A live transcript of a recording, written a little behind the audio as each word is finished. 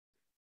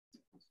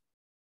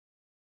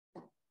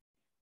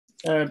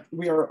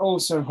we are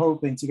also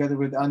hoping, together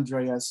with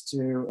Andreas,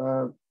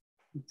 to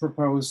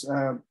propose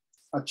a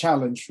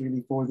challenge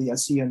really for the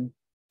ASEAN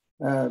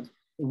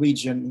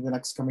region in the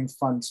next coming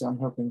fund. So I'm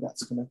hoping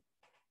that's going to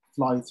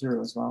fly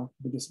through as well,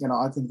 because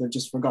I think they've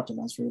just forgotten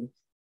us really.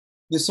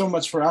 There's so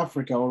much for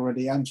Africa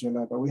already,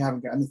 Angela, but we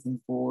haven't got anything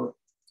for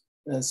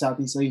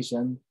Southeast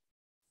Asian.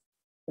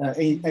 Yeah,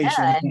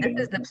 and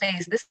this is the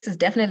place. This is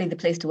definitely the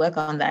place to work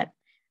on that.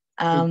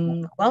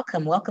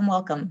 Welcome, welcome,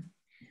 welcome.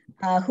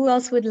 Who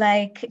else would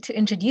like to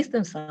introduce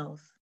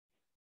themselves?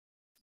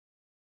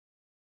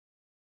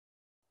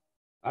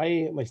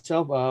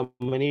 Myself,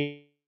 my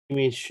name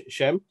is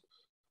Shem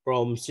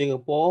from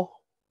Singapore.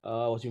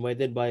 I was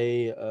invited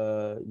by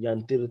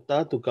Jan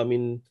Tirta to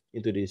come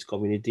into this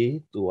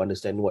community to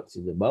understand what it's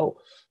about.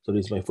 So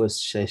this is my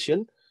first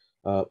session.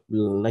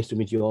 Nice to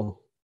meet you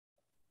all.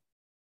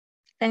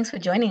 Thanks for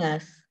joining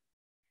us.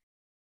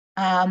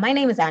 My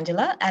name is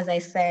Angela. As I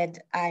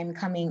said, I'm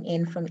coming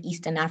in from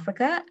Eastern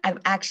Africa. I've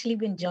actually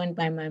been joined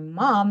by my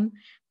mom,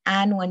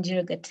 Anne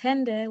Wanjiru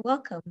Gatende.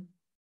 Welcome. Would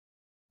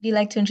you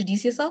like to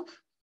introduce yourself?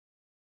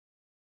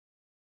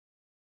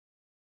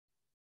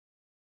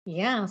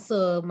 Yeah,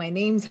 so my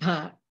name's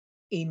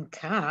in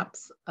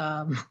caps.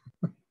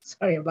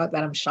 Sorry about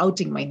that. I'm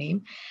shouting my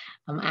name.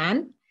 I'm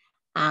Anne.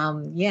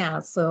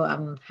 Yeah, so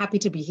I'm happy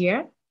to be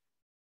here.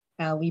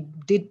 We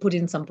did put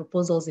in some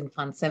proposals in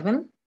Fund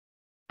 7,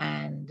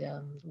 and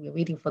we're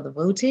waiting for the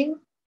voting.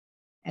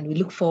 And we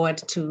look forward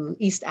to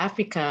East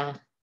Africa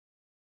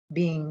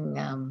being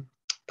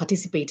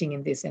participating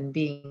in this and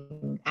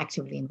being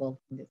actively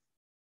involved in this.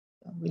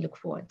 So we look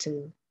forward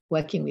to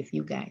working with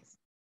you guys.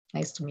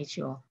 Nice to meet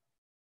you all.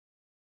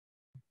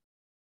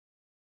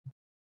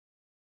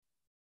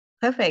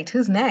 Perfect.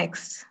 Who's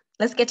next?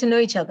 Let's get to know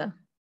each other.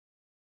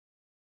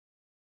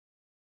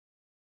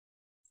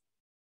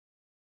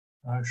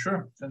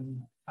 Sure,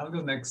 then I'll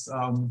go next.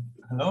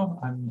 Hello,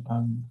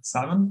 I'm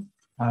Simon.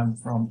 I'm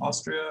from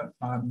Austria.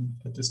 I'm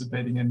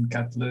participating in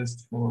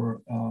Catalyst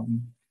for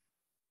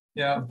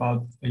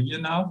about a year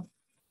now.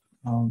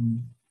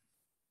 And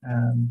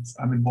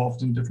I'm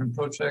involved in different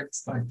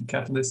projects like the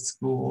Catalyst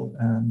School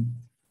and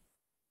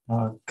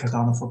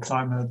Cardano for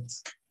Climate.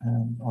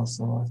 And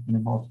also I've been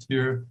involved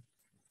here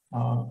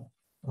a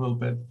little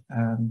bit.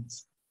 And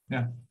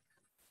yeah,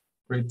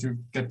 great to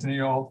get to know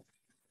you all.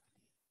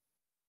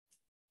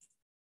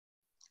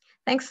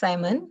 Thanks,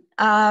 Simon.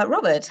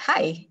 Robert,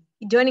 hi.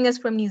 You're joining us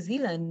from New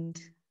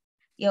Zealand.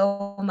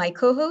 You're my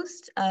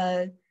co-host.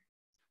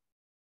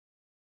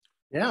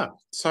 Yeah,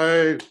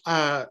 so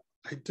I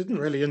didn't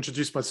really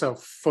introduce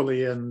myself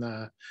fully in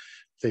the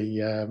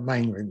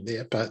main room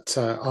there, but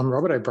I'm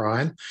Robert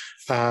O'Brien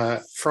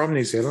from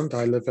New Zealand.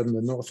 I live in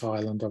the North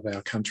Island of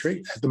our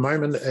country. At the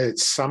moment,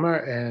 it's summer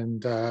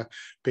and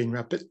been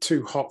a bit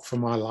too hot for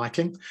my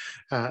liking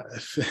over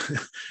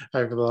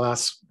the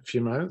last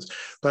few moments.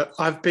 But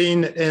I've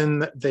been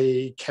in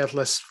the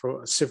Catalyst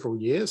for several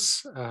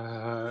years,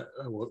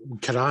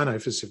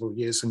 Cardano for several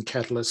years, and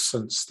Catalyst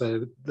since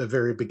the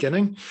very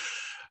beginning.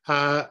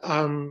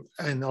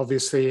 And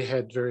obviously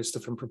had various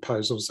different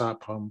proposals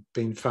up. I'm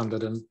being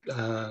funded in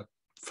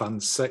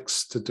Fund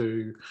 6 to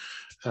do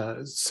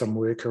some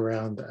work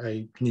around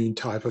a new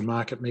type of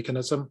market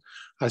mechanism.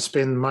 I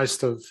spend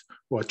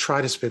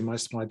try to spend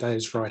most of my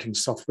days writing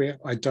software.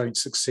 I don't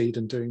succeed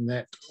in doing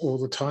that all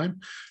the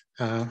time,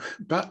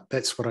 but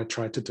that's what I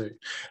try to do.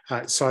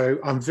 So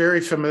I'm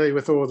very familiar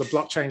with all the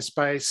blockchain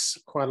space,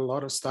 quite a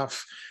lot of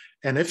stuff.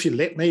 And if you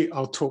let me,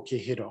 I'll talk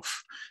your head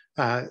off.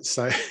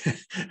 So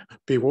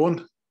be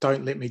warned,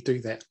 don't let me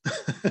do that.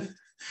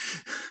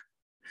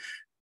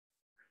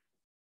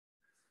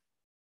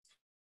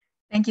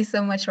 Thank you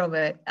so much,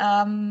 Robert.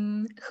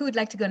 Who would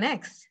like to go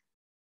next?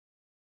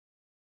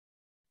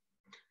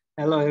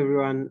 Hello,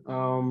 everyone.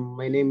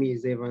 My name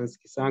is Evans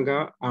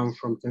Kisanga. I'm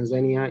from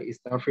Tanzania,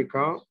 East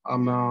Africa.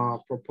 I'm a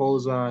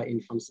proposer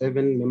in Fund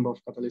 7, member of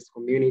Catalyst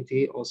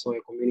community, also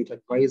a community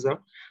advisor.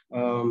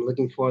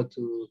 Looking forward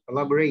to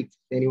collaborate.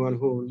 Anyone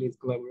who needs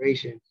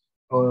collaboration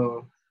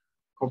or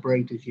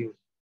cooperate with you.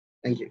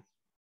 Thank you.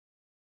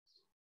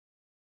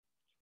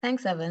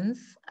 Thanks,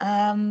 Evans.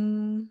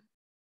 Yoram,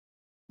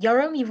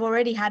 you've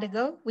already had a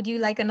go. Would you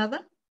like another?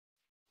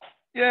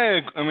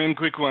 Yeah, I mean,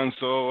 quick one.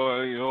 So,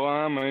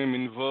 Yoram, I'm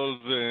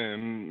involved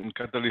in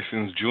Catalyst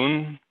since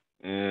June,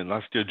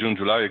 last year, June,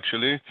 July,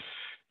 actually.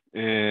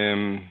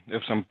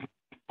 Have some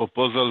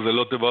proposals, a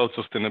lot about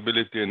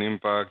sustainability and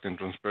impact and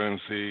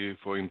transparency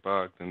for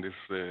impact and this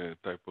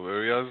type of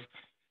areas.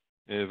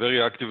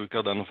 Very active with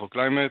Cardano for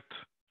Climate.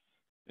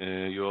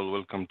 You're all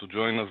welcome to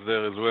join us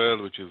there as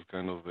well, which is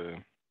kind of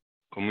a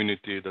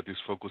community that is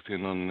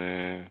focusing on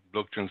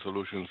blockchain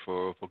solutions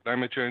for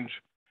climate change.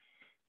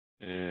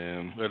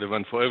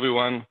 Relevant for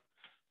everyone.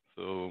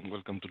 So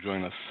welcome to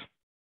join us.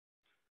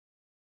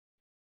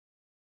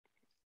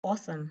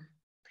 Awesome.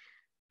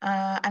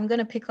 I'm going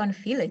to pick on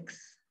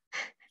Felix.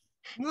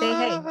 Say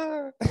hey.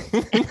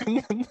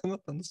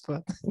 Not on the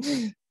spot.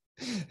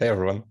 Hey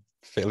everyone,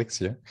 Felix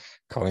here,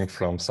 calling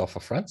from south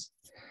of France.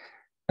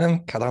 I'm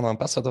Cardano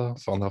ambassador,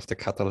 founder of the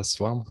Catalyst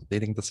Swarm,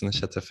 leading this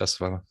initiative as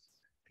well.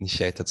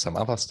 initiated some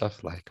other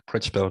stuff like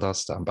Bridge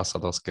Builders, the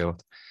Ambassadors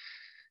Guild,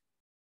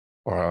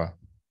 or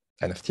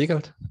NFT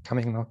Guild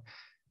coming now.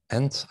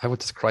 And I would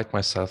describe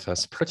myself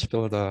as bridge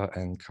builder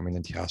and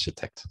community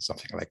architect,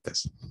 something like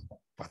this.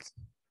 But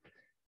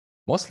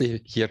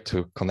mostly here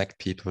to connect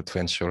people, to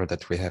ensure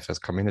that we have as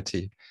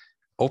community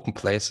open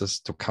places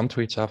to come to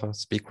each other,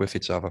 speak with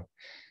each other,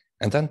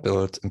 and then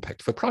build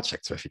impactful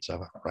projects with each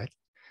other, right?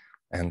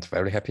 And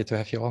very happy to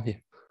have you all here.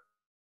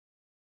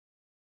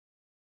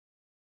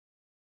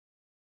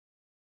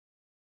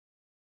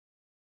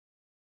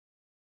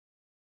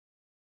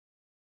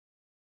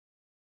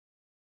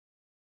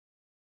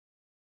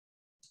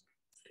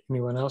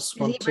 Anyone else Is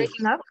want he to?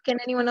 breaking up? Can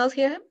anyone else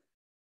hear him?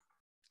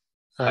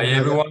 Hi,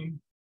 everyone.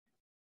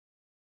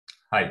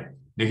 Hi,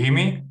 do you hear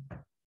me?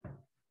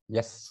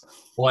 Yes.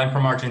 Well, I'm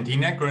from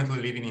Argentina, currently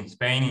living in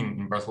Spain,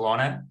 in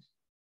Barcelona.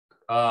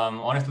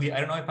 Honestly, I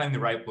don't know if I'm in the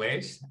right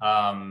place.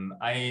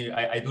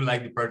 I do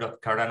like the product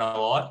of Cardano a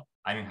lot.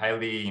 I'm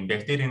highly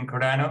invested in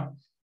Cardano.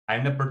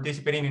 I'm not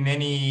participating in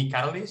any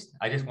catalyst.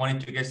 I just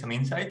wanted to get some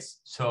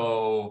insights.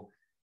 So,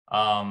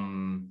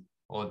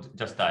 well,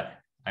 just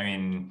that. I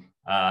mean,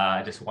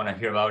 I just want to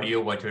hear about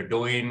you, what you're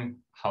doing,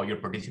 how you're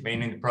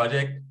participating in the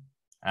project,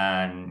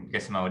 and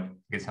get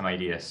some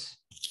ideas.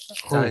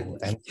 Oh,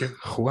 and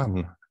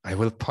Juan, I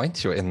will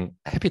point you in,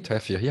 happy to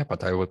have you here,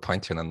 but I will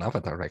point you in another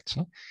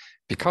direction,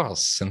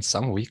 because in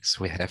some weeks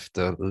we have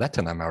the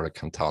Latin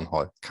American Town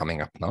Hall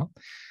coming up now.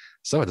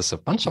 So there's a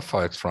bunch of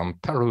folks from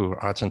Peru,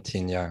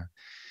 Argentina,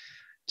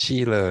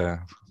 Chile,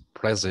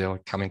 Brazil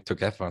coming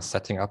together,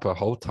 setting up a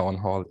whole town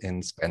hall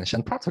in Spanish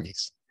and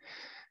Portuguese.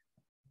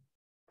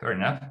 Fair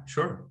enough,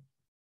 sure.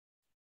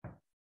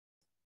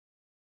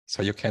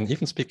 So you can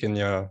even speak in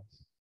your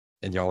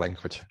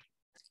language.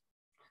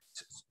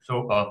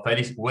 So,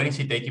 Felix, when is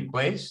it taking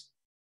place?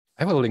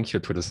 I will link you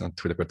to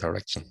the good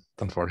direction.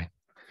 Don't worry.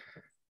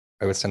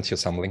 I will send you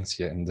some links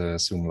here in the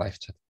Zoom live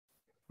chat.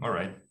 All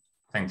right,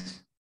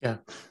 thanks. Yeah,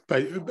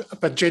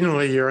 but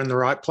generally you're in the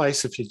right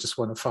place if you just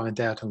want to find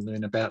out and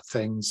learn about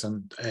things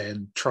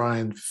and try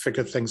and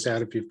figure things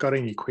out. If you've got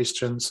any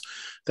questions,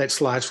 that's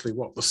largely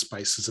what the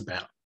space is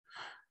about,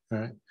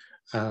 right?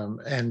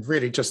 And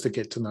really just to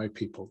get to know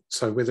people.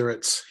 So whether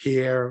it's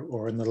here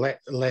or in the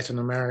Latin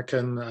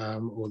American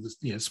or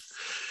the,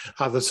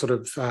 other sort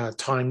of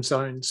time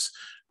zones,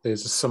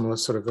 there's a similar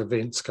sort of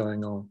events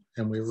going on.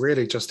 And we're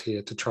really just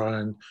here to try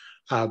and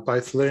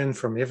both learn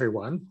from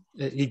everyone,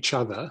 each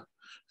other,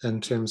 in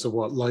terms of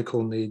what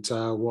local needs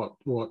are, what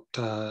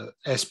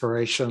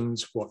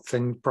aspirations, what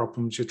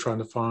problems you're trying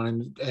to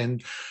find,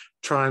 and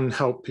try and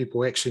help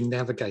people actually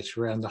navigate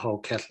around the whole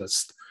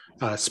Catalyst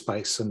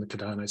space and the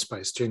Cardano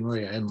space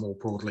generally, and more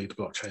broadly the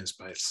blockchain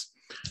space.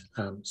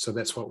 So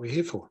that's what we're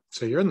here for.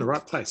 So you're in the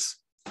right place.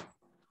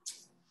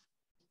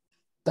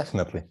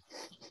 Definitely.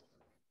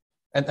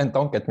 And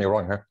don't get me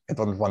wrong, huh? I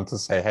don't want to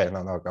say, hey,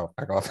 no, go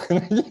back off.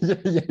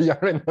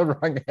 You're in the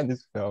wrong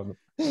hemisphere.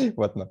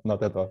 But no,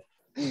 not at all.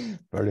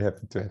 Very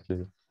happy to have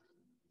you.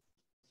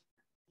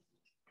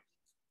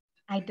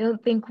 I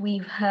don't think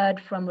we've heard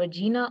from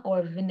Regina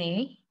or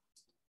Vinay.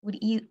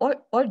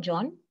 Or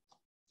John.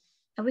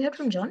 Have we heard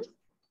from John?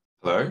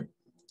 Hello.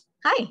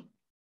 Hi.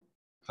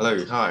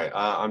 Hello. Hi.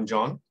 I'm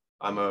John.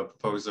 I'm a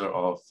proposer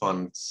of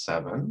Fund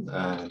 7,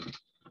 and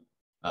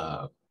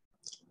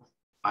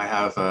I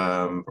have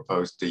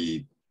proposed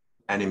the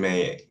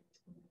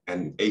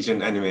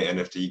Asian anime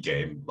NFT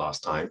game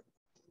last time.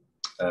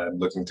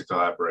 Looking to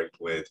collaborate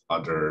with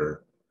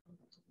other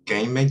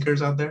game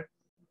makers out there.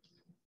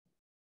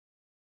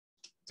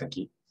 Thank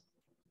you.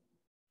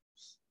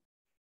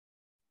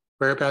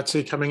 Whereabouts are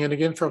you coming in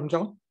again from,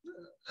 John?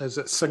 Is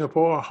it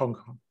Singapore or Hong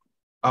Kong?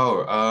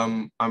 Oh,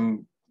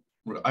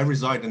 I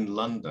reside in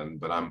London,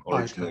 but I'm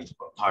originally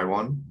from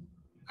Taiwan.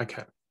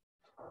 Okay.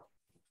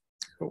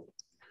 Cool.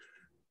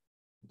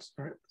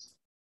 All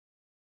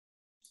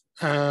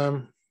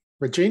right.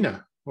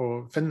 Regina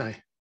or Vinay?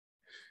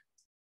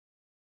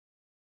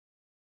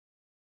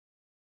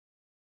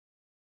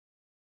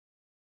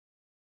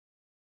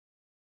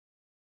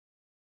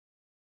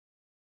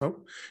 Oh,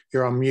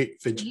 you're on mute,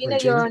 Regina.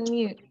 You're on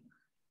mute.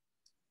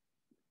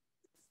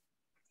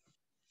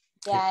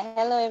 Yeah,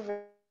 hello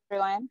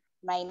everyone.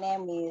 My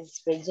name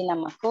is Regina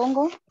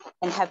Makungu,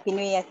 and Happy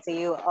New Year to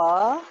you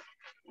all.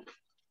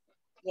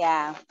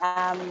 Yeah,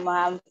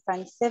 I'm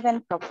Fund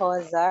 7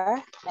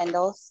 proposer, and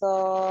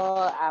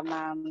also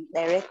I'm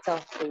director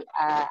of the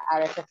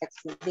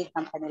RFFXCZ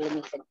Company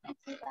Limited in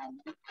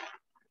Tanzania.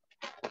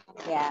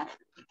 Yeah,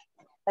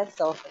 that's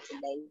all for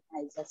today.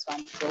 I just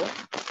want to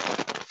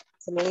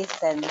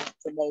listen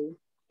today.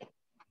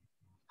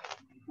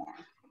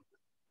 Yeah.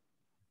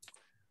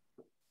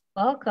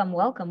 Welcome.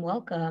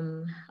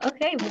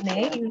 Okay,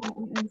 Vinay.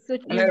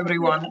 Hello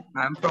everyone,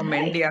 I'm from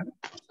India.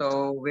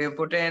 So we've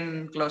put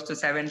in close to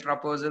 7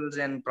 proposals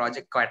in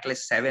Project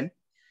Catalyst 7.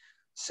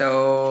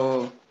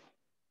 So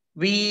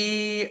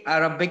we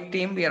are a big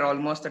team. We are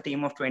almost a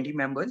team of 20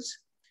 members.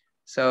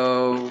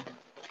 So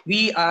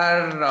we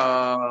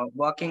are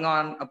working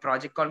on a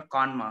project called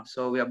Conma.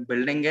 So we are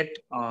building it.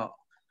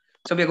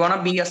 So we're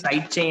gonna be a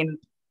side chain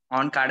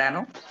on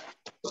Cardano.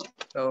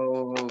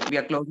 So we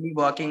are closely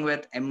working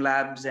with M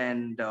Labs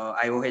and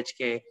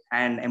IOHK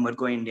and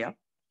Emergo India.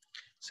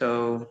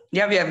 So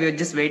yeah, we're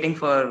just waiting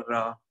for,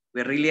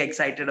 we're really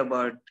excited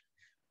about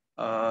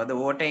the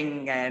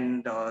voting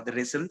and the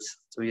results.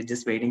 So we're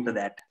just waiting for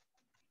that.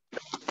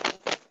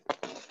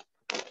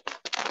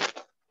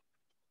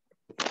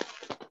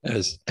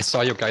 Yes, I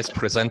saw you guys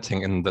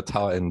presenting in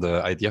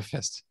the Idea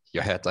Fest. You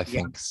had, I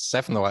think,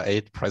 7 or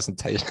 8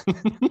 presentations.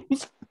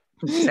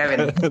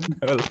 7.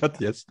 A lot,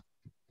 yes.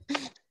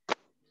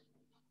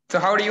 So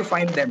how do you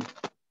find them?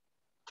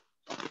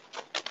 I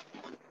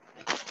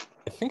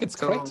think it's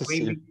great to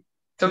see.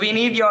 So we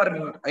need your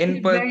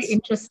inputs. Very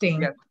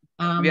interesting.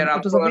 We are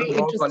up it was for a very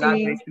more interesting.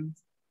 collaborations.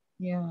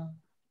 Yeah,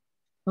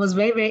 it was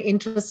very, very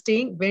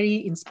interesting,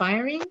 very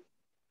inspiring.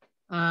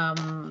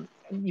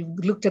 You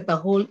looked at the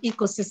whole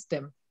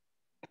ecosystem,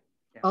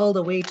 all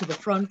the way to the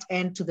front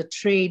end, to the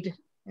trade.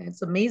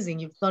 It's amazing.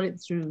 You've thought it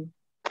through.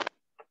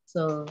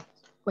 So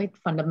quite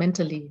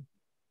fundamentally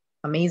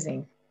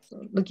amazing.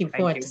 So looking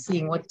forward to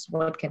seeing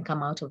what can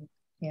come out of it.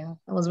 Yeah,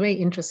 that was very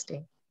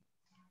interesting.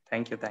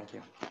 Thank you. Thank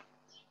you.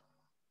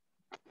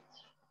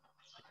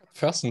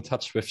 First in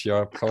touch with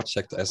your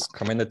project as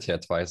community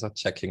advisor,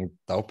 checking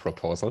DAO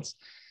proposals.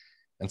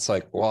 And it's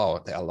like,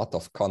 wow, there are a lot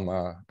of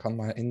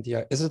Conma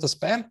India. Is it a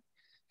spam?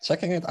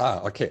 Checking it.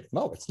 Okay.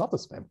 No, it's not a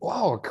spam.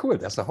 Wow, cool.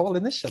 There's a whole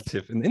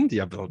initiative in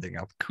India building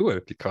up. Cool,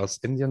 because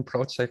Indian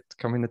project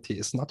community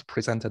is not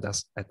presented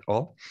as at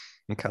all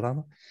in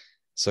Cardano.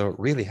 So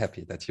really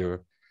happy that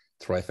you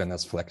thrive in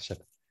as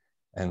flagship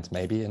and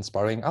maybe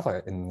inspiring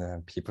other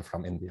people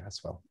from India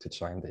as well to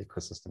join the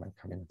ecosystem and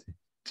community.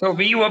 So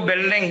we were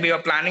planning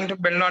to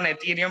build on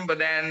Ethereum, but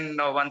then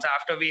once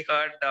after we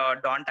heard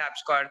Don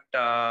Tapscott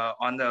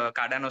on the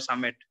Cardano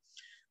Summit,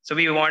 so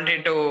we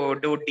wanted to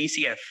do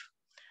DCF.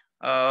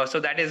 So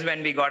that is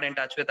when we got in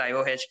touch with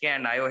IOHK,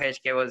 and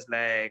IOHK was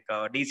like,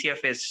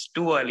 DCF is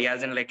too early,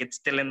 as in like it's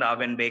still in the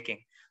oven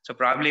baking. So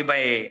probably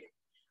by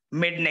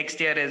mid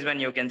next year is when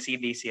you can see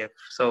DCF.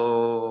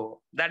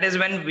 So that is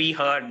when we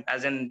heard,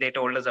 as in they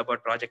told us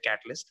about Project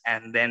Catalyst,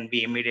 and then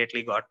we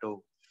immediately got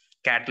to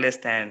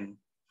Catalyst, and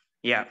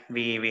yeah,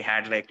 we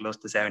had like close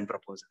to 7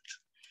 proposals.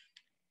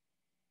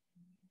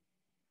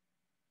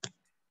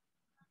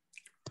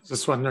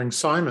 Just wondering,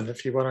 Simon,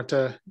 if you wanted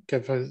to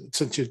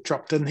since you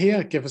dropped in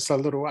here, give us a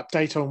little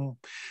update on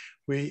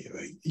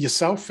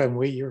yourself and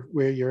where you're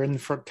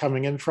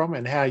coming in from,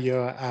 and how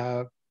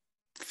your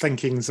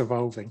thinking's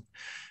evolving.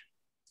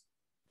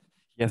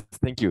 Yes,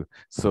 thank you.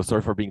 So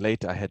sorry for being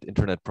late. I had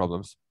internet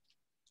problems.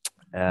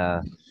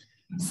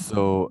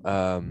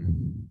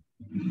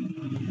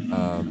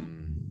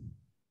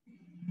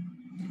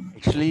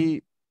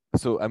 Actually,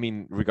 so I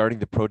mean, regarding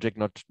the project,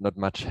 not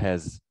much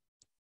has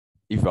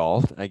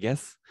evolved, I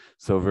guess.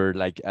 So we're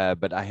like,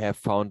 but I have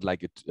found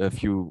like a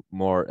few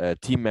more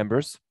team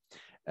members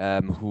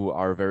who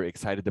are very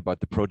excited about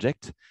the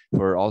project,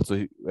 who are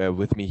also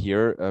with me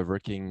here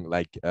working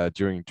like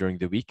during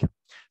the week.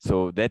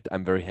 So that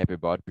I'm very happy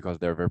about, because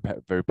they're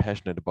very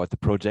passionate about the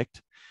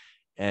project,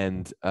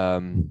 and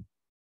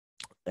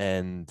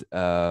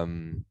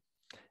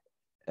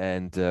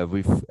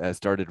we've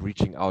started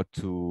reaching out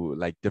to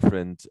like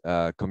different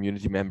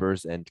community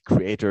members and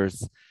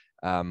creators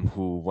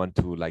who want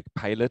to like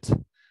pilot,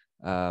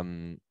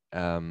 so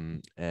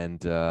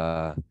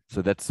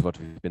that's what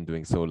we've been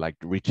doing. So like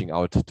reaching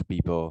out to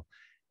people,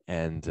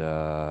 and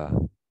yeah,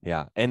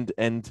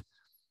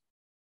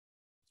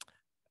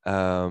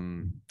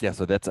 yeah,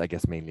 so that's, I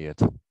guess, mainly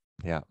it.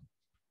 Yeah.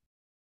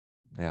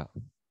 I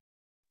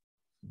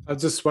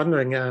was just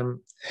wondering,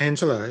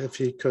 Angela, if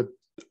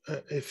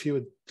you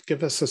would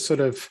give us a sort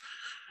of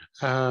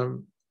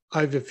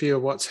overview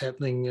of what's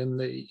happening in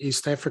the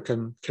East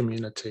African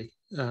community.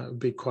 I'd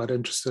be quite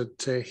interested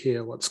to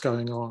hear what's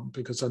going on,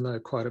 because I know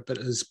quite a bit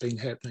has been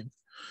happening.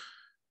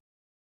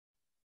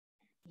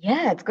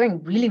 Yeah, it's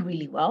going really,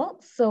 really well.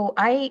 So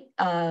I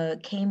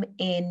came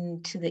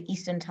into the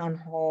Eastern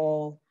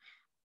Townhall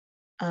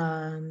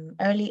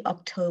early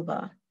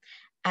October,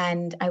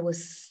 and I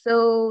was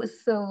so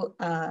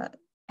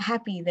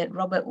happy that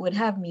Robert would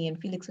have me and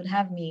Felix would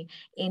have me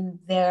in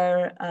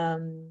their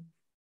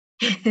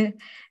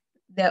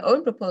their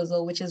own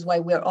proposal, which is why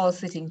we're all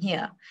sitting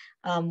here.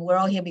 We're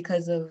all here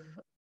because of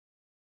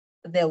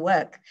their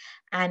work.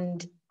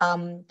 And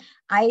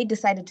I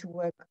decided to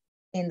work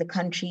in the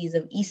countries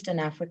of Eastern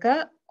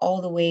Africa,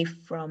 all the way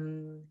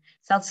from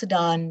South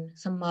Sudan,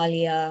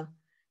 Somalia,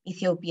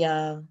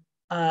 Ethiopia,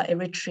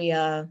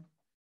 Eritrea,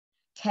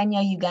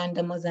 Kenya,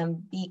 Uganda,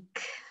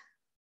 Mozambique.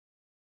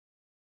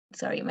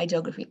 Sorry, my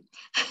geography.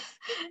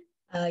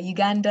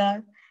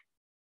 Uganda,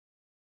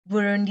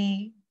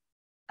 Burundi,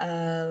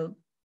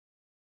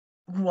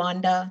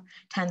 Rwanda,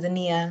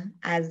 Tanzania,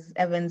 as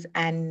Evans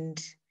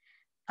and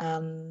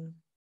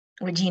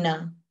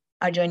Regina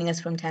are joining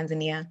us from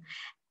Tanzania.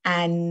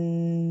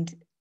 And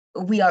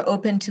we are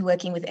open to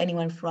working with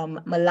anyone from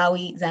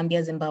Malawi,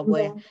 Zambia,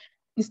 Zimbabwe,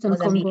 Eastern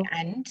Mozambique, Congo.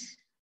 and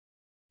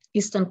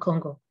Eastern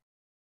Congo.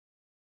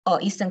 Oh,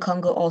 Eastern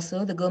Congo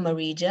also, the Goma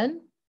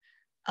region.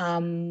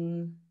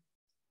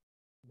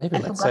 Maybe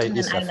and let's say forgotten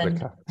East an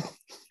island. Africa.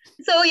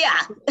 So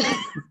yeah,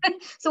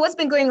 so what's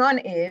been going on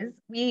is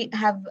we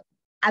have,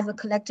 as a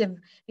collective,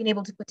 been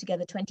able to put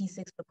together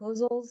 26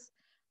 proposals.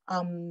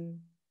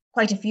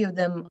 Quite a few of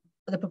them,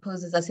 the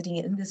proposals are sitting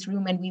in this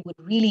room, and we would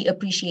really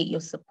appreciate your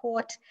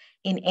support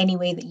in any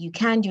way that you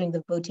can during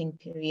the voting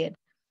period.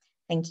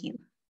 Thank you.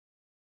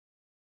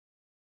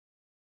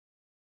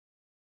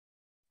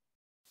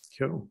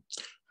 Cool.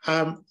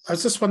 I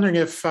was just wondering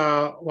if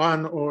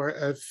Juan or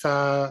if,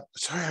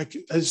 sorry,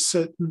 is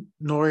it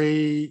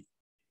Nori?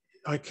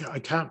 I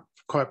can't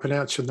quite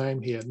pronounce your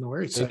name here,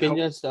 Nori. So you can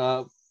just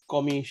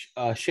call me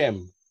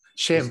Shem.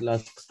 Shem.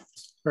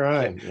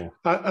 Right. Shem, yeah.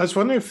 I was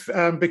wondering if,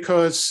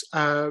 because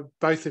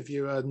both of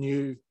you are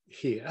new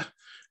here,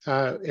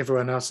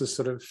 everyone else is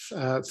sort of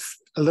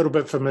a little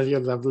bit familiar.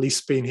 They've at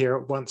least been here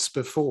once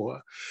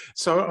before.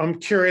 So I'm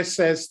curious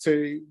as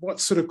to what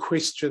sort of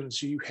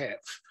questions you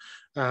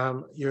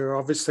have. You're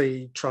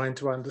obviously trying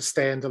to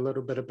understand a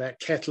little bit about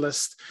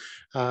Catalyst,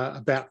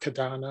 about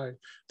Cardano,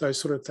 those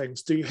sort of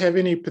things. Do you have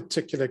any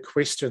particular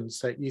questions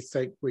that you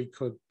think we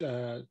could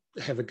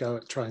have a go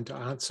at trying to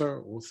answer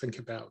or think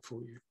about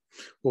for you,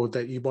 or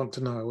that you want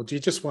to know, or do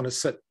you just want to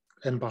sit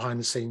in behind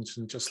the scenes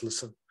and just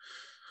listen?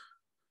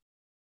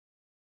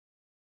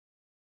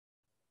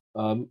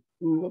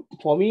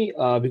 For me,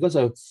 because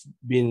I've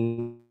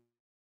been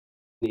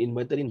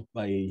invited in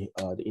by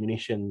the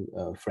Indonesian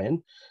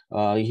friend,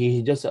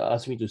 he just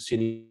asked me to sit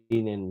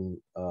in and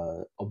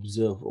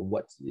observe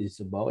what it's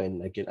about,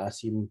 and I can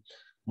ask him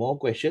more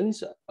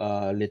questions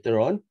later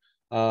on.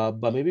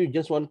 But maybe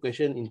just one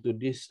question into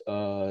this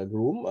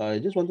room. I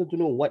just wanted to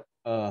know what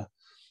is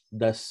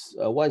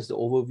the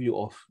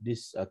overview of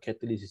this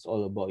Catalyst is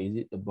all about? Is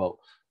it about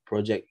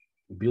project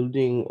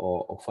building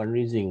or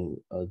fundraising?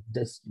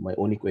 That's my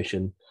only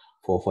question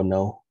for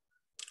now.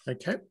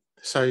 Okay.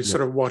 So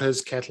sort of what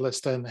is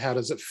Catalyst and how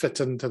does it fit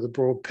into the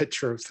broad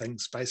picture of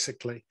things,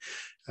 basically,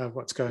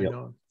 what's going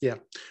on? Yeah.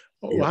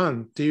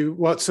 Juan,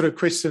 what sort of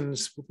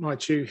questions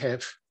might you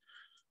have?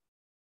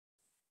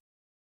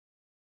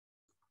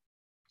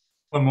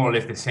 Well, more or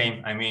less the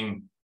same. I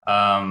mean,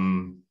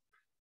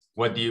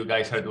 what you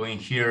guys are doing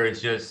here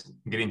is just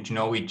getting to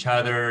know each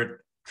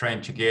other,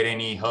 trying to get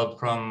any help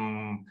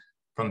from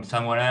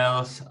someone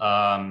else,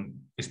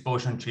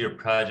 exposure to your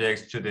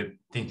projects, to the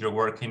things you're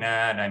working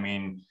at. I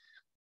mean,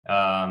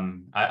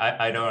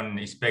 I don't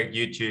expect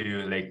you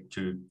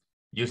to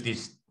use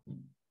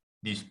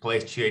this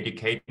place to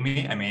educate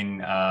me. I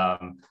mean,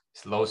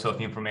 it's loads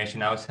of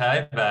information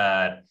outside,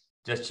 but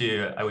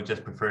I would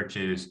just prefer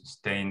to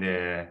stay in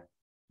the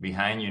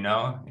behind, in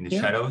the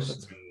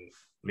shadows, and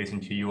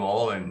listen to you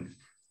all and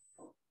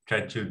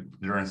try to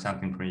learn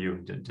something from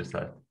you. Just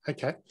that.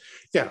 Okay.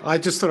 Yeah, I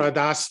just thought I'd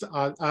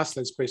ask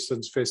those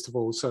questions first of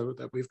all, so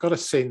that we've got a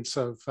sense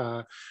of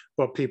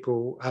what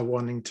people are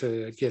wanting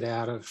to get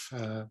out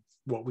of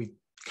what we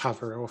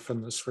cover off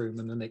in this room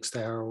in the next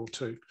hour or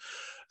two,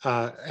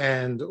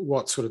 and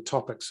what sort of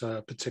topics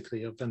are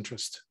particularly of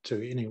interest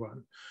to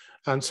anyone.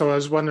 And so I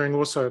was wondering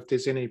also if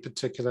there's any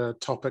particular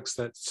topics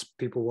that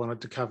people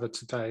wanted to cover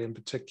today in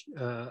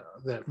particular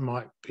that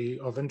might be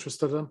of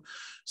interest to them.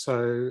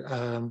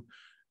 So,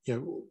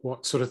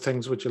 what sort of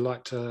things would you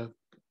like to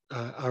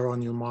are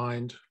on your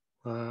mind?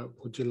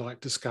 Would you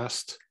like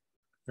discussed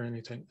or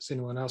anything? Has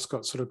anyone else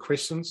got sort of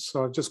questions?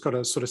 So I've just got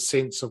a sort of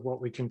sense of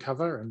what we can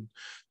cover and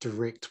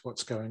direct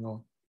what's going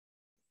on.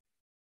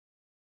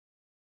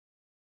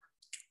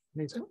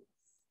 Anything?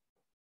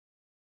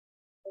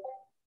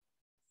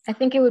 I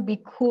think it would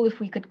be cool if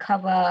we could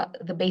cover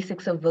the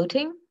basics of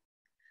voting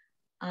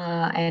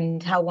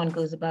and how one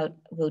goes about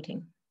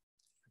voting.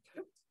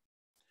 Okay.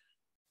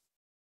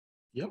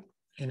 Yep.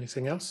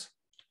 Anything else?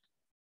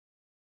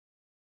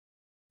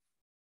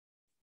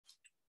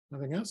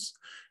 Nothing else?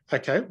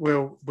 Okay,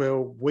 we'll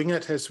wing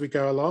it as we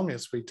go along,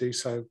 as we do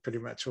so pretty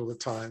much all the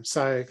time.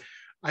 So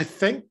I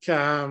think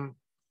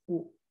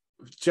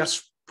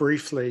just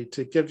briefly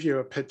to give you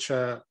a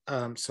picture,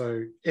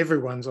 so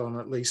everyone's on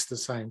at least the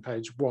same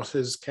page. What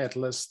is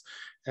Catalyst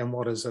and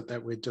what is it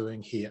that we're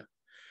doing here?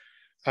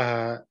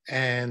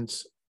 And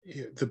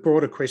the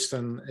broader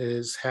question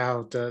is,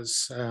 how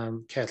does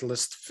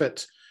Catalyst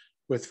fit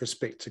with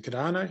respect to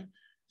Cardano?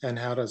 And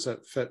how does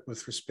it fit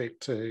with respect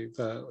to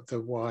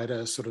the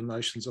wider sort of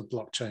notions of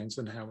blockchains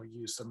and how we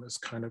use them is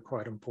kind of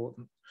quite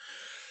important.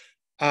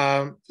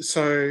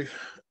 So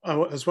I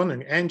was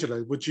wondering,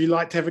 Angela, would you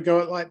like to have a go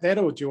at like that,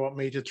 or do you want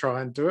me to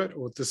try and do it,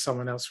 or does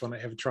someone else want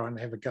to try and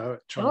have a go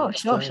at trying to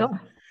explain?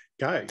 Sure.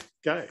 Go.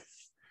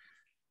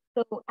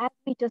 So as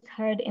we just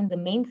heard in the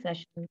main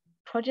session,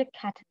 Project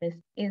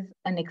Catalyst is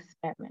an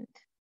experiment.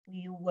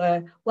 You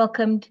were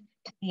welcomed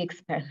to the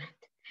experiment.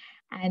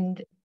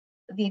 And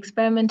the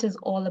experiment is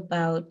all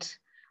about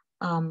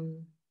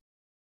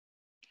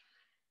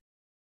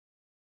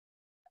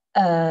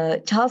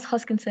Charles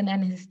Hoskinson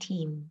and his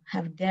team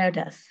have dared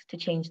us to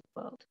change the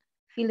world.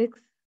 Felix,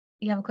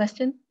 you have a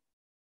question?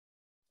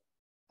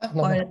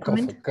 No,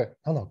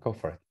 go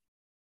for it.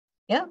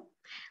 Yeah,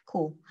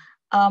 cool.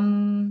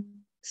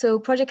 So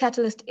Project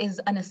Catalyst is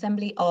an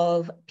assembly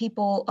of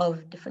people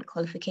of different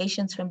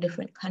qualifications from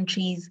different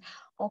countries,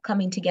 all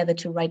coming together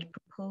to write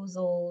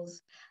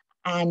proposals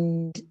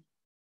and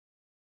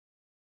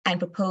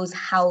propose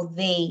how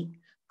they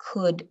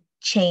could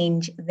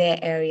change their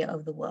area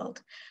of the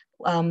world.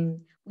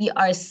 We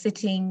are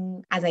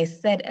sitting, as I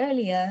said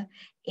earlier,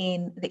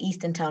 in the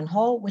Eastern Town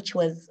Hall, which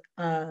was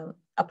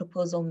a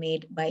proposal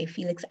made by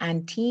Felix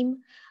and team.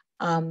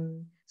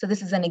 So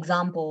this is an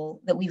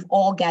example that we've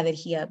all gathered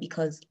here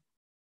because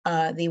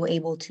they were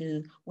able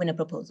to win a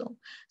proposal.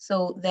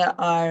 So there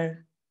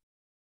are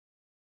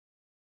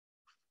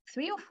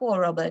 3 or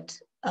 4, Robert,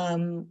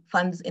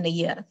 funds in a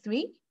year.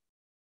 3?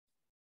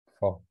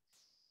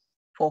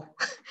 4.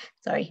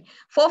 Sorry,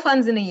 4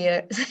 funds in a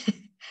year.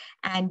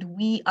 And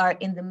we are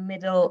in the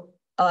middle,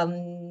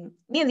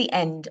 near the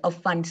end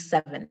of Fund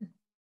 7.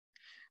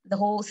 The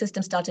whole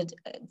system started,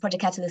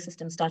 Project Catalyst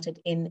system started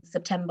in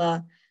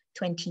September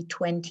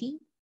 2020,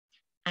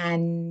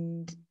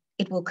 and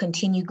it will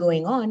continue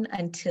going on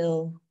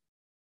until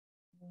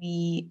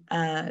we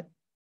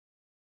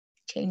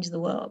change the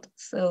world.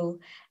 So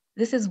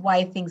this is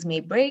why things may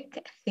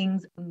break,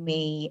 things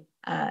may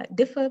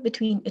differ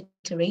between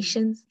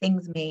iterations,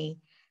 things may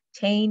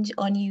change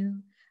on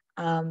you,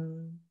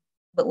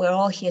 but we're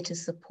all here to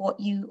support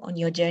you on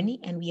your journey,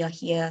 and we are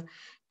here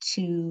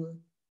to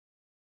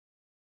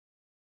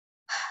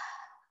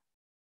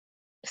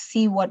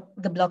see what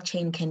the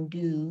blockchain can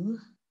do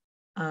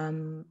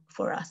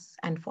for us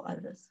and for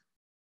others.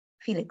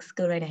 Felix,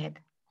 go right ahead.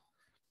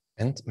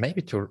 And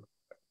maybe to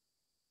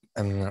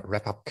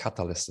wrap up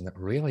Catalyst in a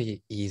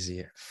really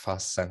easy,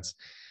 fast sense.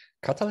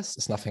 Catalyst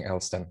is nothing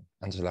else than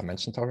Angela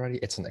mentioned already.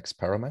 It's an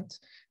experiment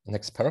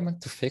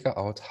to figure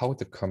out how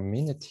the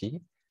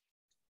community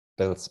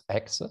builds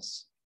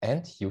access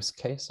and use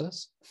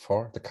cases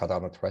for the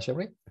Cardano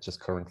treasury, which is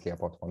currently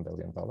about $1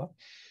 billion.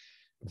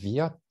 We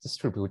are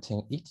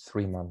distributing each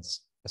 3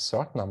 months a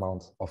certain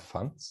amount of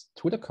funds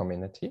to the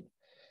community,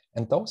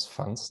 and those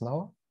funds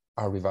now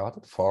are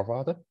rewarded,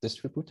 forwarded,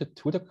 distributed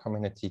to the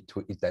community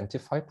to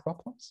identify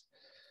problems,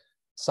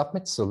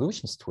 submit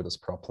solutions to those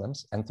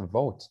problems, and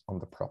vote on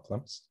the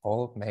problems,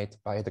 all made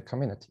by the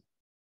community.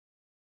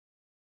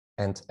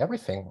 And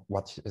everything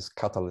what is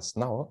Catalyst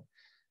now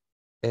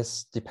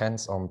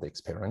depends on the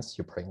experience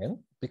you bring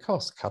in,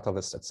 because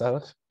Catalyst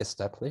itself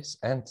establishes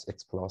and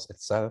explores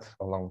itself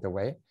along the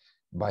way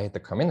by the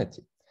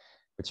community,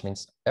 which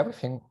means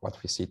everything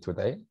what we see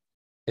today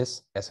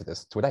is as it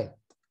is today.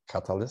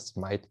 Catalyst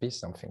might be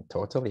something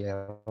totally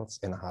else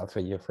in half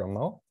a year from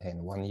now,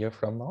 in 1 year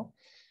from now.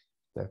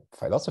 The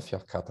philosophy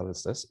of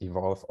Catalyst is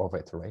evolve over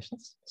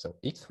iterations. So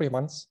each 3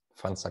 months,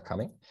 funds are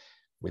coming.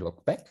 We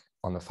look back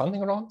on the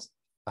funding round,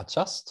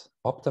 adjust,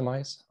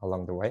 optimize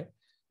along the way,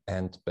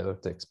 and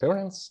build the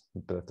experience,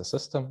 build the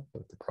system,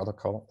 build the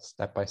protocol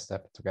step by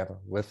step together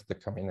with the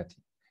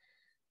community.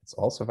 It's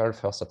also very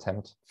first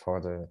attempt for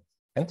the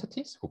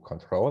entities who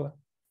control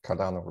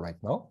Cardano right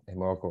now,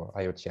 Emorgo,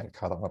 IoT, and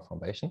Cardano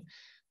Foundation,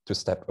 to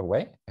step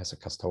away as a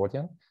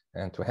custodian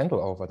and to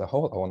handle over the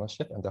whole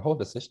ownership and the whole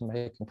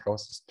decision-making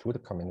process to the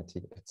community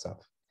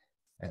itself.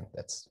 And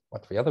that's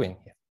what we are doing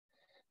here.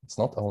 It's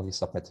not only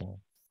submitting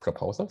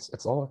proposals,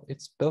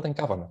 it's building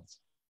governance.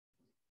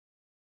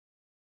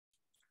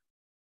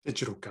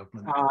 Digital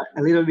government.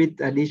 A little bit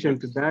addition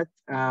to that,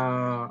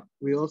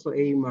 we also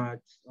aim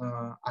at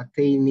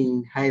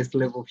attaining highest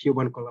level of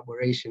human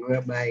collaboration,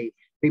 whereby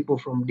people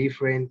from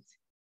different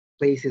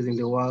places in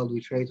the world, we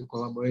try to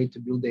collaborate to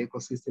build the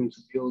ecosystem,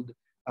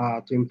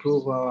 to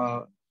improve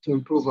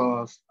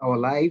our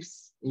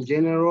lives in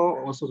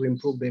general, also to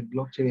improve the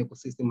blockchain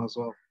ecosystem as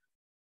well.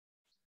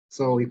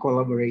 So we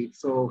collaborate.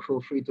 So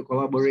feel free to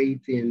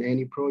collaborate in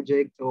any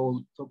project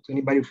or talk to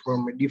anybody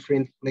from a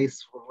different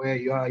place from where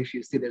you are if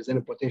you see there's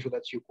any potential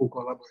that you could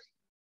collaborate.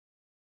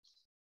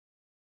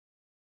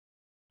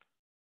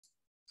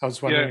 I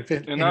was wondering if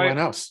anyone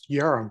else.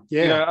 Yoram,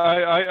 yeah.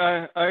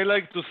 Yeah, I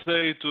like to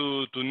say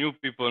to new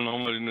people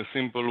normally in a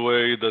simple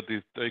way that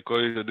I call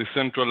it a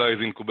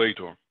decentralized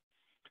incubator,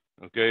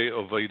 okay,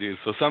 of ideas.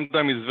 So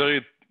sometimes it's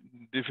very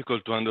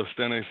difficult to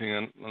understand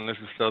anything unless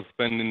you start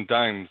spending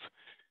time.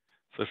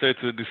 So I say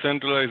it's a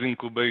decentralized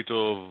incubator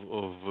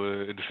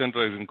a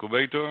decentralized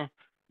incubator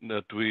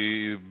that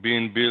we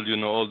build,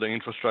 all the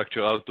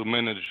infrastructure out to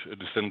manage a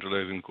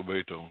decentralized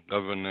incubator,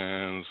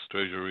 governance,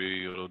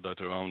 treasury, all of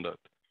that around that.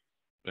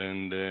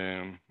 And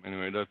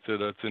anyway, that's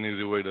an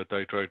easy way that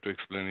I try to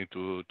explain it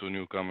to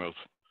newcomers.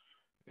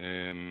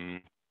 I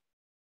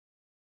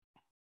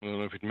don't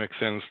know if it makes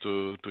sense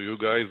to you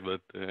guys,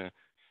 but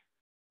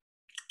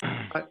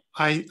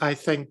I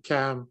think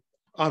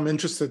I'm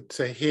interested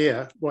to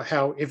hear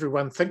how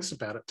everyone thinks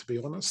about it, to be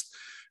honest,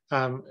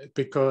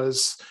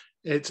 because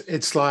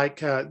it's like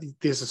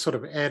there's a sort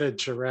of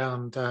adage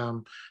around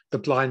the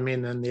blind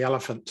man and the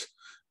elephant,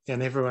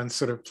 and everyone's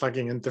sort of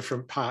plugging in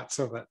different parts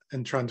of it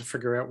and trying to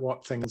figure out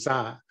what things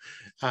are.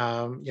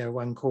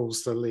 One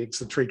calls the legs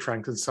the tree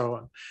trunk and so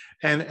on.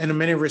 And in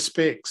many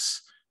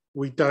respects,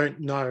 we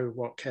don't know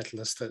what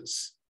Catalyst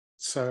is.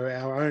 So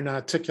our own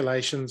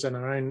articulations and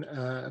our own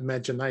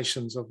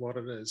imaginations of what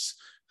it is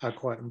are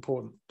quite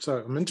important. So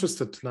I'm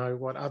interested to know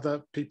what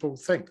other people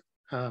think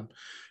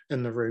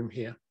in the room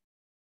here.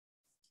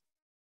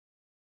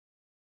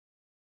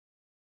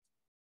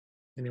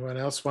 Anyone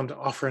else want to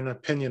offer an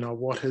opinion on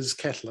what is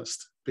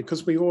Catalyst?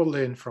 Because we all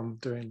learn from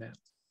doing that.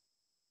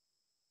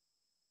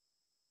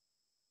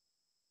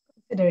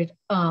 Consider it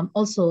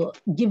also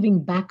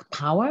giving back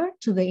power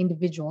to the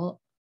individual.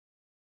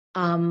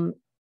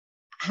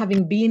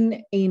 Having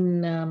been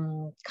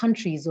in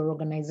countries or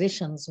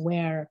organizations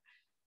where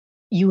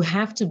you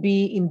have to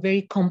be in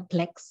very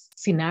complex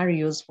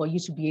scenarios for you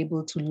to be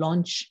able to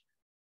launch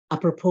a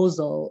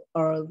proposal,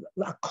 or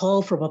a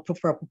call for a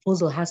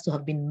proposal has to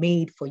have been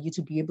made for you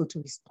to be able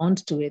to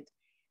respond to it.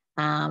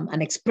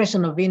 An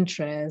expression of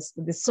interest.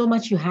 There's so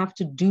much you have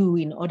to do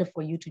in order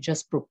for you to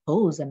just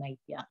propose an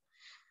idea.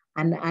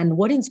 And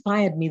what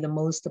inspired me the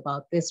most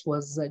about this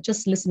was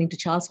just listening to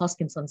Charles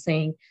Hoskinson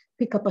saying,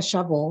 pick up a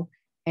shovel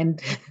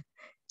and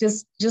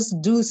just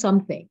do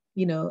something,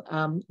 you know,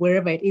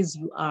 wherever it is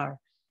you are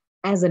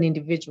as an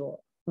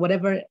individual,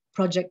 whatever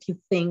project you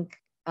think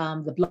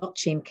the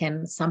blockchain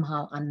can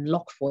somehow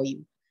unlock for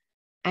you.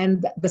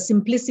 And the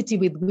simplicity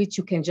with which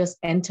you can just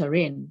enter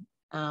in,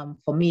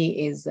 for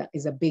me, is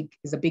a big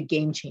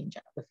game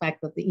changer. The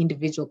fact that the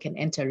individual can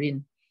enter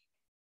in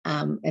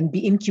and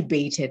be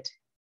incubated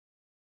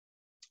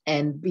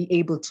and be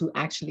able to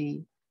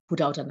actually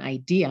put out an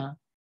idea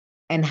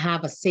and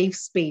have a safe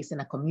space in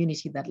a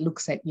community that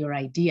looks at your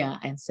idea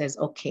and says,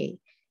 okay,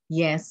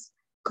 yes,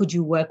 could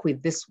you work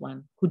with this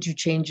one? Could you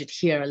change it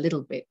here a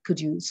little bit? Could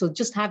you? So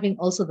just having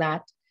also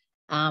that,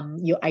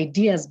 your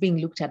ideas being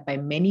looked at by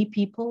many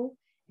people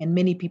and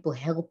many people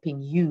helping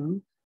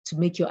you to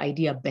make your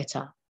idea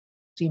better,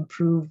 to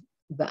improve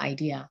the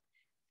idea,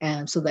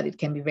 and so that it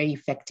can be very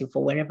effective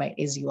for wherever it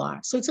is you are.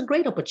 So it's a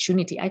great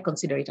opportunity. I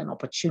consider it an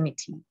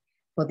opportunity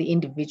for the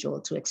individual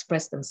to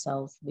express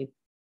themselves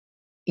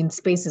in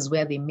spaces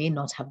where they may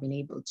not have been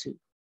able to.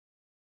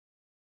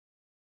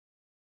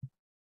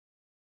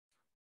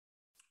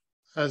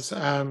 As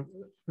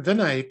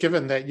Vinay,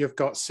 given that you've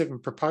got 7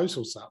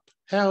 proposals up,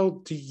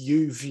 how do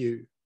you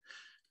view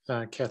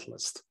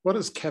Catalyst? What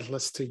is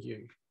Catalyst to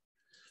you?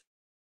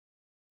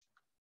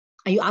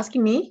 Are you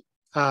asking me?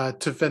 To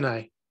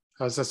Vinay.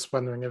 I was just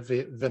wondering if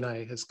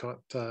Vinay has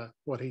got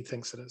what he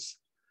thinks it is.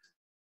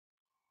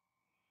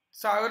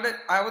 So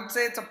I would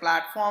say it's a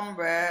platform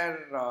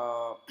where,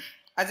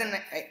 as in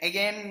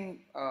again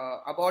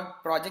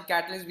about Project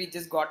Catalyst, we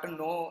just got to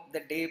know the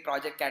day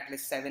Project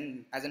Catalyst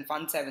 7, as in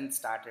Fund 7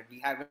 started.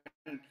 We haven't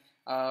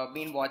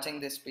been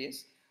watching this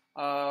space.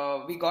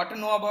 We got to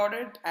know about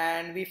it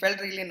and we felt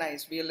really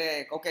nice. We were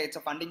like, okay, it's a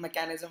funding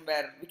mechanism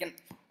where we can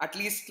at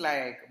least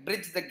like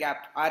bridge the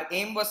gap. Our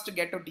aim was to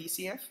get to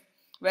DCF,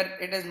 where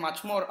it is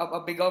much more of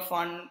a bigger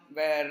fund,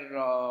 where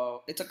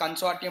it's a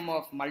consortium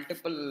of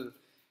multiple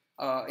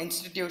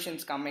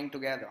institutions coming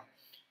together.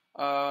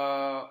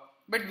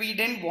 But we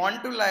didn't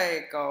want to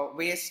like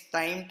waste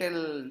time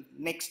till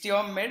next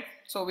year mid,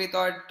 so we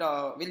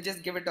thought we'll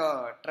just give it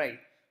a try.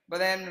 But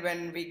then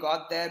when we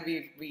got there,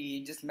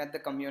 we just met the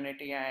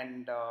community,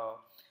 and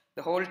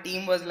the whole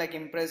team was like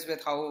impressed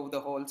with how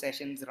the whole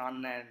sessions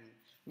run, and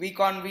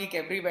week on week,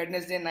 every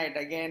Wednesday night,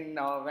 again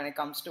when it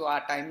comes to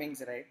our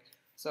timings, right?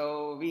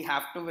 So we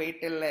have to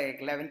wait till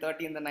like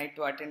 11:30 in the night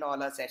to attend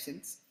all our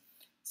sessions.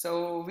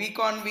 So week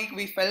on week,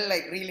 we felt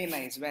like really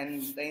nice.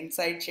 When the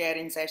insight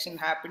sharing session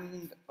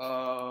happened,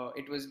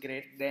 it was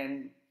great.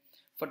 Then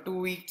for 2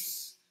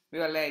 weeks, we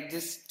were like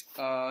just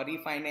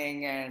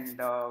refining and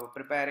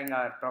preparing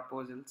our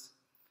proposals.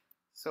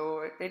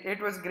 So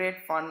it was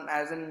great fun,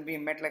 as in we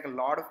met like a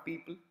lot of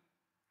people.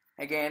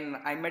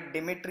 Again, I met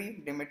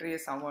Dimitri. Dimitri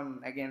is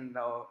someone, again,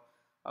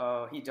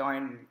 he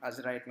joined us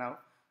right now.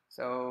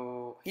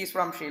 So he's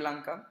from Sri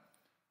Lanka.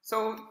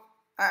 So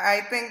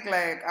I think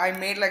like I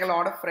made like a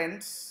lot of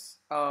friends,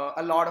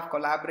 a lot of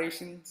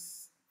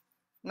collaborations.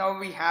 Now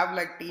we have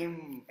like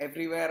team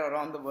everywhere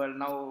around the world.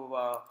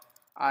 Now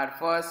our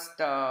first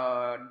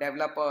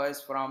developer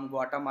is from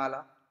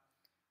Guatemala.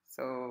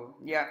 So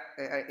yeah,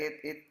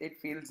 it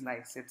feels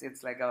nice.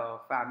 It's like a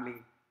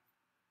family.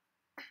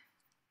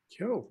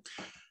 Cool.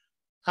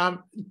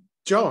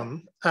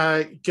 John,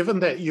 given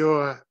that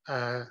you're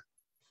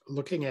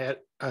looking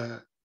at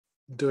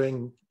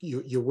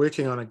you're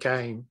working on a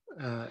game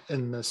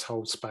in this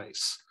whole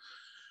space,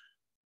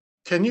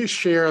 can you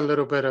share a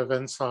little bit of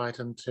insight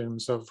in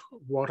terms of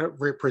what it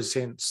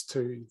represents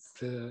to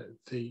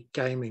the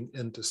gaming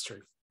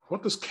industry?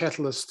 What does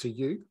Catalyst to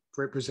you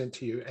represent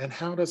to you, and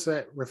how does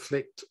that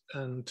reflect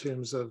in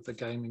terms of the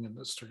gaming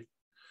industry?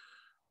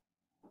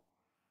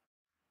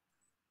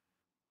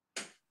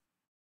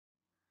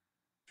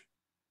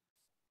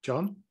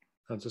 John,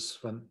 is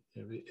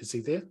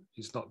he there?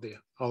 He's not there.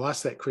 I'll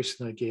ask that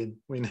question again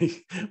when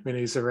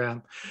he's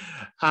around.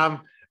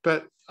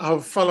 But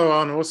I'll follow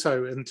on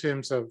also in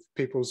terms of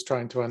people's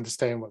trying to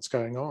understand what's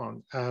going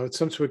on.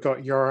 Since we've got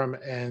Yoram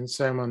and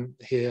Simon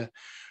here,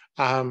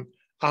 I'm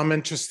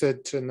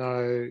interested to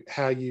know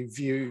how you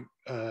view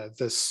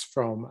this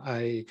from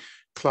a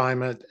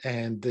climate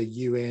and the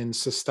UN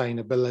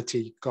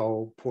sustainability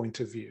goal point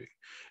of view?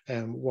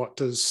 And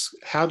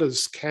how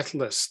does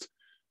Catalyst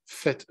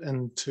fit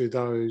into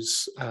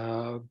those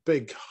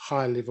big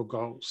high-level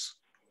goals?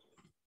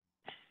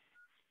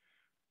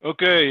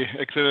 Okay,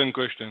 excellent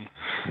question.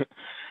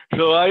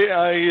 So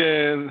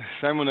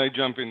Simon, I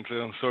jump in, so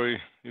I'm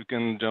sorry, you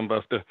can jump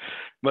after.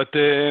 But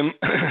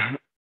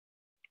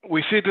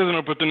we see it as an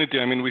opportunity.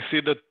 I mean, we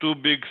see that two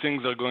big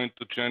things are going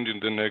to change in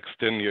the next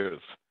 10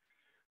 years.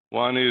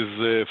 One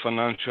is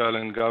financial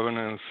and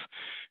governance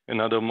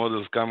and other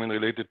models coming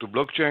related to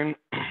blockchain.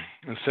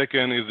 And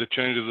second is the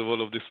changes of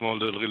all of these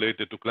models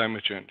related to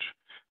climate change.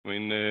 I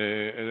mean,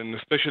 and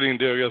especially in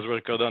the areas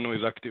where Cardano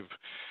is active.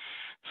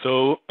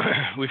 So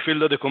we feel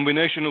that the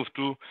combination of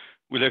two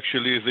will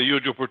actually is a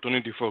huge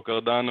opportunity for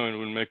Cardano and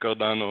will make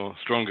Cardano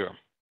stronger.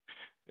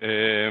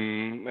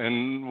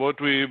 And what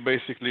we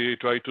basically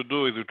try to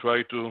do is we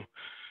try to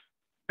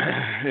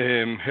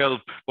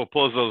help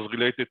proposals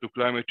related to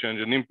climate change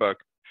and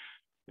impact,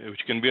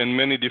 which can be on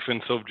many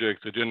different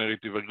subjects: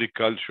 regenerative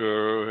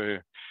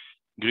agriculture,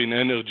 green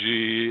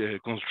energy,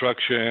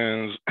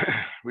 constructions,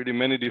 really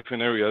many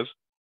different areas.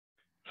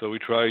 So we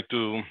try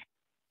to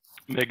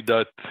make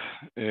that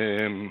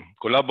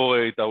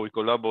collaborate, how we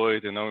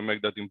collaborate, and how we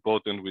make that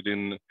important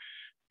within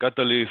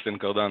Catalyst and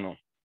Cardano,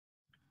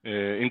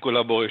 in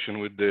collaboration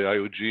with the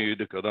IOG,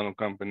 the Cardano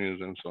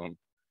companies, and so on.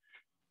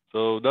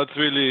 So that's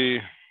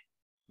really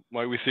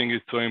why we think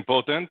it's so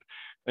important.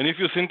 And if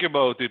you think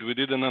about it, we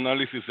did an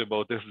analysis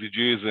about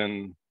SDGs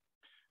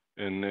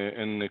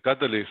and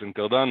Catalyst and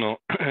Cardano,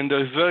 and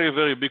there's very,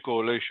 very big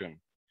correlation,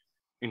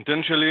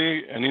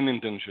 intentionally and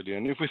unintentionally.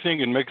 And if we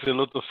think it makes a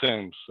lot of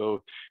sense.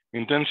 So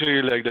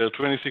intentionally, like there are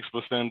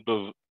 26%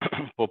 of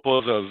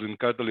proposals in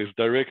Catalyst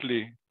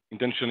directly,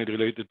 intentionally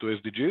related to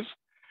SDGs,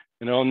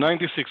 and around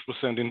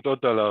 96% in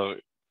total are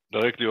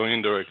directly or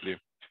indirectly.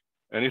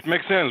 And it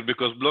makes sense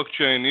because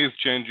blockchain is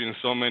changing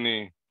so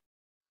many,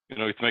 you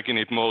know, it's making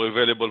it more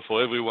available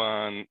for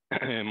everyone,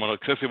 more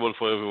accessible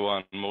for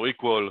everyone, more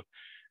equal,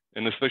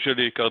 and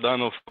especially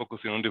Cardano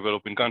focusing on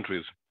developing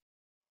countries.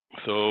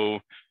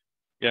 So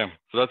yeah,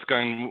 so that's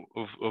kind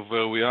of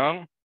where we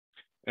are.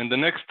 And the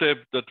next step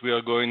that we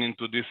are going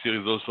into this year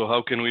is also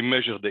how can we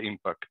measure the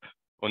impact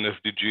on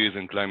SDGs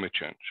and climate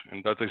change.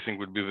 And that I think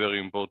will be very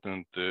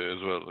important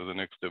as well as the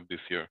next step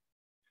this year.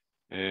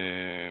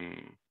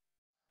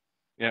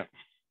 Yeah,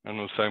 I don't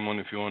know, Simon,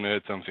 if you want to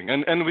add something.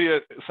 And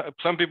we,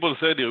 some people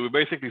said here, we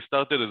basically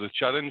started as a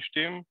challenge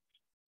team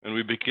and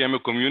we became a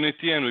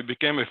community and we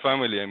became a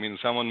family. I mean,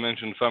 someone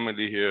mentioned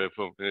family here.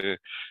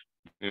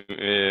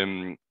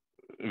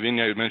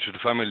 Vinya mentioned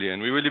family,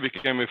 and we really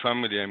became a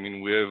family. I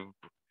mean,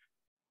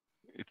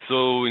 it's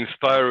so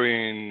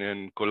inspiring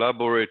and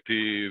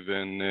collaborative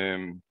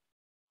and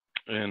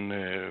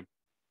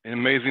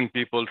amazing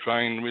people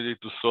trying really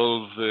to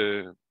solve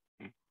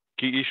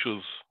key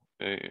issues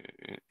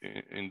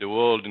in the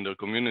world, in their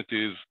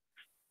communities.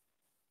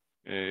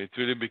 It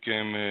really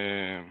became,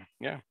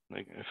 yeah,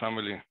 like a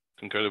family.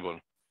 It's incredible.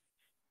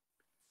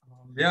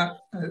 Yeah,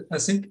 I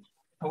think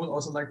I would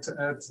also like to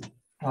add,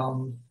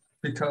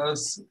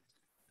 because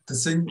the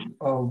thing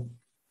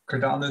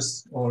Cardano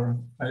or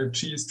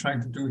IOG is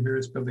trying to do here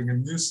is building a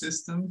new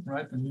system,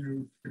 right? A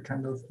new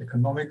kind of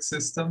economic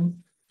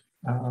system.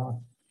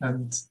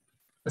 And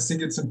I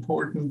think it's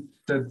important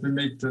that we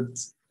make that,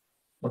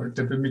 or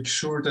that we make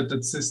sure that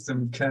that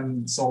system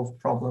can solve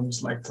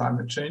problems like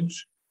climate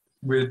change,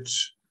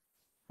 which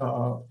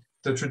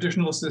the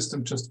traditional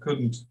system just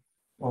couldn't,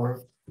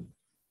 or,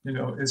 you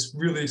know, is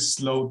really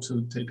slow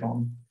to take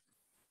on.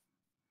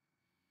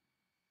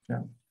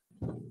 Yeah.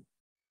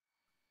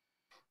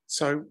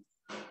 So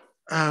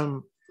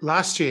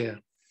last year,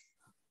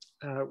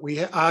 we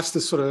asked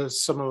a sort of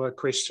similar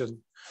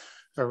question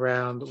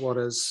around what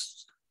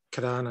is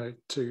Cardano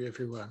to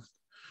everyone.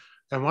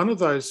 And one of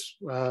those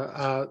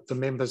are the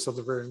members of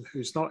the room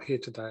who's not here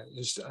today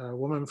is a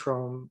woman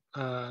from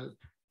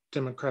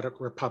Democratic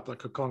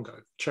Republic of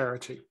Congo,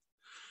 Charity.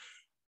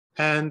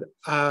 And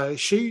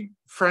she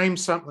framed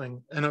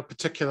something in a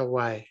particular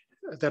way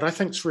that I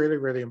think is really,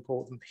 really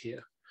important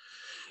here.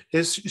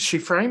 Is she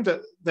framed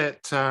it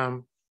that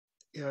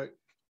you know,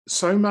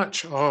 so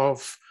much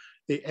of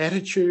the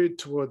attitude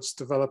towards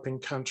developing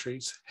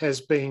countries has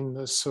been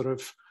this sort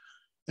of,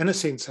 in a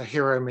sense, a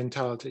hero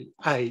mentality,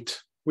 aid.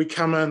 We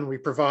come in, we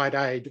provide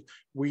aid,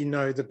 we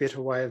know the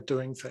better way of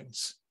doing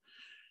things.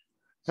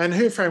 And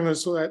her frame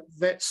was that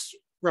that's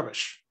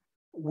rubbish.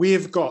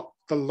 We've got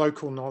the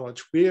local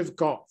knowledge, we've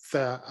got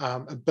the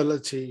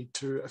ability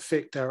to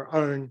affect our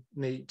own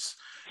needs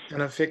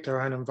and affect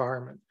our own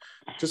environment.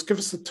 Just give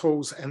us the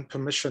tools and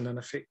permission, in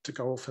effect, to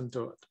go off and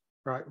do it,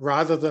 right?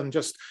 Rather than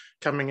just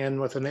coming in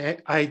with an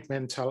aid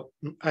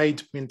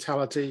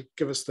mentality,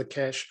 give us the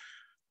cash,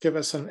 give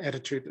us an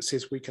attitude that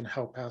says we can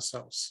help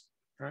ourselves,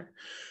 right?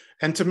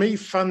 And to me,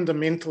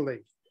 fundamentally,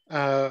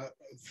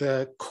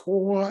 the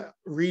core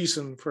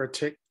reason for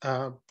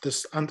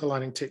this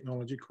underlying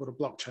technology called a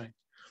blockchain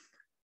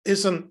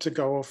isn't to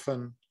go off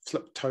and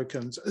flip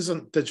tokens,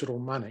 isn't digital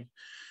money.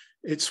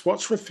 It's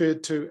what's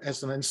referred to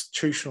as an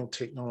institutional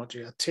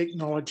technology, a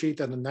technology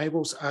that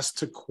enables us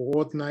to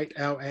coordinate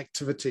our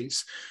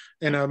activities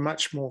in a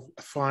much more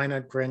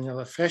finer,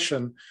 granular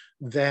fashion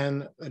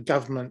than a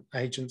government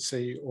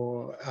agency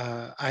or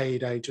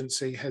aid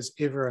agency has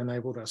ever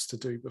enabled us to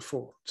do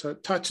before. So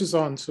it touches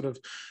on sort of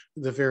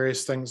the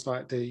various things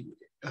like the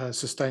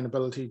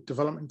sustainability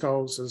development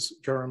goals, as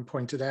Joram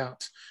pointed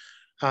out,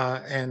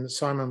 and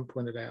Simon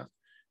pointed out.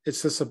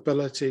 It's this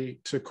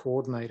ability to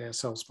coordinate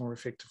ourselves more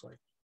effectively.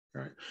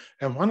 Right?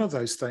 And one of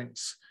those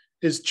things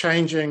is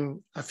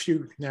changing a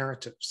few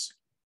narratives.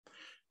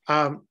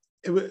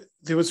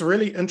 There was a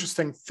really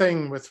interesting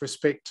thing with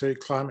respect to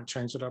climate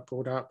change that I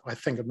brought up. I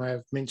think I may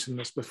have mentioned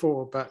this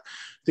before, but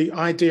the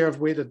idea of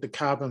where did the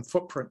carbon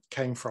footprint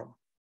came from?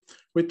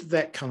 Where did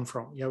that come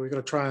from? You know, we've got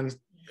to try and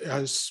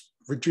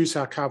reduce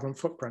our carbon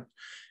footprint.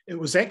 It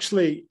was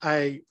actually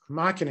a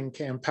marketing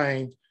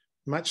campaign,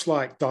 much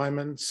like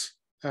diamonds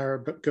are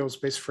a girl's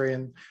best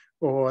friend,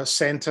 or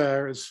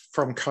Santa is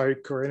from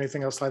Coke or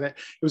anything else like that.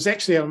 It was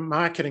actually a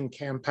marketing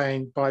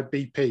campaign by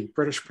BP,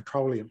 British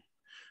Petroleum.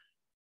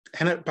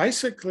 And it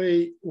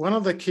basically, one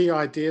of the key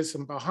ideas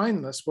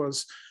behind this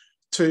was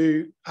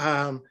to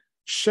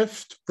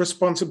shift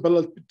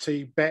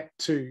responsibility back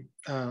to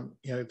you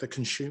know, the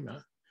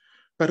consumer,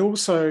 but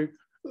also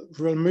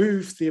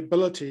remove the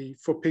ability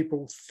for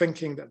people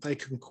thinking that they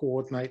can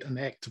coordinate and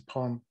act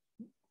upon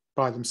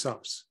by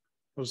themselves.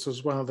 This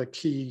was one of the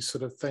key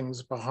sort of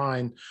things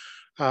behind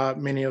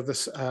many of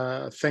this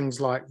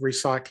things like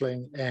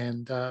recycling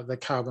and the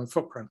carbon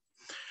footprint.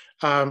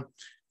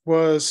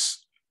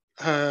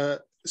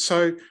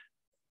 So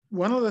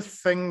one of the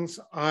things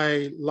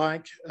I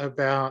like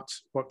about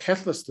what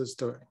Catalyst is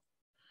doing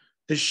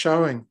is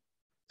showing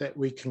that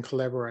we can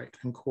collaborate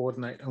and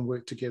coordinate and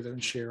work together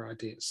and share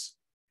ideas,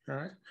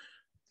 right?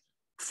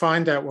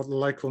 Find out what the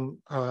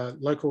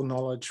local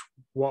knowledge,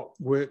 what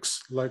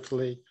works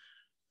locally,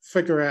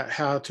 figure out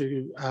how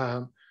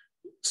to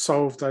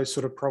solve those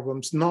sort of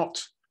problems,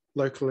 not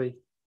locally,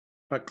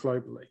 but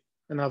globally.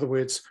 In other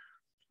words,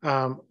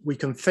 we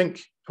can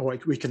think, or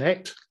we can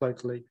act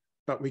locally,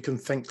 but we can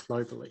think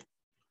globally.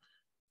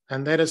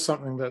 And that is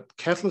something that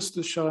Catalyst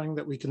is showing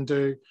that we can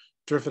do,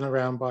 driven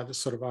around by the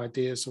sort of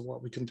ideas of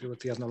what we can do with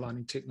the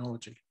underlying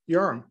technology.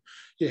 Joram,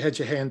 you had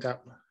your hand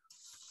up.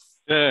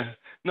 Yeah,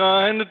 no,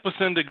 I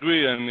 100%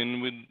 agree. I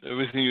mean, with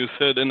everything you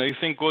said, and I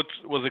think what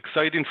was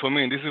exciting for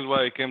me, and this is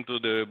why I came to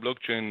the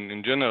blockchain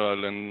in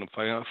general and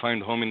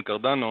find home in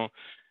Cardano,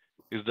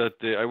 is that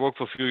I worked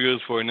for a few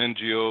years for an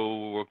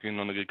NGO working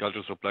on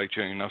agricultural supply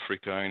chain in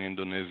Africa, in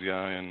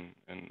Indonesia,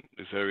 and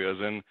these areas.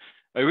 And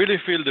I really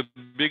feel the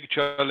big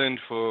challenge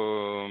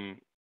for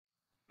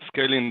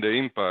scaling the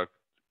impact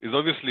is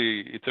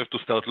obviously it has to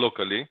start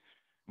locally,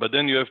 but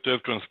then you have to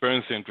have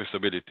transparency and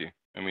traceability.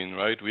 I mean,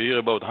 right? We hear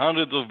about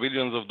hundreds of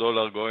billions of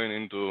dollars going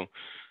into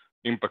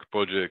impact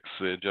projects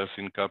just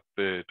in CAP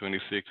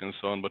 26 and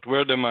so on, but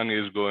where the money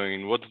is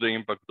going, what's the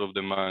impact of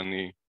the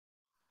money,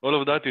 all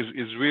of that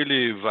is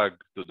really vague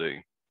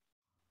today.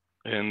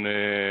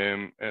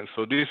 And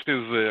so this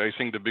is, I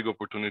think, the big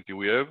opportunity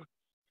we have.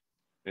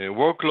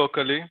 Work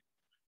locally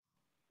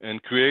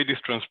and create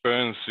this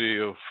transparency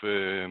of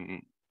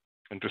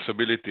and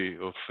traceability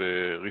of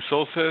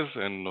resources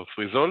and of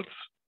results.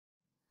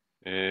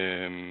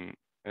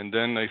 And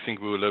then I think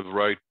we will have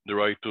the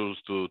right tools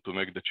to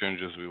make the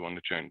changes we want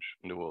to change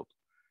in the world.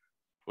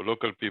 For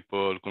local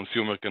people,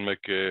 consumer can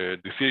make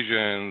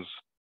decisions.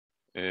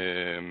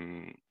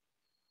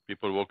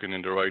 People working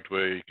in the right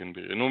way can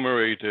be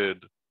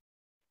remunerated,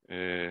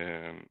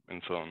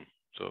 and so on.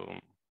 So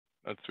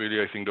that's really,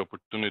 I think, the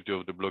opportunity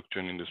of the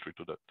blockchain industry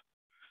to that.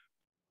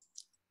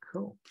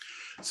 Cool.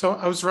 So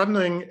I was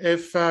wondering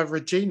if,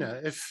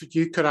 Regina, if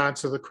you could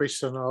answer the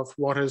question of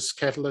what is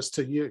Catalyst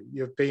to you?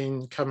 You've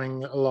been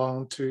coming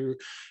along to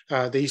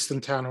the Eastern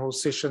Townhall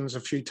sessions a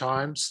few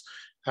times.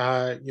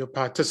 You're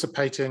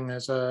participating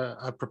as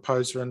a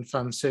proposer in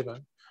Fund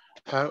 7.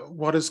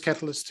 What is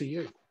Catalyst to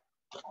you?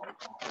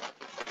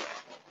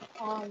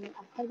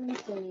 According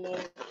to me,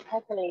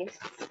 Catalyst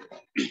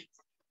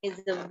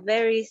is a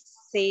very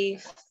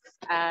safe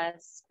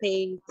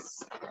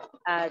space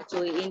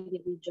to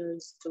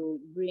individuals to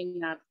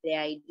bring up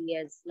their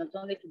ideas, not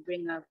only to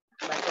bring up,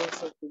 but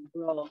also to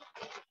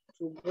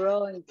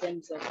grow in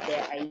terms of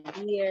their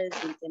ideas,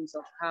 in terms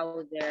of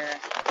how they're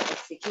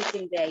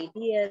executing their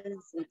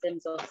ideas, in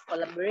terms of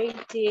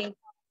collaborating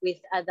with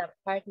other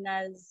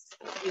partners.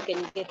 You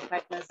can get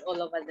partners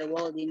all over the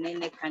world in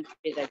any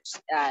country that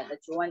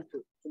you want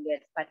to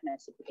get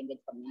partnership. You can get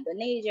from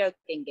Indonesia,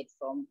 you can get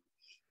from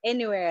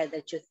anywhere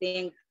that you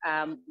think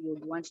you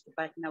would want to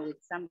partner with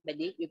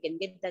somebody. You can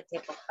get that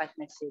type of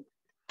partnership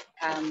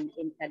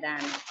in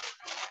Cardano.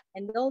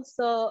 And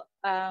also,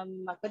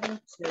 according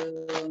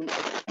to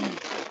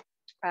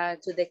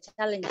the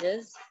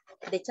challenges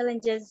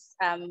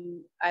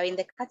are in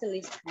the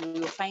Catalyst.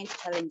 You find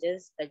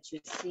challenges that you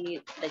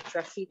see that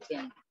you're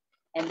fitting,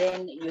 and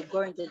then you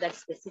go into that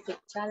specific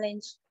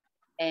challenge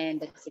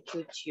and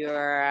execute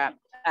your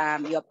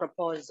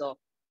proposal.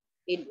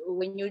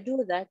 When you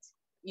do that,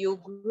 you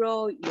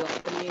grow your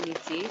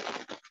community,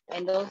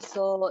 and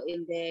also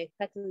in the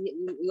catalyst,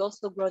 we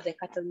also grow the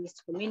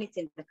catalyst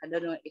community and the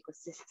Cardano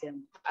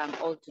ecosystem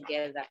all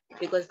together,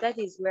 because that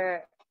is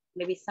where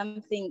maybe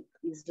something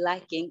is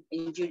lacking,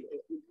 and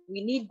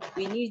we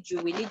need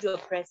your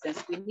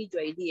presence, we need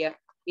your idea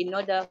in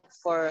order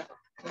for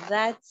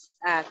that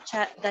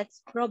that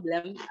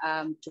problem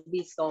to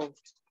be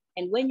solved.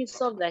 And when you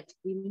solve that,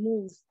 we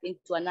move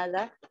into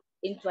another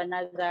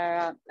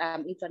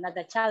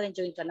challenge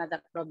or into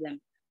another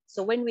problem.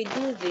 So when we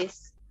do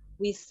this,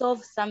 we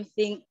solve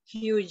something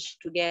huge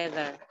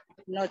together,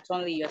 not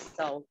only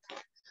yourself.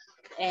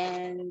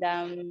 And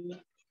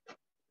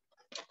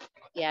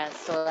yeah,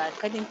 so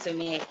according to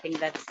me, I think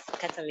that's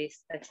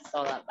Catalyst, that is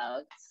all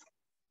about.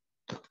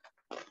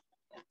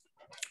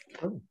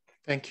 Cool.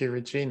 Thank you,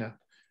 Regina.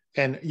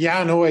 And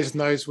Jan always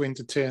knows when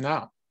to turn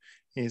up,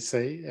 you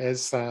see,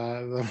 as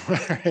the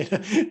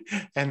moderator.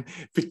 And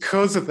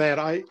because of that,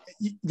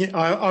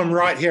 I'm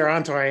right here,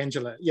 aren't I,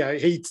 Angela? Yeah,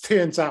 he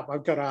turns up.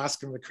 I've got to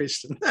ask him a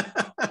question.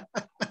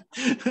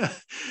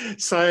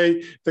 So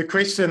the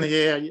question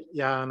here,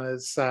 Jan,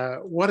 is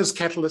what is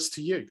Catalyst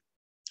to you?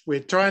 We're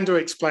trying to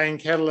explain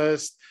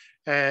Catalyst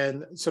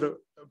and sort of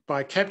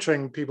by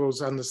capturing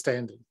people's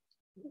understanding.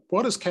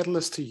 What is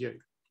Catalyst to you?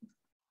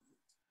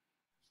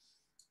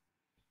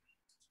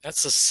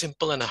 That's a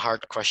simple and a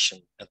hard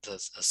question at the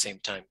same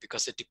time,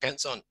 because it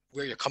depends on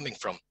where you're coming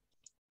from.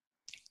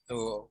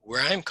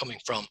 Where I'm coming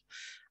from,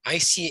 I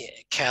see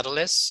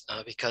Catalyst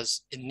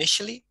because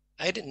initially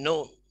I didn't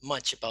know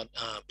much about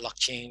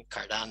blockchain,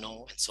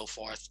 Cardano, and so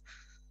forth.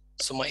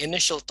 So my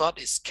initial thought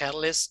is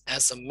Catalyst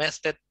as a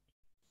method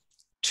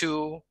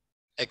to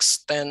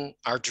extend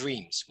our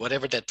dreams,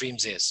 whatever that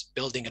dreams is,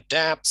 building a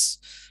dApps,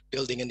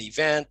 building an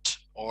event,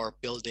 or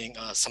building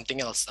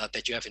something else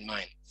that you have in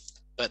mind.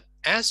 But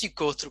as you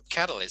go through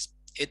Catalyst,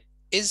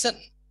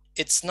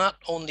 it's not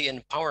only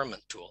an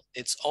empowerment tool,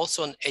 it's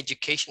also an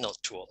educational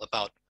tool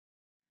about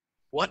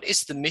what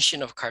is the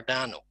mission of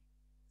Cardano?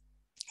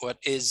 What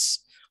is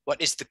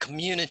the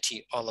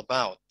community all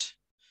about?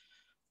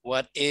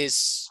 What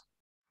is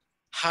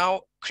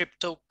how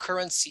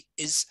cryptocurrency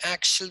is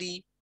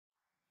actually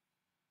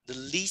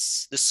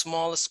the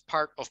smallest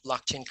part of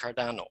blockchain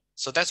Cardano.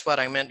 So that's what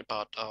I meant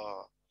about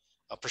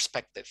a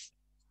perspective.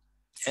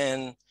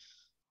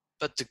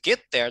 But to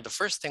get there, the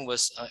first thing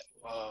was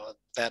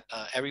that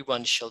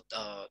everyone should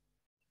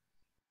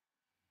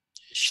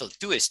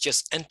do is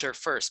just enter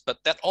first.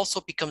 But that also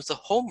becomes the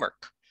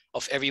homework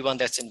of everyone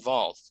that's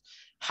involved.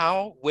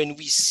 How, when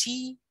we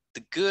see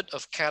the good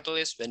of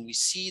Catalyst, when we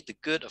see the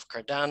good of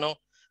Cardano,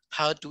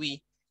 how do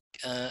we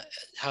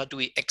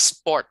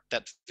export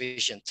that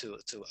vision to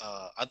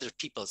other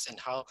peoples, and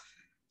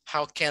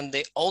how can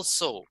they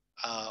also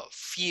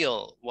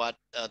feel what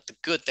the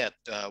good that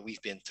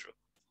we've been through?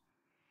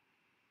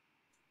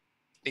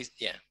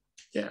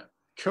 Yeah,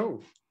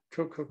 Cool.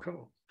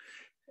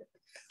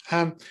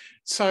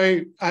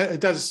 So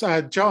does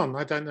John,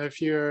 I don't know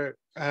if you're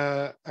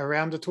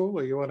around at all,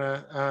 or you want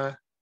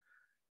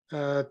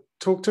to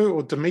talk to,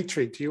 or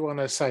Dimitri, do you want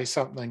to say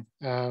something?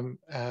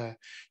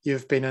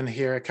 You've been in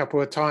here a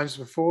couple of times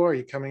before.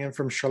 You're coming in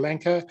from Sri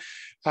Lanka.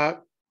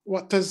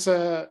 What does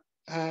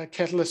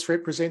Catalyst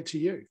represent to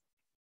you?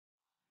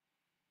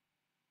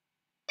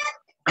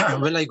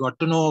 Well, I got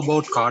to know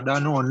about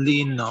Cardano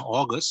only in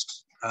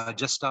August,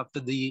 just after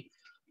the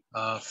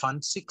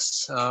Fund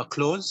 6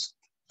 close.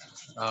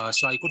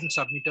 So I couldn't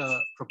submit a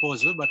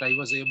proposal, but I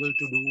was able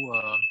to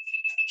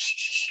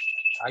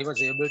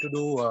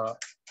do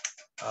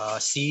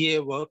CA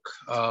work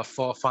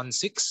for Fund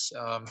 6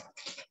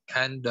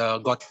 and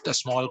got a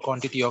small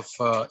quantity of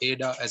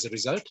ADA as a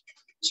result.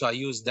 So I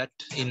used that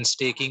in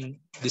staking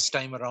this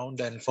time around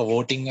and for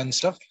voting and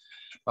stuff.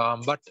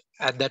 But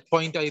at that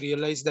point, I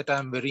realized that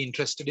I'm very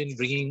interested in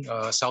bringing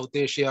South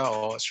Asia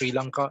or Sri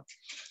Lanka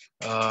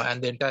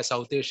and the entire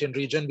South Asian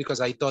region,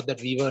 because I thought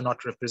that we were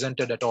not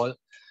represented at all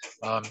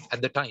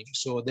at the time.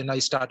 So then I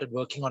started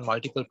working on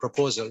multiple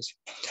proposals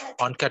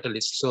on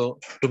Catalyst. So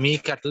to me,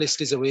 Catalyst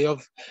is a way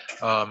of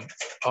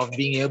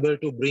being able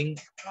to bring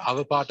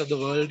our part of the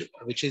world,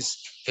 which is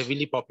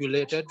heavily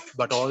populated,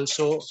 but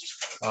also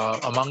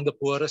among the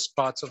poorest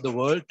parts of the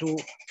world, to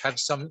have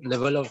some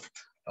level of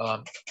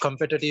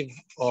competitive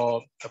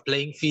or a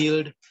playing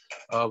field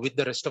with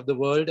the rest of the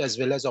world, as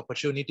well as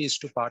opportunities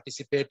to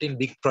participate in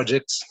big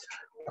projects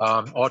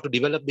or to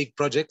develop big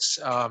projects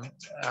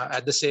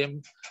at the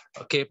same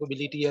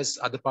capability as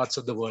other parts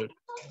of the world.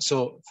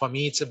 So for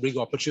me, it's a big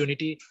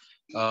opportunity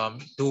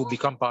to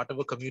become part of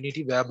a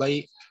community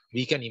whereby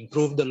we can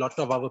improve the lot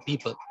of our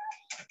people.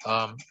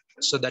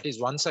 So that is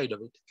one side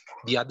of it.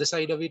 The other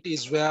side of it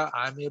is where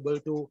I'm able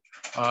to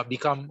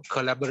become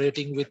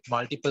collaborating with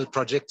multiple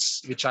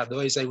projects, which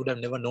otherwise I would have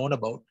never known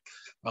about,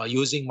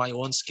 using my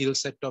own skill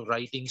set of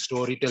writing,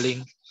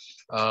 storytelling,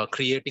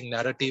 creating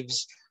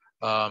narratives,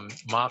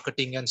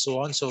 marketing, and so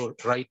on. So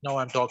right now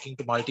I'm talking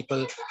to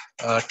multiple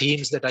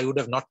teams that I would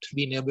have not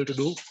been able to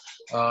do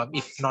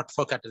if not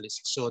for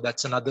Catalyst. So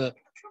that's another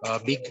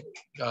big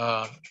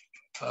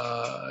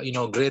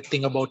great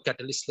thing about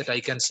Catalyst that I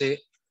can say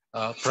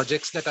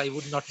projects that I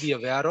would not be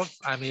aware of,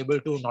 I'm able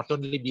to not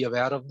only be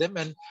aware of them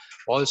and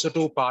also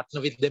to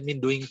partner with them in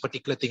doing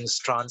particular things,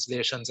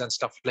 translations and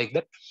stuff like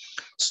that.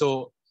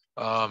 So,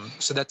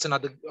 so that's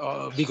another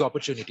big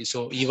opportunity.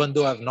 So even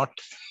though I've not,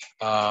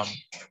 how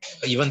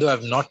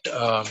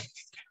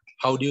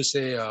do you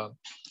say,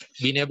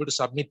 been able to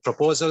submit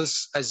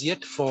proposals as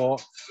yet for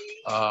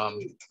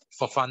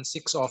Fund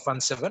 6 or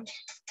Fund 7.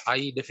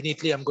 I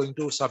definitely am going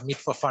to submit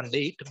for Fund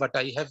 8, but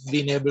I have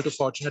been able to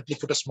fortunately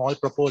put a small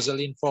proposal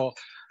in for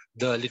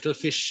the Little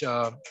Fish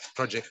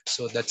project.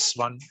 So that's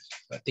one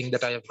thing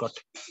that I have got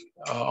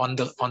on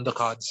the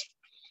cards.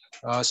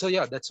 So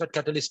yeah, that's what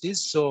Catalyst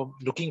is. So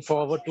looking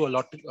forward to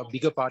a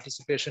bigger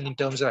participation in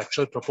terms of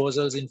actual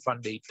proposals in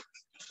Fund 8.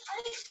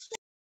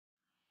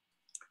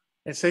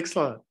 That's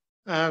excellent.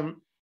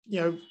 You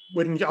know,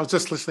 when I was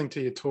just listening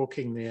to you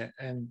talking there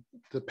and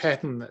the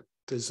pattern that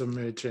is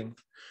emerging,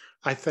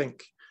 I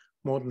think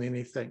more than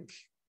anything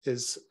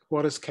is,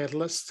 what is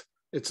Catalyst?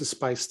 It's a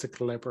space to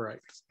collaborate.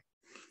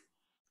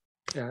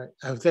 Yeah,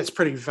 that's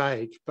pretty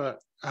vague, but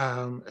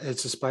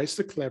it's a space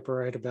to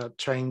collaborate about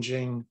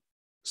changing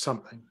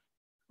something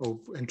or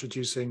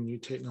introducing new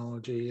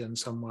technology in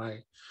some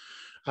way,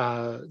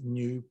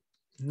 new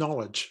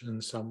knowledge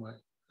in some way,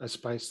 a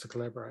space to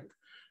collaborate.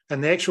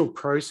 And the actual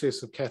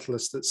process of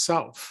Catalyst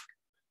itself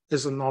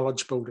is a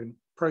knowledge building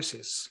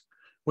process.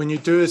 When you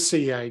do a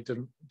CA,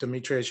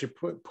 Dimitri, as you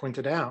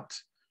pointed out,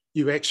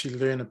 you actually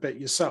learn a bit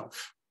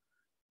yourself.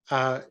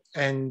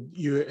 And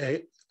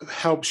it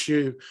helps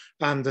you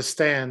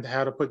understand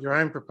how to put your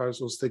own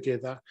proposals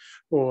together,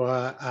 or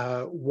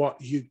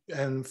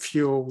and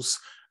fuels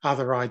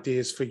other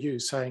ideas for you,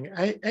 saying,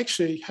 hey,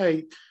 actually,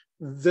 hey,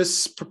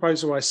 this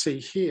proposal I see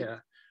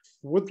here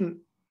wouldn't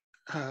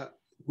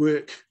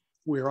work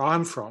where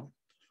I'm from,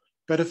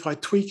 but if I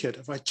tweak it,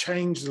 if I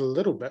change it a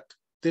little bit,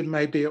 then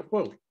maybe it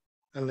will,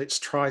 and let's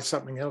try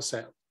something else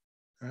out,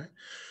 right?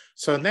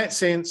 So in that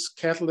sense,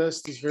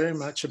 Catalyst is very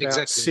much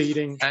about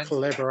seeding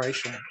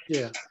collaboration,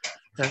 yeah,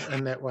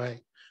 in that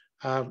way,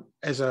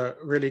 as a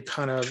really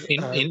kind of...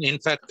 In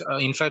fact,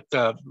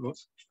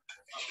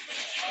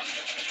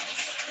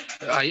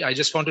 I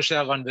just want to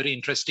share one very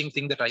interesting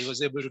thing that I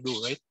was able to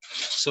do, right?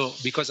 So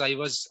because I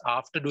was,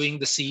 after doing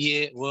the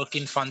CA work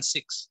in Fund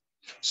 6,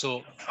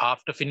 so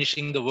after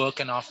finishing the work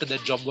and after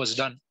that job was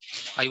done,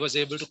 I was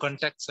able to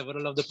contact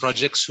several of the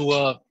projects who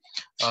are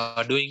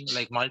doing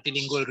like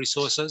multilingual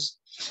resources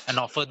and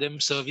offer them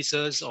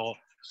services, or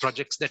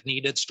projects that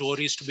needed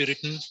stories to be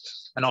written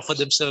and offer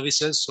them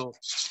services. So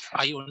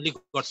I only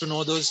got to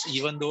know those,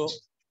 even though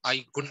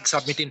I couldn't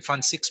submit in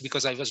Fund 6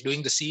 because I was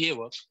doing the CA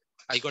work.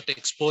 I got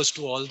exposed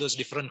to all those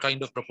different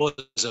kind of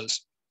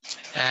proposals,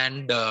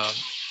 and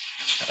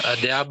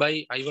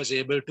thereby I was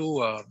able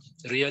to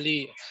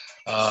really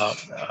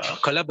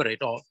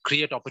collaborate or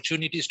create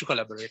opportunities to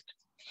collaborate.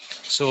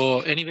 So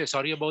anyway,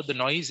 sorry about the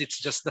noise, it's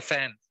just the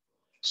fan.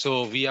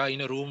 So we are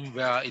in a room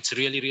where it's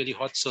really, really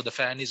hot, so the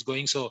fan is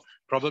going. So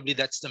probably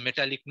that's the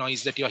metallic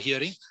noise that you're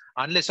hearing.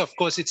 Unless, of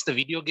course, it's the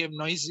video game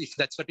noise. If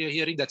that's what you're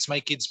hearing, that's my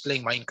kids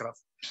playing Minecraft.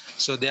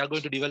 So they are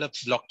going to develop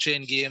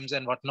blockchain games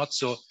and whatnot.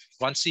 So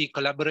once we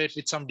collaborate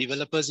with some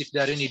developers, if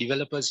there are any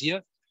developers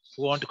here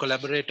who want to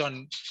collaborate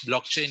on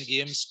blockchain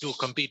games to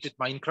compete with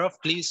Minecraft,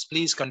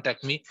 please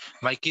contact me.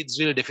 My kids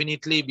will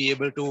definitely be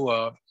able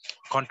to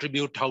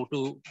contribute how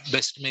to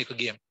best make a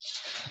game.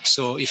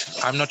 So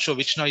I'm not sure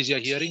which noise you're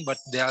hearing, but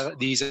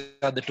these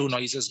are the two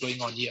noises going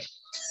on here.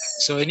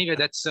 So anyway,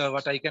 that's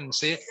what I can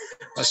say.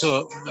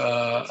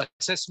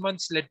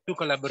 Assessments led to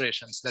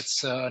collaborations.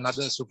 That's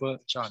another super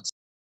chance.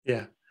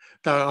 Yeah.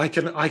 No, I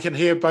can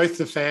hear both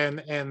the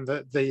fan and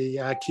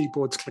the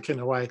keyboards clicking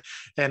away,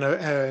 and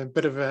a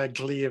bit of a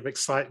glee of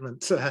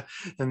excitement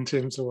in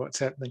terms of what's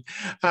happening.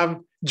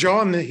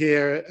 John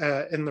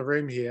here in the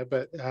room here,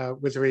 but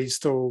whether he's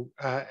still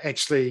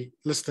actually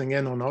listening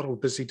in or not, or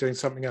busy doing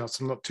something else,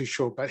 I'm not too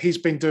sure. But he's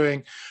been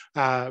doing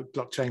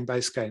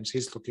blockchain-based games.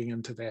 He's looking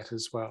into that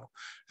as well.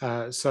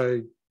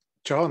 So,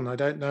 John, I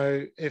don't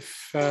know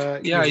if...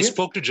 yeah, I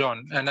spoke to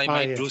John, and I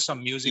might do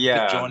some music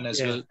with John as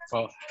well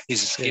for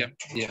his game.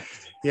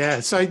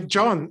 Yeah, so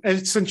John,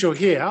 since you're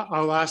here,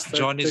 I'll ask...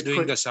 John is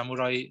doing the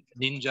Samurai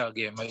Ninja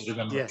game, I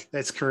remember. Yeah,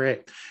 that's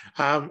correct.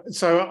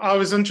 So I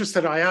was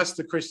interested, I asked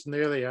the question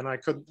earlier, and I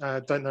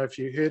don't know if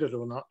you heard it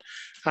or not,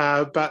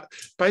 but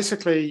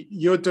basically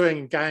you're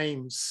doing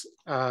games,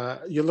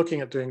 you're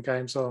looking at doing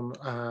games on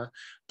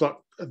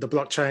the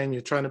blockchain.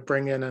 You're trying to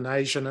bring in an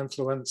Asian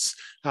influence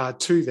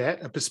to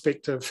that, a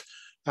perspective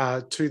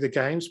to the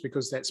games,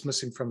 because that's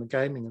missing from the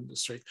gaming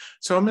industry.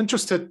 So I'm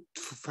interested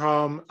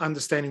from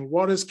understanding,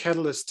 what is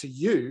Catalyst to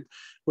you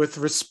with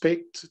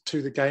respect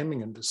to the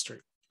gaming industry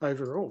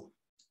overall?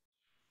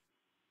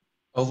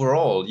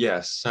 Overall,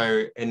 yes.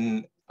 So let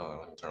me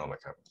turn on my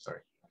camera,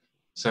 sorry.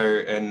 So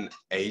in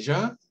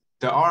Asia,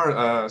 there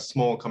are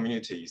small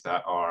communities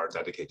that are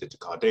dedicated to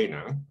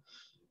Cardano,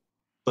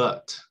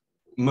 but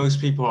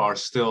most people are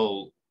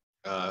still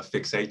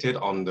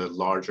fixated on the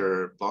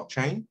larger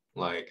blockchain,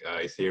 like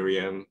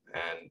Ethereum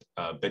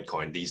and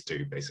Bitcoin, these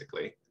two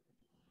basically.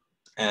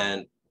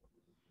 And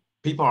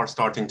people are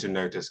starting to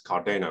notice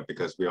Cardano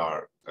because we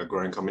are a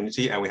growing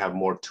community and we have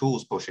more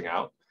tools pushing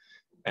out,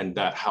 and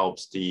that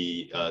helps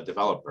the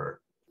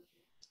developer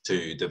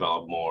to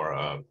develop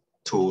more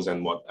tools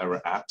and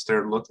whatever apps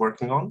they're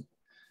working on.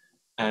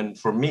 And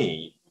for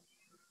me,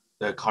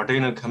 the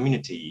Cardano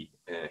community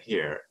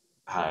here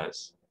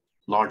has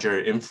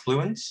larger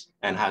influence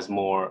and has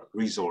more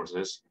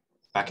resources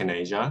back in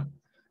Asia.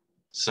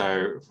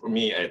 So for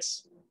me,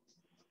 it's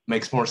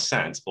makes more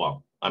sense.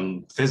 Well,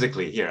 I'm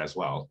physically here as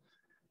well.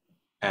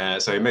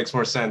 So it makes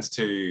more sense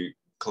to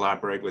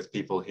collaborate with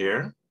people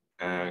here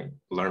and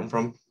learn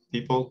from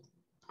people.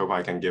 Hope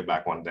I can give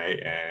back one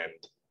day. And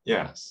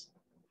yes,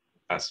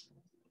 that's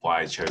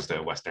why I chose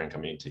the Western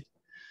community.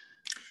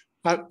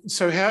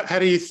 So how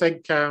do you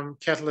think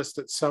Catalyst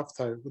itself,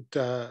 though,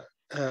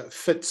 would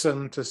fits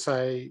into,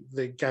 say,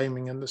 the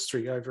gaming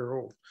industry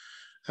overall?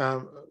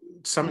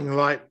 Something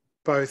like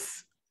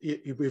both,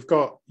 you've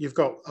got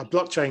a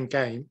blockchain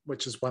game,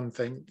 which is one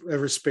thing,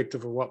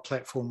 irrespective of what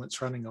platform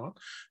it's running on,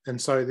 and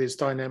so there's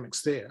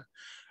dynamics there,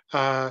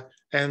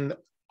 and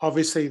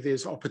obviously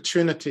there's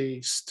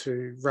opportunities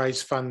to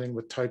raise funding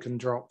with token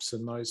drops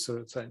and those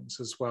sort of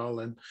things as well,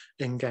 and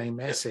in-game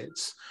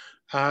assets.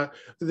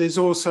 There's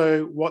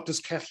also, what does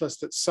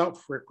Catalyst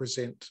itself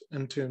represent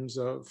in terms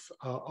of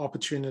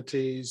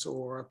opportunities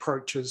or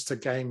approaches to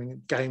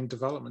gaming, game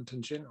development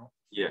in general?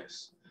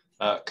 Yes,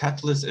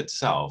 Catalyst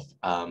itself,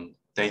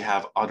 they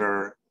have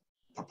other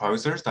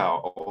proposers that are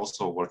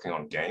also working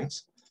on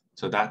games.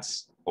 So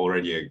that's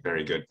already a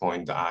very good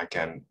point that I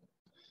can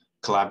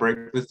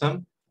collaborate with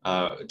them.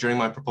 During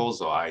my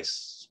proposal, I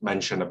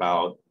mentioned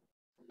about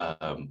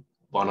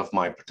one of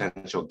my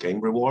potential game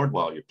reward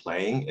while you're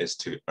playing is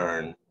to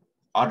earn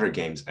other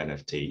games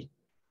NFT.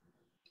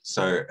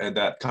 So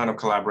that kind of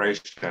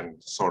collaboration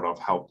sort of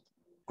helped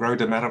grow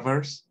the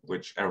metaverse,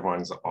 which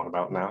everyone's on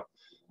about now.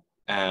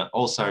 And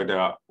also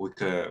we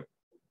could,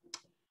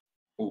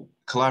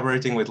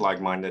 collaborating with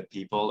like-minded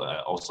people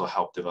also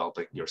help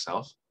developing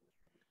yourself.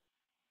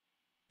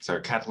 So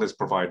Catalyst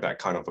provide that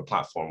kind of a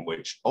platform,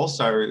 which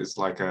also is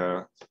like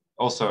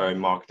also a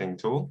marketing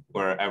tool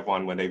where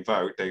everyone, when they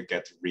vote, they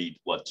get to read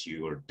what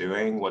you are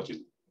doing, what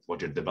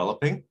you're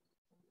developing,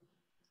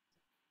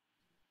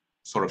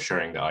 sort of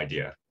sharing the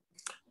idea.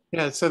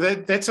 Yeah, so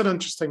that's an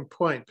interesting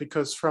point,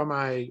 because from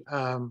a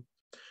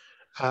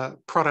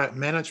product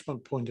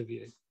management point of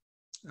view,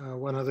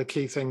 one of the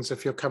key things,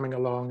 if you're coming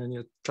along and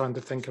you're trying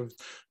to think of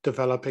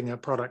developing a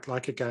product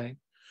like a game,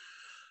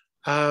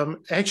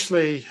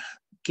 actually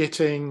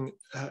getting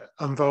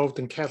involved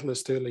in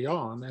Catalyst early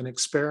on and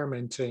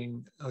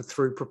experimenting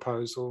through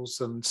proposals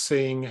and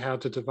seeing how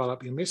to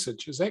develop your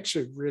message is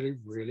actually really,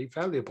 really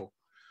valuable,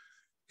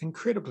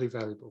 incredibly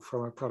valuable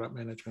from a product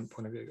management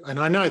point of view. And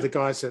I know the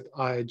guys at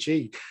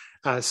IAG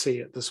see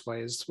it this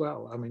way as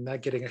well. I mean, they're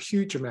getting a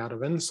huge amount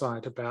of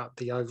insight about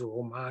the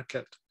overall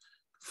market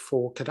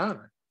for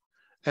Cardano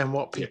and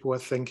what people are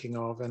thinking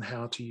of and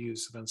how to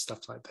use it and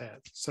stuff like that.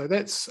 So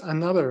that's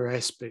another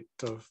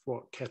aspect of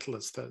what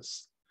Catalyst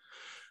is.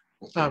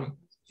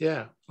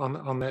 Yeah,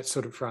 on that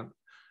sort of front.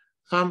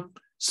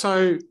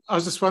 So I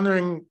was just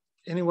wondering,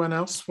 anyone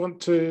else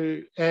want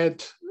to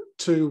add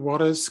to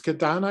what is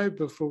Cardano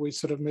before we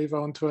sort of move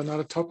on to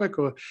another topic,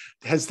 or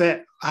has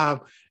that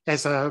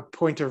as a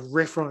point of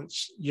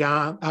reference,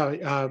 Juan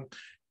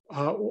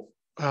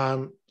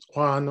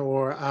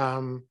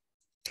or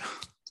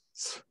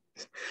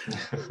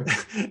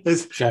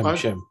is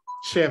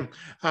Shem,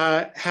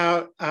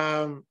 how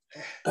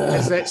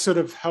has that sort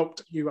of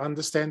helped you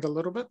understand a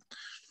little bit?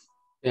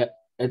 Yeah,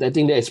 I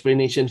think the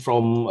explanation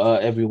from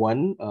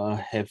everyone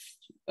have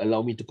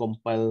allowed me to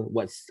compile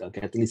what's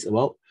Catalyst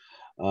about.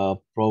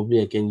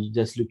 Probably I can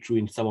just look through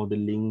in some of the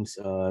links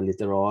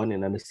later on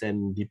and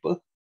understand deeper.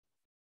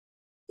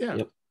 Yeah.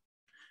 Yep.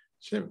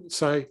 Sure.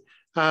 So,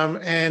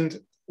 and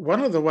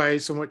one of the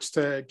ways in which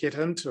to get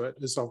into it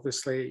is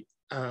obviously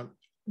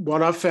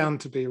what I've found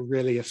to be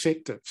really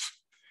effective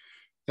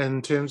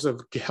in terms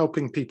of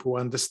helping people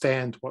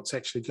understand what's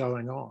actually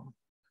going on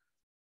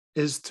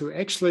is to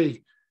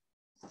actually,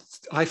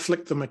 I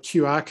flick them a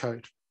QR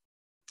code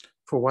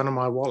for one of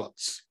my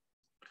wallets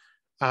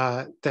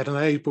that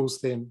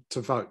enables them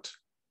to vote.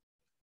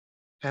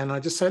 And I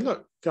just say,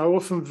 look, go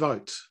off and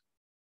vote.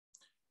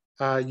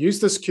 Use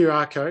this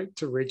QR code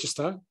to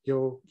register.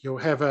 You'll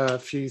have a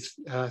few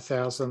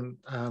thousand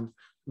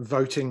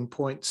voting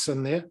points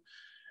in there,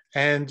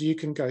 and you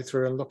can go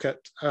through and look at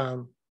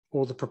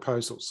all the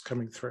proposals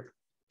coming through.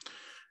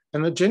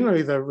 And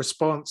generally the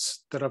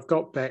response that I've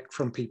got back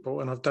from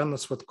people, and I've done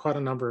this with quite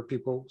a number of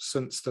people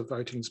since the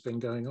voting's been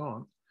going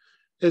on,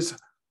 is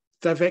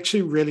they've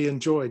actually really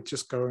enjoyed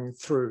just going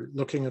through,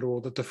 looking at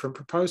all the different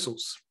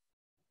proposals.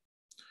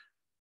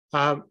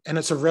 And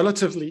it's a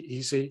relatively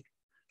easy,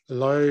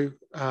 low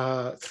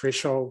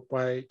threshold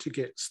way to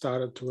get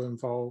started to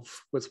involve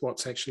with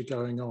what's actually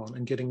going on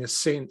and getting a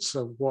sense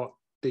of what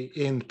the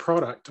end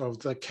product of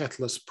the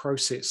Catalyst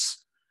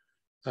process,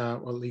 or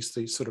at least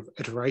the sort of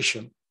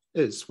iteration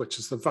is, which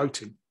is the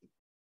voting.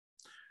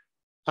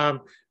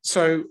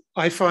 So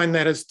I find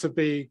that is to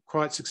be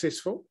quite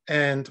successful.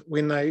 And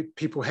when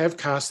people have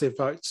cast their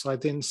votes, I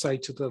then say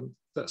to them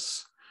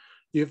this: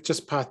 you've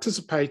just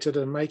participated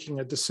in making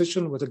a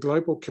decision with a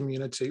global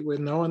community where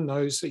no one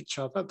knows each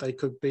other. They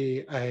could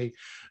be a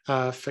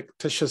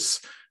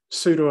fictitious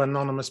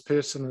pseudo-anonymous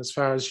person as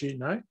far as you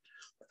know,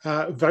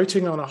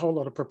 voting on a whole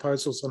lot of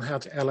proposals on how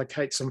to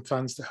allocate some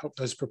funds to help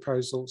those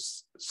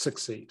proposals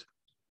succeed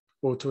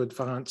or to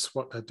advance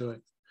what they're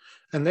doing.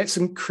 And that's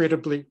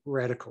incredibly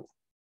radical,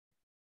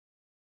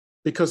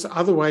 because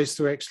other ways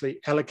to actually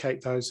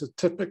allocate those have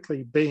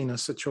typically been a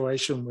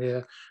situation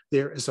where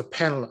there is a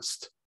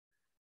panelist,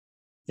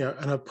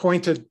 an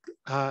appointed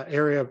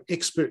area of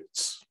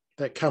experts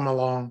that come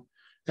along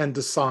and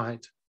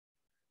decide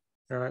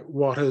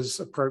what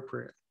is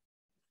appropriate.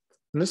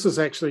 And this is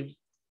actually,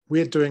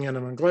 we're doing it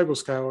on a global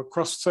scale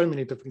across so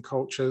many different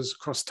cultures,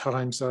 across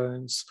time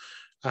zones,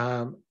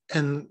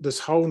 in this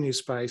whole new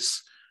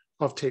space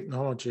of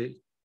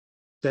technology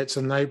that's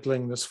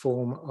enabling this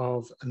form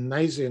of a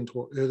nascent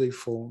or early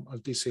form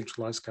of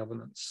decentralized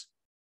governance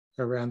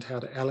around how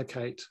to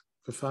allocate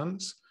the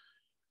funds.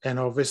 And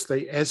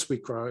obviously, as we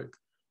grow,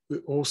 we're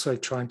also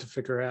trying to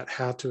figure out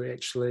how to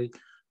actually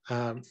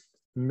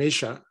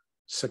measure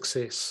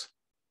success,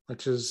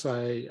 which is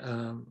a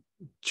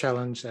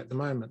challenge at the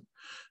moment.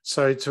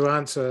 So to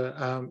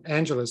answer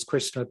Angela's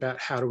question about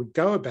how do we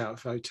go about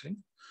voting,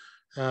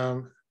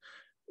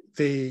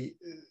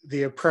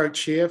 the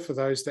approach here for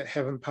those that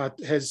haven't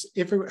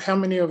how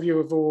many of you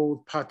have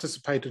all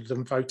participated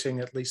in voting,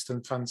 at least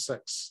in Fund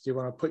 6? Do you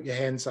want to put your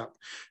hands up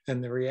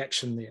in the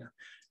reaction there?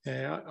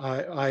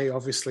 I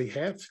obviously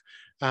have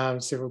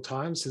several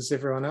times. Has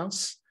everyone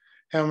else?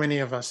 How many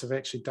of us have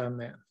actually done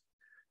that?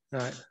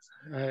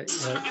 Right.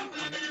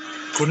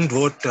 Couldn't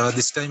vote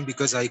this time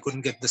because I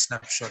couldn't get the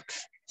snapshot.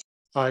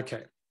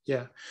 Okay.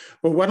 Yeah.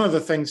 Well, one of the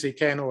things you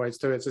can always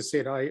do, as I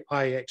said, I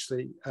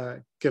actually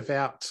give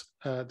out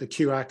the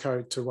QR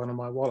code to one of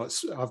my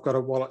wallets. I've got a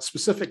wallet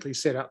specifically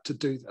set up to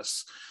do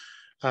this,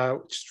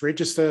 which is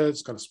registered.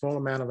 It's got a small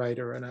amount of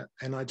ADA in it,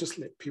 and I just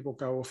let people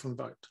go off and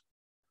vote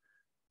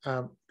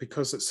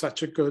because it's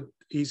such a good,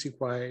 easy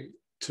way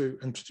to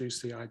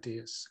introduce the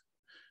ideas.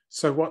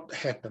 So what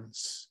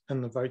happens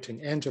in the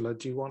voting? Angela,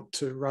 do you want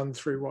to run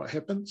through what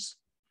happens?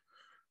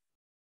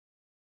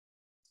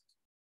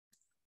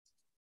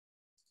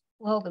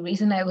 Well, the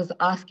reason I was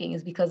asking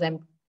is because I'm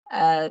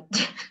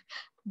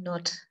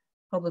not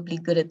probably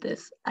good at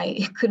this.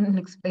 I couldn't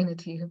explain it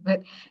to you,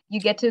 but you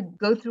get to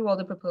go through all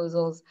the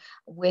proposals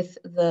with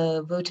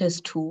the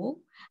voters tool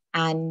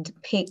and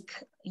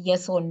pick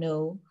yes or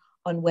no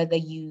on whether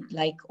you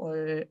like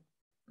or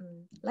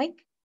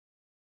like.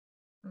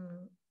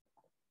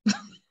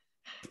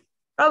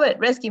 Robert,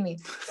 rescue me.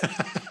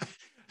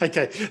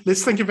 Okay,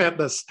 let's think about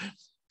this.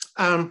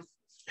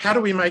 How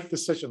do we make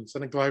decisions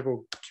in a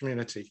global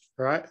community,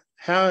 right?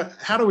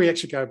 How do we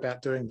actually go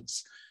about doing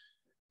this?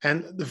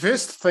 And the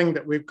first thing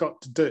that we've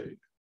got to do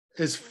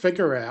is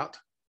figure out,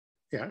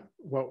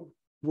 well,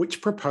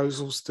 which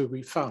proposals do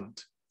we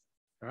fund,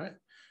 right?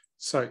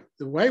 So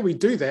the way we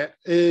do that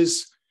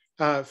is,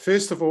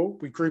 first of all,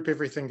 we group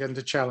everything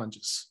into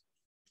challenges.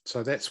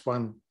 So that's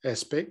one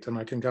aspect, and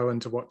I can go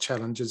into what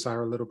challenges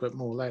are a little bit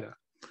more later.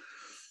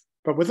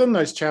 But within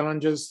those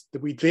challenges,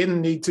 we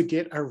then need to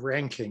get a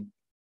ranking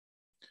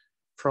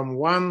from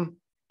 1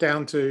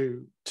 down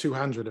to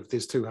 200 if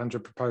there's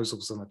 200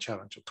 proposals in a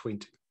challenge, or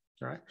 20,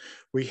 right?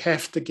 We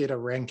have to get a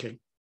ranking.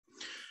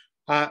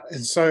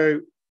 And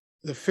so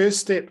the first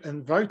step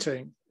in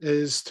voting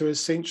is to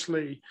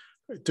essentially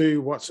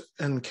do what's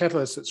in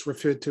Catalyst, it's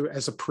referred to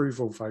as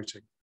approval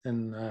voting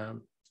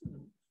in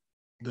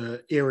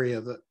the area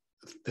that,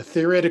 the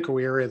theoretical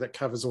area that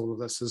covers all of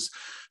this is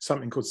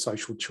something called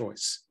social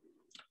choice.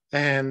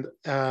 And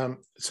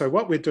so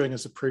what we're doing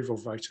is approval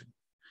voting.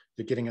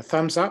 You're getting a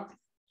thumbs up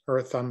or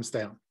a thumbs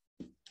down,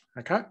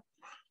 okay?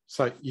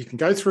 So you can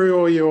go through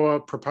all your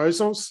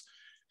proposals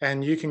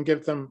and you can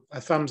give them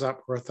a thumbs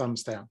up or a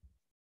thumbs down.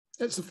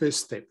 That's the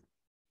first step.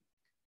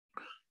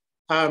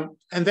 And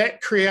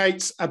that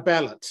creates a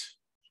ballot.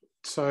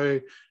 So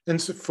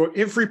for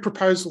every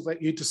proposal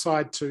that you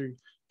decide to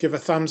give a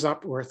thumbs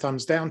up or a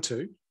thumbs down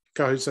to,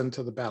 goes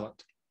into the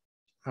ballot.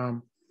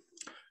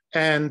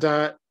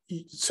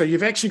 So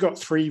you've actually got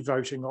 3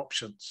 voting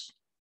options.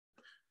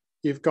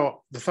 You've got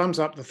the thumbs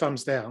up, the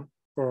thumbs down,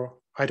 or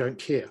I don't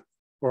care,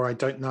 or I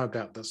don't know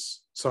about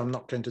this, so I'm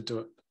not going to do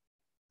it,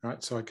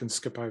 right? So I can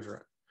skip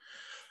over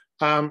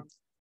it.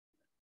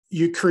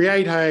 You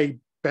create a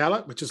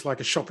ballot, which is like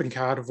a shopping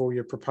cart of all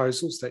your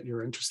proposals that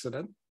you're interested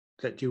in,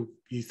 that you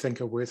think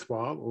are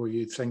worthwhile or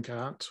you think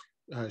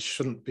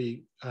shouldn't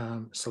be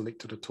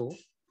selected at all.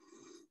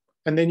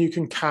 And then you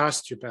can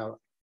cast your ballot.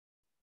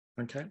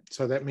 Okay,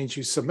 so that means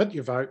you submit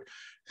your vote,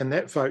 and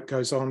that vote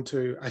goes on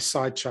to a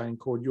sidechain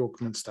called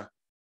Yorkminster.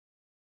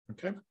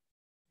 Okay,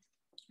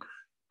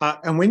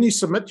 and when you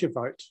submit your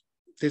vote,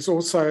 there's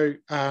also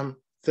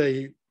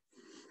the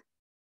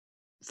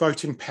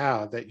voting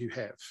power that you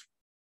have.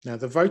 Now,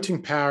 the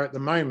voting power at the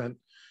moment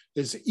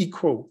is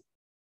equal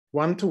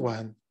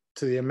 1-to-1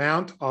 to the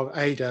amount of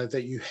ADA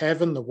that you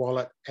have in the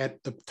wallet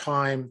at the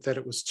time that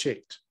it was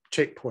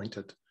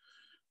checkpointed.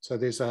 So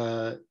there's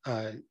a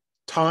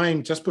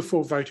time just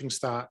before voting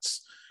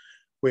starts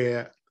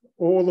where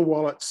all the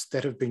wallets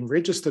that have been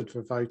registered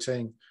for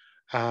voting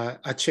are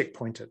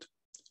checkpointed,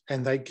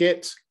 and they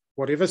get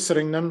whatever's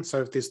sitting in them.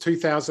 So if there's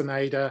 2,000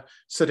 ADA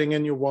sitting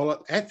in your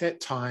wallet at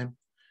that time,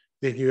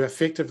 then you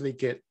effectively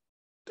get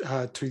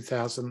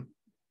 2,000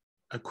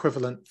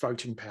 equivalent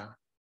voting power.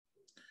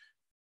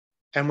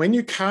 And when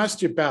you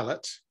cast your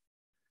ballot,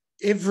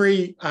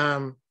 every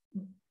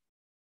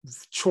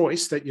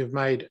choice that you've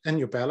made in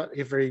your ballot,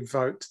 every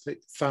vote,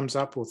 that thumbs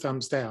up or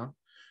thumbs down,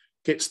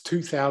 gets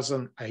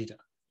 2,000 ADA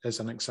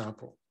as an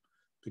example,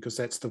 because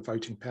that's the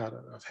voting power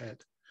that I've had.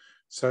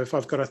 So if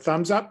I've got a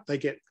thumbs up, they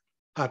get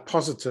a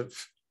positive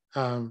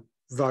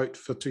vote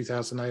for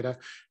 2,000 ADA.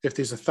 If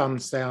there's a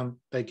thumbs down,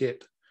 they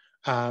get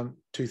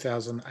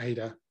 2,000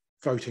 ADA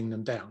voting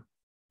them down.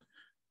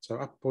 So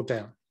up or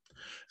down.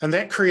 And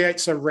that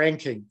creates a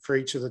ranking for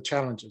each of the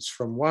challenges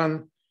from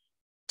 1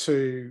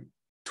 to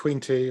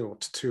 20 or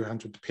to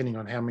 200, depending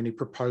on how many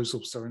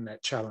proposals are in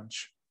that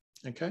challenge,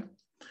 okay?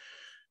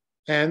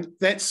 And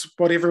that's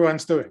what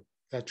everyone's doing.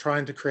 They're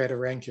trying to create a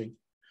ranking.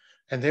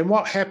 And then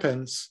what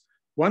happens,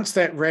 once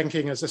that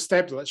ranking is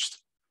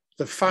established,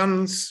 the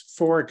funds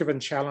for a given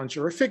challenge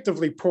are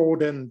effectively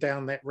poured in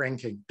down that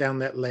ranking, down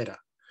that ladder,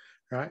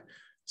 right?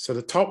 So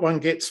the top one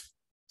gets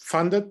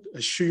funded,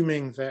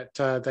 assuming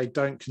that they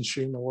don't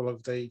consume all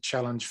of the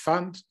challenge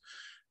fund.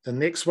 The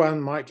next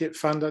one might get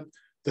funded.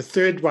 The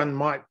third one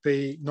might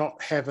be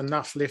not have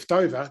enough left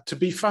over to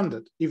be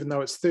funded, even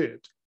though it's third,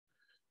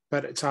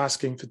 but it's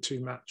asking for too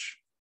much.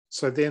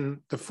 So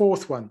then the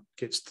fourth one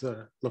gets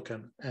to look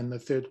in, and the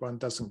third one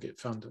doesn't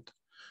get funded.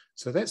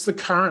 So that's the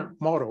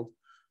current model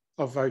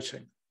of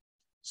voting.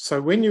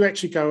 So when you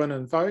actually go in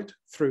and vote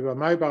through a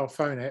mobile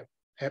phone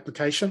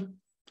application,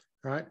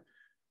 right,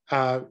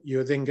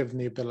 you're then given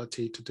the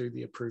ability to do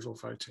the approval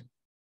voting.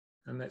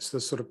 And that's the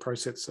sort of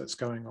process that's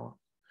going on.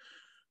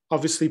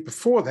 Obviously,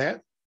 before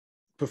that,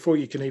 before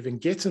you can even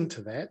get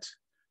into that,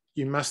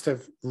 you must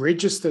have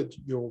registered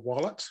your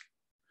wallet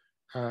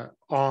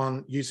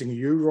on using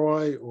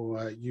UROI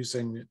or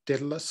using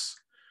Daedalus,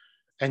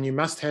 and you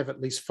must have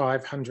at least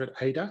 500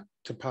 ADA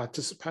to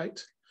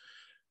participate.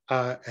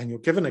 And you're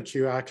given a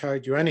QR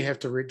code. You only have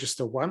to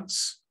register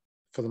once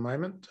for the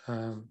moment.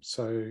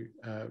 So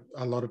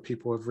a lot of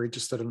people have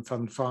registered in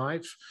Fund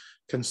 5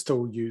 can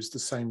still use the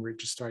same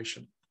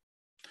registration.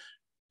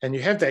 And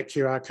you have that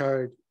QR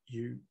code.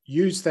 You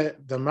use the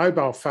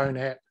mobile phone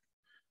app.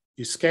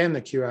 You scan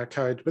the QR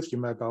code with your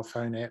mobile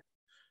phone app.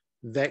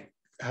 That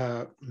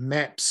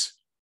maps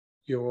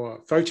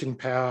your voting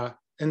power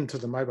into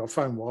the mobile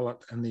phone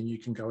wallet, and then you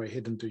can go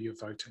ahead and do your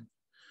voting.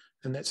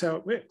 And that's how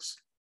it works.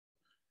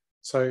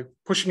 So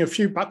pushing a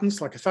few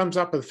buttons like a thumbs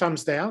up or a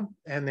thumbs down,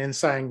 and then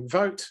saying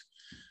vote,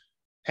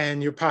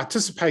 and you're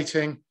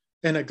participating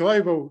in a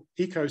global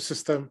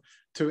ecosystem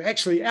to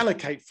actually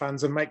allocate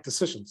funds and make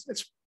decisions.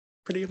 It's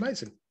pretty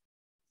amazing.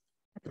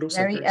 But also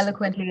very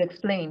eloquently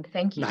explained.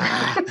 Thank you.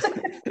 Nah.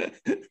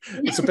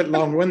 It's a bit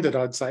long-winded,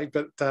 I'd say,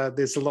 but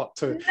there's a lot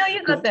to it. No,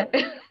 you got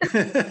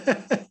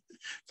that.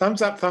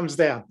 Thumbs up, thumbs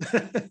down.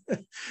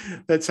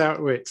 That's how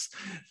it works.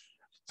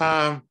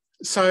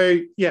 So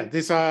yeah,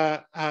 there's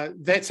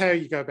that's how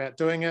you go about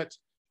doing it.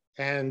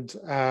 And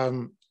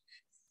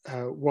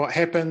what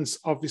happens,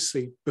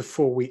 obviously,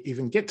 before we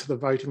even get to the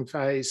voting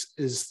phase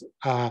is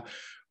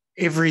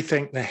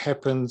everything that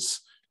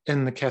happens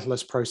in the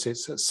Catalyst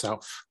process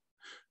itself.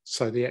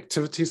 So the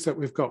activities that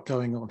we've got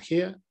going on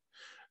here,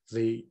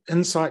 the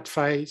insight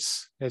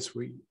phase as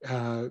we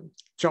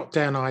jot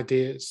down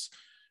ideas,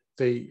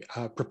 the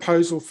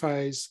proposal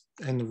phase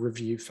and the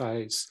review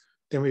phase.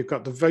 Then we've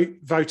got the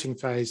voting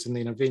phase, and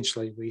then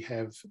eventually we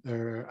have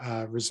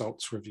the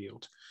results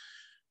revealed.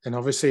 And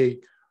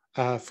obviously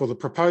for the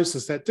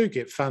proposals that do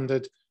get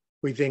funded,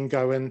 we then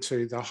go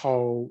into the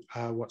whole,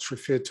 what's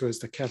referred to as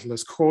the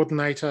Catalyst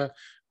Coordinator,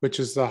 which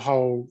is the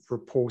whole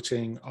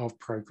reporting of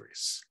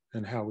progress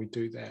and how we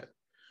do that,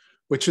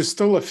 which is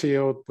still a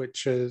field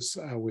which is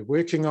we're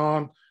working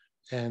on.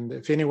 And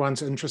if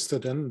anyone's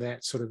interested in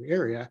that sort of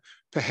area,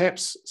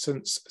 perhaps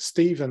since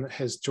Stephen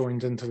has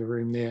joined into the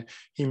room there,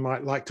 he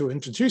might like to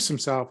introduce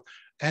himself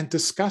and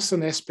discuss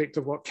an aspect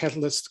of what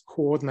Catalyst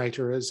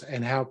Coordinator is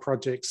and how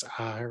projects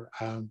are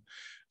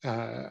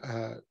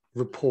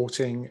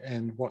reporting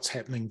and what's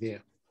happening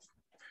there.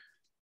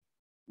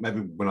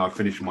 Maybe when I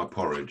finish my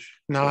porridge.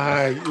 No,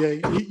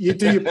 yeah, you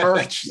do your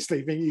porridge,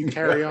 Stephen. You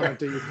carry on and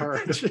do your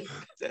porridge.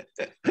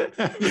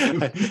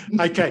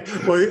 Okay,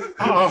 well,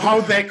 I'll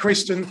hold that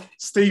question.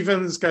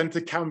 Stephen's going to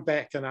come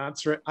back and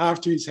answer it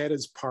after he's had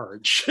his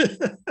porridge.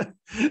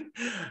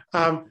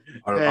 I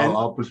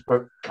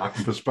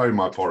can postpone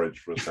my porridge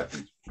for a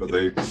second.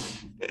 But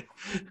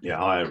yeah,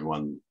 hi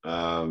everyone.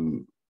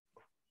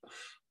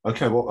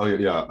 Okay,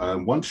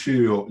 well, once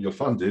you're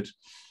funded,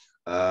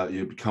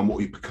 you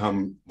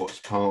become what's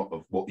part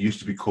of what used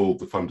to be called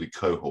the funded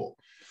cohort.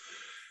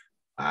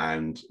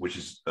 and which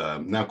is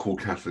now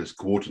called Catalyst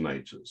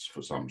Coordinators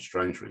for some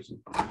strange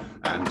reason.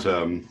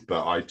 And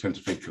but I tend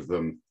to think of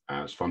them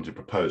as funded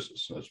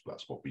proposers.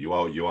 That's what you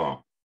are. You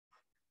are.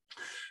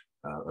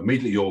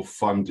 Immediately you're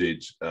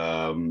funded,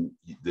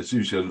 there's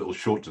usually a little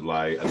short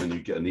delay, and then you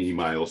get an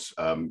email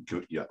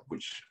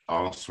which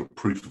asks for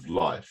proof of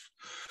life.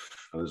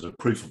 And there's a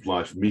proof of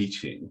life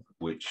meeting,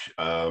 which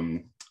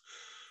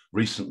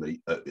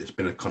recently it's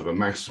been a kind of a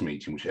mass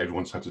meeting, which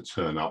everyone's had to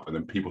turn up, and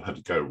then people had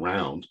to go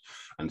around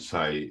and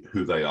say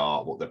who they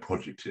are, what their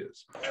project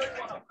is.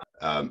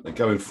 And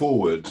going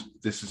forward,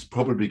 this is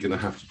probably going to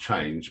have to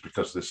change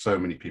because there's so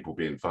many people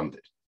being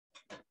funded.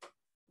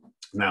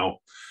 Now,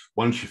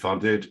 once you're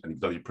funded and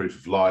you've done your proof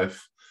of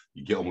life,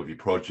 you get on with your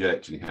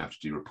project and you have to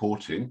do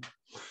reporting.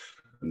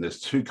 And there's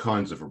two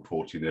kinds of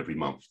reporting every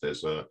month.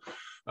 There's a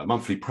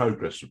monthly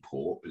progress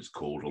report, it's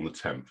called, on the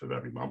 10th of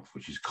every month,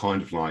 which is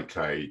kind of like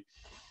a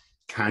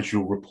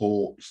casual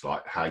report. It's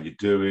like how you're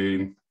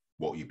doing,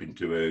 what you've been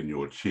doing,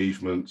 your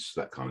achievements,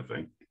 that kind of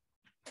thing.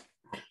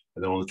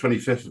 And then on the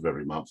 25th of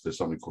every month, there's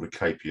something called a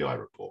KPI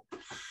report,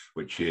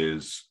 which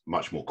is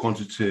much more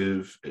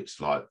quantitative.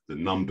 It's like the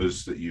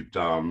numbers that you've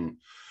done.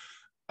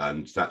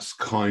 And that's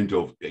kind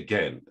of,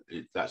 again,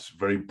 that's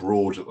very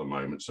broad at the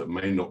moment, so it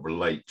may not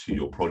relate to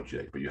your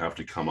project, but you have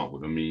to come up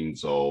with a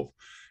means of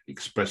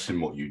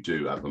expressing what you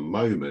do at the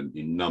moment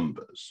in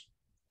numbers.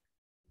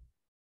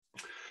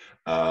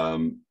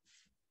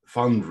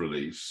 Fund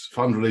release,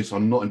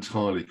 I'm not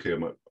entirely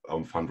clear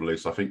on fund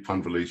release. I think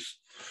fund release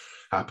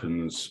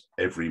happens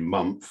every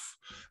month,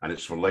 and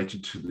it's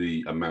related to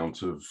the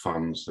amount of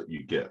funds that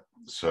you get.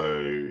 So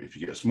if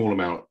you get a small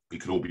amount,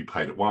 it can all be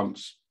paid at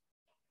once.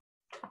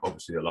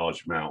 Obviously, a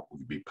large amount will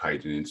be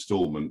paid in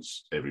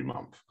installments every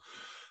month.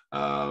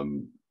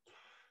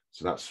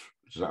 So does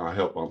that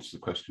help answer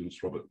the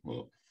questions, Robert?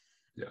 Well,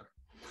 yeah.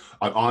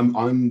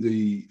 I'm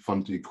the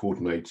funding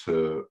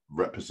coordinator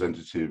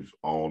representative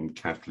on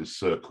Catalyst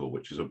Circle,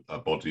 which is a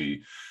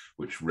body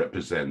which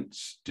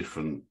represents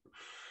different,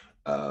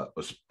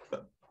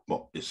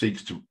 it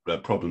seeks to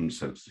problem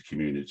sense the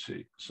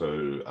community.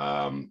 So,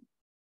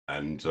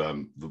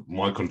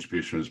 my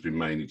contribution has been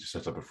mainly to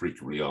set up a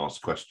frequently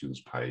asked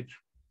questions page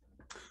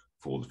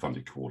for the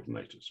funding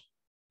coordinators.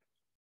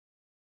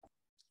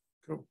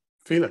 Cool.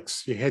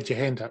 Felix, you had your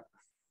hand up.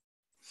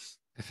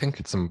 I think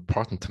it's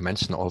important to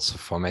mention also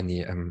for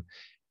many,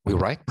 we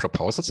write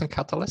proposals in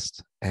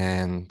Catalyst,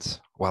 and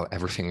while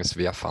everything is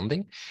via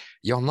funding,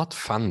 you're not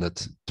funded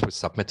to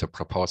submit a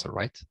proposal,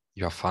 right?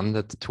 You are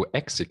funded to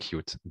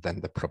execute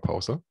then the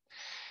proposal,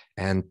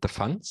 and the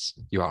funds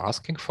you are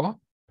asking for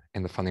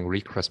in the funding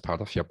request part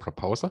of your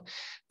proposal,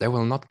 they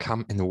will not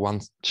come in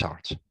one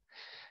charge.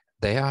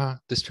 They are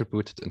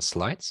distributed in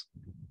slides,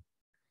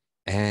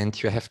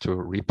 and you have to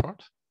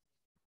report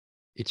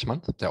each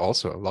month. There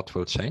also a lot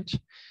will change,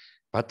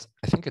 but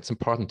I think it's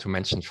important to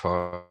mention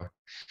for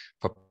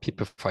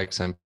people, for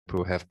example,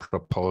 who have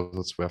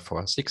proposals where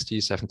for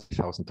 $60,000,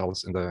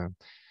 $70,000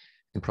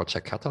 in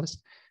Project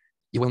Catalyst,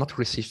 you will not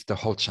receive the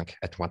whole chunk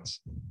at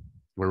once.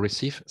 Will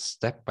receive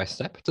step by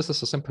step. This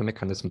is a simple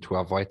mechanism to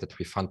avoid that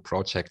we fund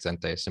projects and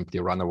they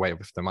simply run away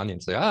with the money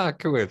and say, ah,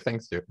 cool,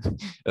 thanks you.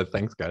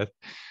 Thanks, guys.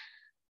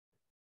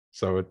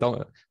 So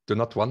do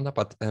not wonder,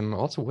 but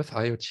also with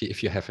IoT,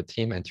 if you have a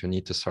team and you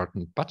need a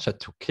certain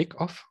budget to kick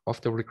off of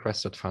the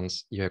requested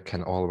funds, you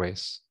can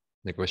always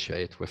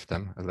negotiate with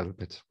them a little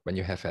bit. When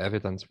you have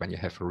evidence, when you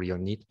have a real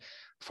need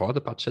for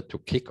the budget to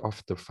kick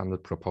off the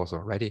funded proposal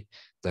already,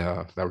 they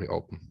are very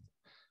open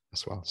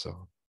as well.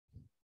 So.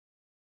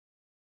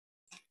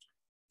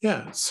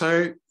 Yeah,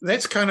 so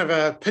that's kind of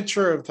a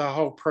picture of the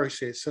whole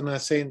process. In a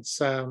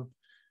sense,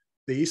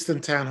 the Eastern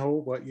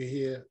Townhall, what you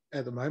hear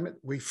at the moment,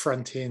 we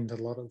front end a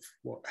lot of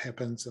what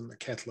happens in the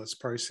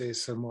Catalyst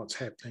process and what's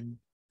happening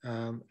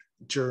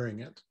during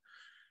it.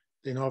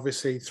 Then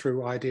obviously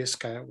through Idea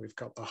Scale, we've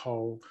got the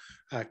whole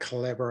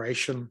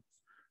collaboration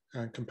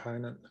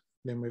component.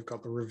 Then we've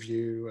got the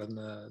review and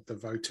the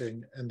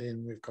voting, and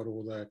then we've got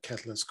all the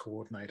Catalyst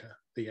coordinator,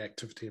 the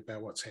activity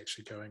about what's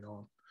actually going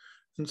on.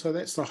 And so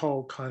that's the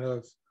whole kind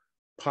of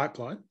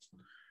pipeline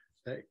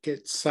that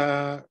gets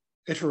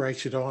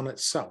iterated on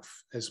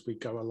itself as we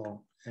go along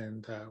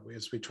and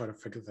as we try to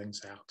figure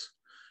things out.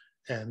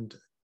 And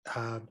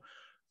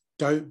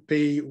don't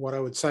be, what I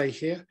would say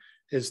here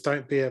is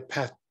don't be a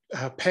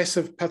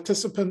passive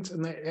participant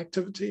in that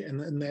activity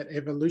and in that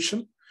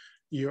evolution.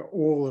 You're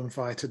all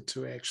invited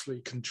to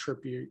actually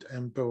contribute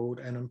and build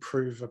and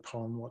improve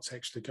upon what's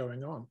actually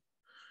going on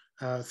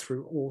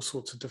through all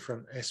sorts of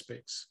different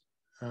aspects.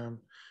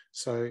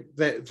 So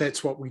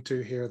that's what we do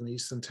here in the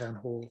Eastern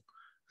Townhall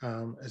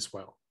as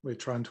well. We're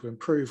trying to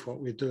improve what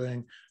we're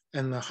doing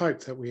in the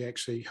hope that we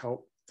actually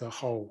help the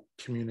whole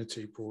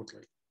community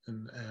broadly,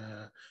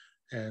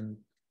 and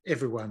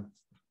everyone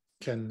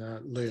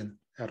can learn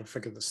how to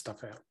figure this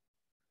stuff out.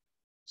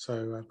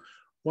 So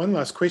one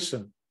last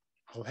question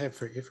I'll have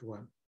for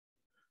everyone,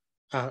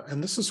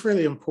 and this is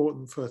really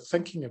important for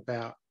thinking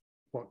about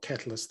what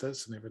Catalyst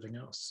is and everything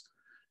else,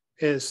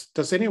 is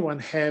does anyone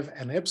have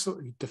an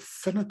absolutely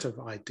definitive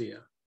idea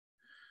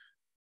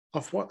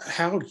of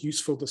how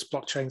useful this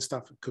blockchain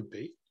stuff could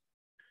be,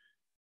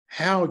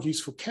 how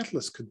useful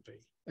Catalyst could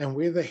be, and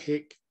where the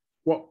heck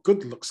what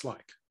good looks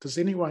like.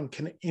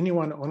 Can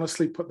anyone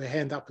honestly put their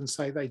hand up and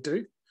say they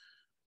do?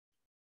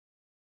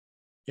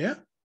 Yeah,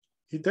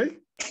 you do?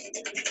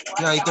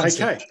 Yeah, I can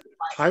say.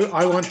 Okay,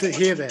 I want to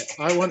hear that.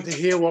 I want to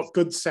hear what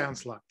good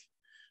sounds like.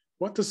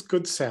 What does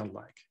good sound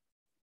like?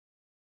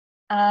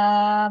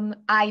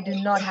 I do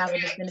not have a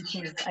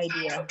definitive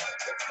idea.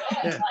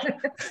 Yeah.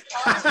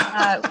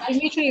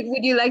 Dimitri,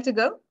 would you like to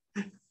go?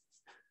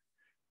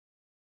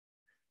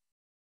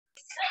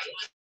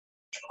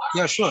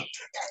 Yeah, sure.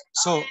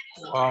 So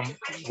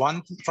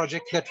one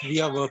project that we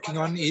are working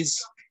on is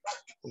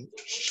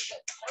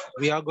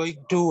we are going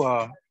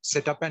to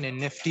set up an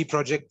NFT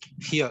project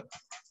here,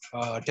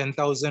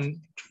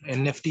 10,000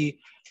 NFT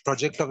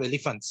project of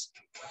elephants.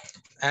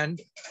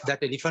 And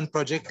that elephant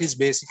project is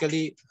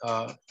basically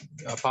a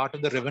part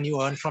of the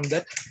revenue earned from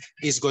that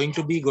is going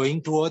to be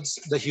going towards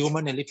the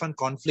human-elephant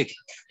conflict,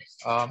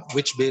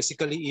 which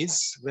basically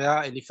is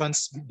where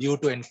elephants, due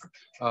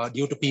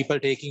to people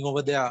taking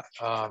over their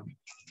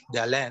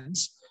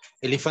lands,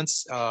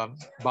 elephants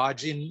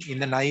barge in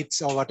the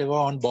nights or whatever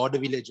on border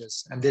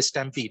villages, and they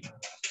stampede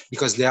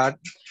because their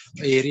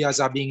areas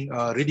are being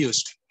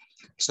reduced.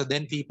 So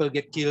then people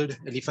get killed,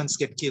 elephants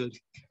get killed.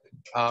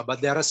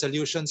 But there are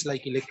solutions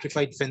like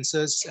electrified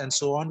fences and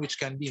so on, which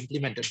can be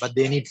implemented, but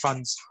they need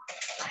funds.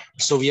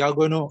 So we are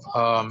going to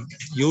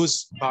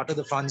use part of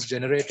the funds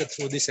generated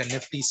through this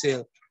NFT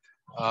sale,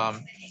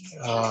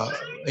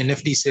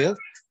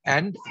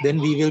 and then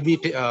we will be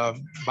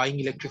buying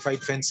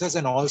electrified fences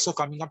and also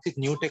coming up with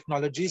new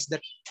technologies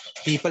that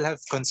people have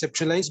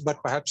conceptualized,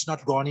 but perhaps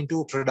not gone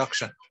into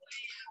production.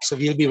 So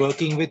we'll be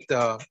working with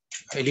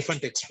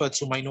elephant experts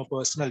whom I know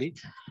personally,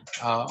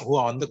 who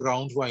are on the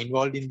ground, who are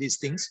involved in these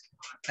things,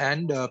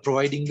 and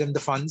providing them the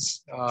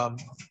funds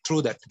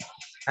through that.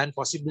 And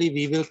possibly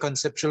we will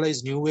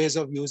conceptualize new ways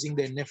of using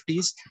the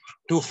NFTs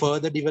to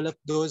further develop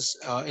those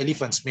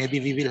elephants.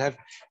 Maybe we will have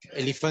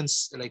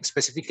elephants, like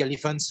specific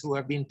elephants who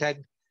have been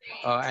tagged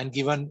and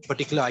given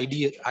particular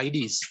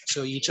IDs.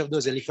 So each of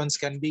those elephants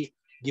can be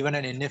given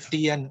an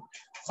NFT and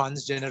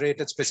funds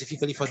generated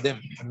specifically for them,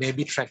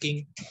 maybe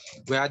tracking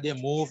where they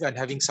move and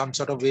having some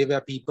sort of way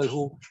where people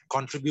who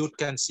contribute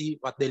can see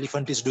what the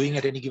elephant is doing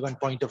at any given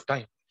point of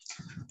time.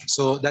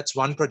 So that's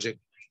one project.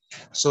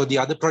 So the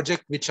other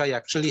project, which I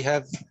actually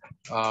have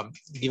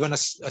given a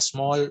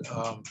small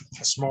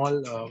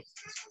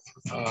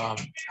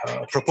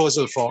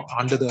proposal for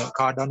under the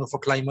Cardano for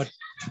Climate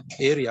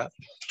area,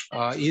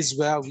 is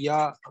where we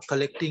are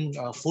collecting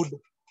food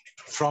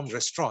from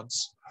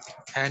restaurants,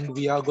 and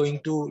we are going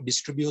to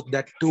distribute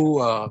that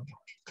to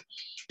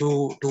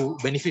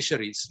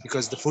beneficiaries,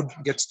 because the food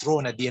gets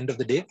thrown at the end of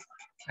the day,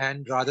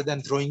 and rather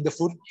than throwing the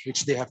food,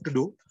 which they have to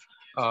do,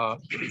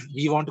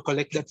 we want to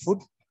collect that food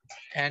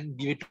and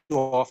give it to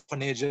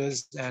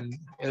orphanages and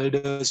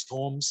elders'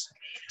 homes.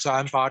 So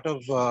I'm part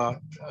of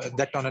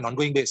that on an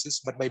ongoing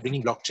basis, but by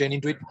bringing blockchain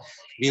into it,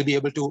 we'll be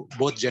able to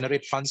both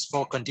generate funds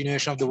for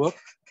continuation of the work,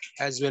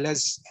 as well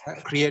as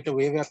create a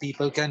way where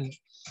people can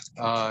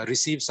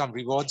receive some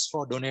rewards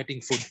for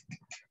donating food,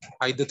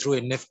 either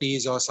through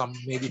NFTs or some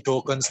maybe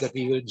tokens that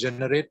we will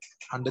generate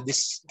under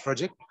this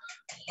project.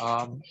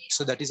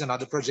 So that is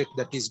another project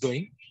that is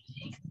going.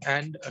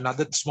 And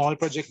another small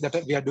project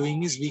that we are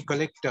doing is we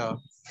collect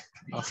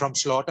from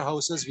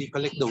slaughterhouses, we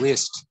collect the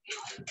waste,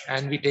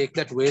 and we take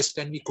that waste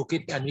and we cook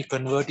it and we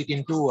convert it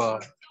into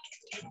what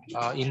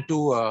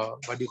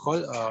do you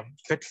call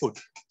pet food.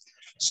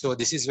 So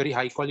this is very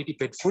high quality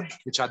pet food,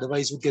 which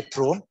otherwise would get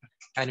thrown.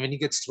 And when it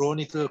gets thrown,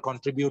 it will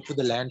contribute to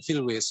the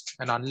landfill waste.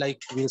 And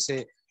unlike, we'll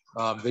say,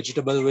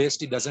 vegetable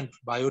waste, it doesn't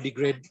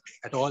biodegrade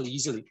at all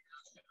easily.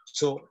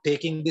 So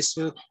taking this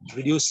will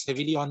reduce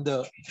heavily on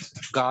the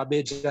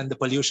garbage and the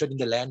pollution in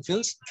the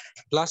landfills.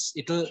 Plus,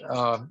 it will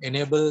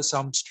enable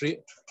some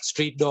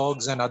street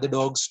dogs and other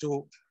dogs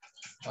to,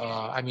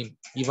 I mean,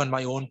 even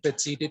my own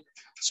pets eat it.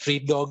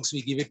 Street dogs,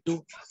 we give it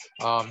to,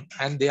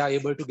 and they are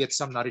able to get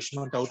some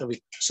nourishment out of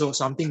it. So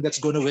something that's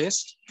going to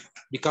waste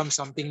becomes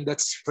something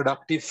that's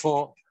productive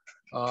for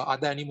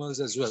other animals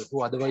as well,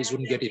 who otherwise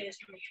wouldn't get it.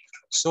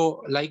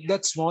 So like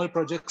that, small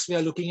projects we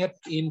are looking at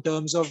in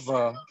terms of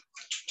the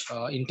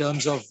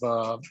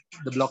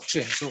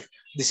blockchain. So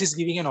this is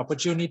giving an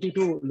opportunity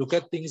to look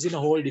at things in a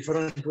whole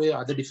different way,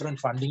 other different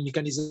funding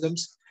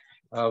mechanisms,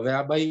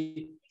 whereby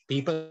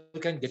people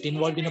can get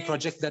involved in a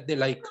project that they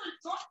like,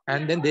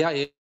 and then they are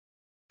able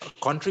to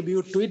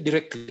contribute to it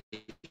directly,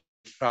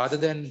 rather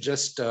than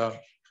just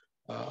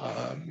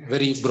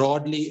very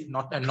broadly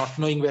not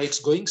knowing where it's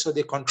going. So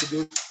they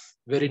contribute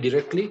very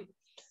directly,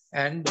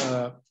 and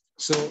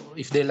so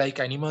if they like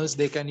animals,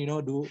 they can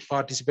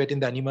participate in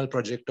the animal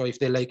project, or if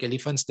they like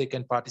elephants, they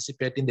can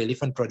participate in the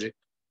elephant project.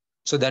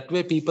 So that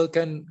way people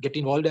can get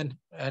involved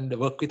and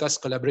work with us,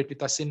 collaborate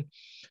with us in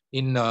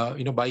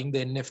buying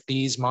the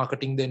NFTs,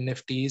 marketing the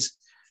NFTs,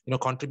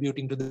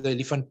 contributing to the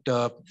elephant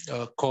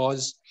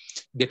cause,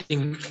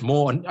 getting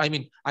more. I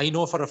mean, I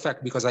know for a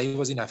fact, because I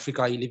was in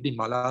Africa, I lived in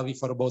Malawi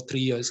for about 3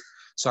 years.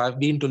 So I've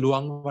been to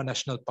Luangwa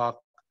National Park,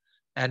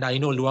 and I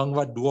know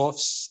Luangwa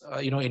dwarfs,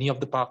 any of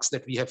the parks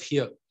that we have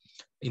here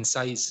in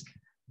size.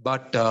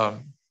 But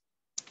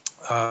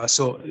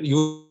so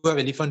you have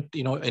elephant,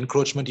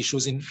 encroachment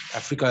issues in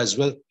Africa as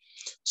well.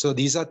 So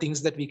these are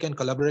things that we can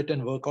collaborate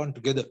and work on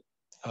together.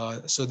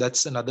 So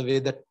that's another way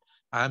that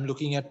I'm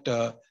looking at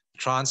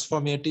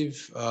transformative,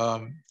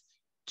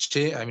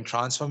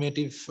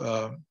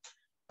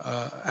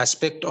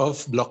 aspect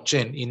of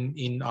blockchain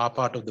in our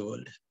part of the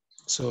world.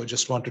 So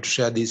just wanted to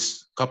share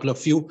these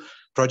few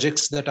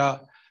projects that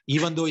are,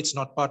 even though it's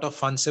not part of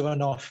Fund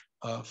 7 or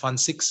Fund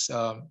 6,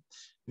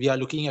 we are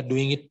looking at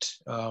doing it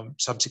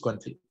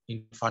subsequently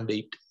in Fund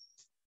 8.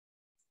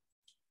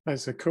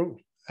 Those are cool.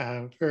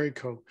 Very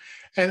cool.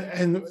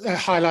 And that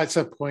highlights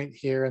a point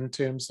here in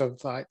terms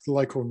of like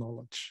local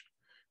knowledge,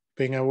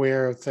 being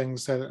aware of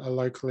things that are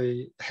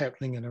locally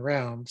happening and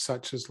around,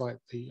 such as like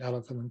the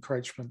elephant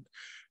encroachment.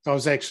 I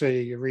was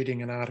actually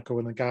reading an article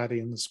in The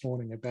Guardian this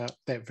morning about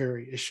that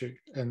very issue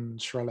in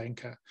Sri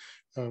Lanka,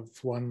 of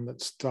one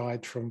that's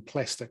died from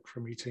plastic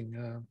from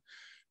eating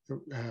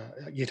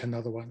yet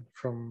another one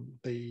from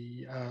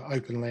the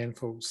open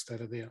landfills that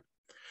are there.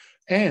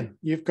 Anne,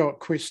 you've got a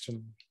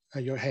question,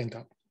 your hand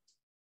up.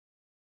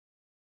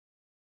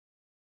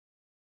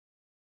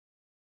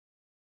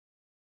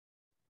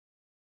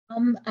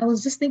 I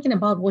was just thinking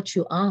about what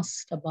you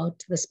asked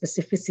about the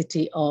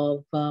specificity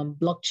of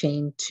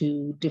blockchain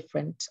to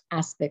different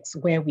aspects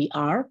where we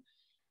are.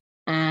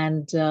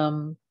 And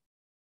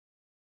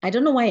I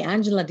don't know why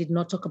Angela did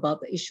not talk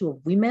about the issue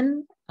of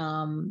women,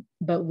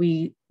 but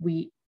we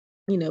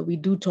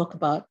do talk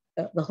about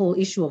the whole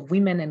issue of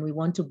women, and we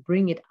want to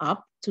bring it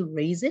up to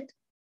raise it,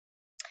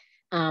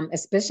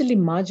 especially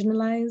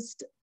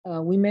marginalized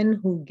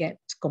women who get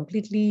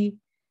completely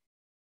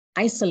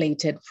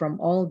isolated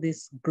from all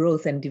this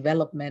growth and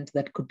development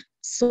that could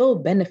so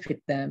benefit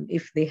them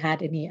if they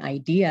had any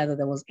idea that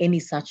there was any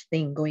such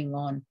thing going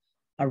on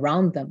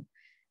around them.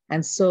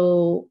 And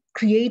so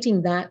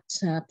creating that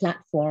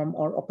platform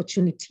or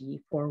opportunity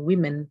for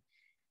women,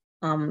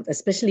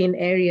 especially in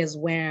areas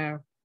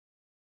where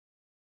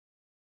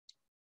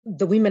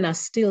the women are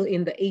still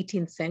in the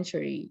 18th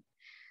century.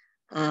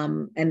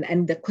 And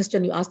the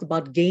question you asked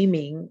about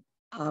gaming,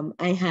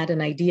 I had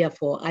an idea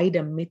for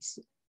Ada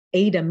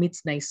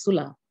meets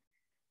Naisula.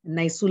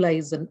 Naisula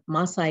is a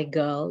Maasai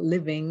girl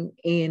living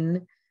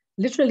in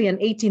literally an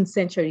 18th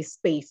century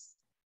space.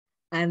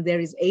 And there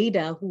is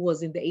Ada, who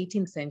was in the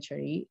 18th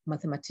century,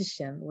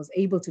 mathematician, was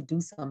able to do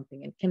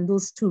something. And can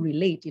those two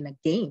relate in a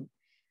game?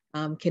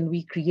 Can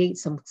we create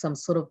some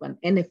sort of an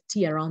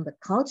NFT around the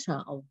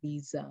culture of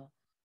these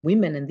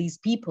women and these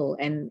people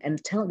and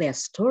tell their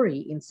story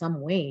in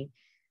some way?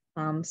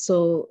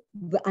 So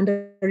the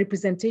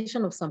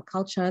underrepresentation of some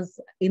cultures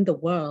in the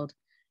world,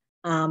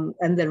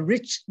 and the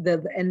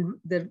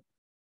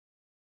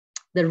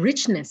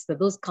richness that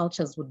those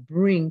cultures would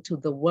bring to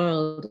the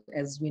world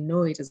as we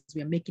know it, as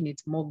we are making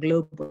it more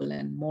global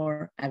and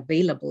more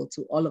available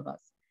to all of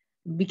us.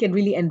 We can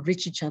really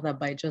enrich each other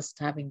by just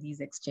having these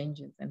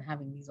exchanges and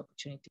having these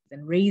opportunities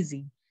and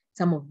raising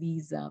some of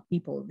these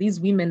people. These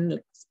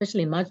women,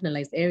 especially in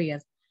marginalized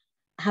areas,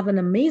 have an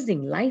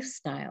amazing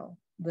lifestyle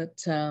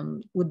that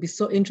would be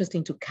so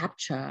interesting to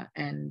capture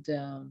and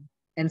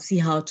see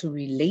how to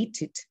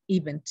relate it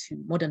even to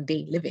modern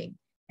day living,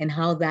 and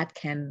how that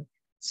can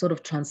sort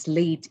of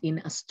translate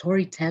in a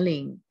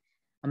storytelling,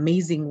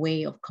 amazing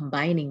way of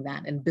combining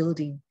that and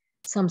building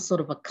some sort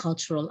of a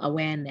cultural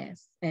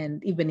awareness.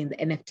 And even in the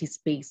NFT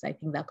space, I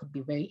think that could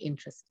be very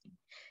interesting.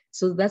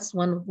 So that's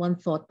one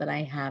thought that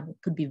I have. It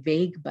could be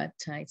vague, but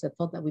it's a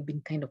thought that we've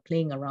been kind of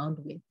playing around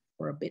with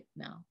for a bit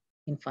now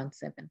in Fund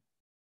 7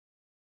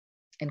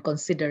 and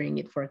considering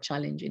it for a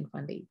challenge in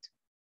Fund 8.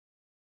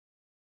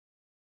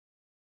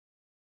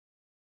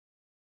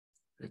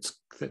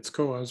 That's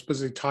cool. I was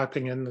busy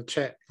typing in the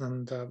chat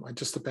and I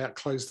just about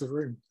closed the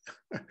room.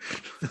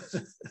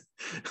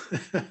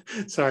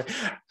 Sorry.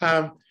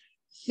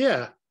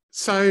 Yeah.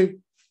 So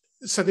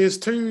there's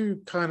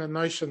two kind of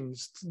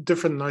notions,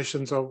 different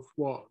notions of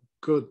what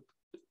good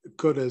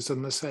is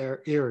in this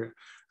area.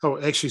 Oh,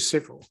 actually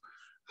several.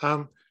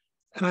 And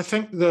I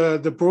think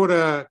the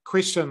broader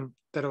question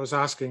that I was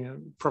asking,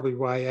 and probably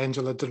why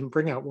Angela didn't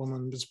bring out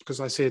women, was because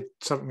I said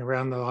something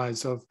around the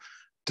lines of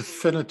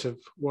definitively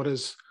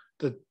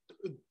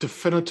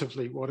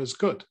what is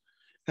good.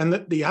 And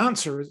that the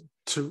answer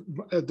to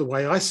the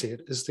way I see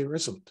it is there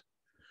isn't.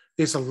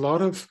 There's a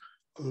lot of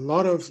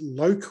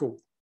local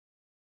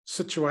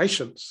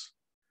situations,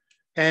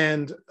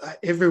 and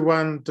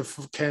everyone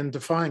can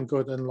define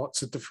good in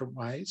lots of different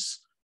ways.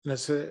 And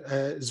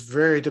it's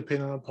very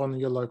dependent upon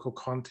your local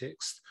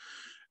context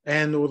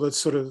and all the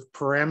sort of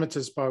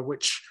parameters by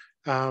which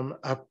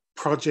a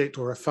project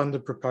or a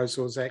funded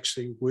proposal is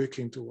actually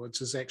working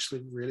towards is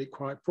actually really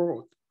quite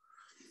broad.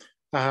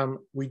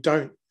 We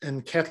don't,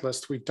 in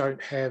Catalyst, we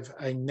don't have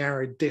a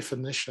narrow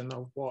definition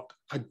of what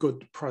a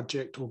good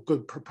project or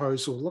good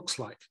proposal looks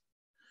like,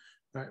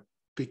 right?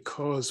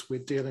 Because we're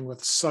dealing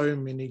with so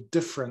many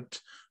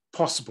different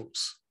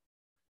possibles.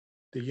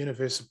 The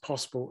universe of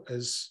possible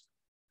is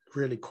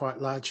really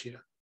quite large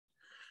here.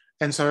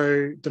 And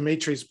so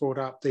Dimitri's brought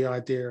up the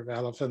idea of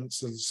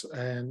elephants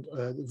and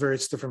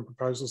various different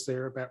proposals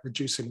there about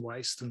reducing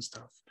waste and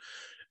stuff.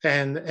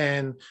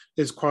 And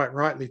is quite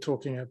rightly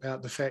talking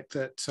about the fact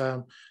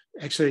that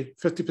actually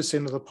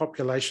 50% of the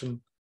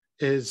population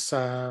is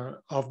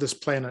of this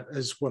planet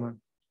is women,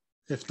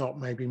 if not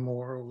maybe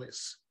more or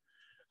less.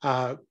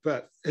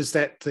 But is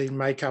that the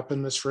makeup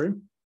in this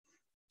room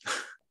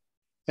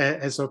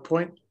as a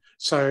point?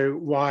 So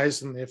why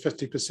isn't there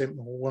 50%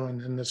 more women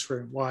in this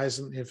room? Why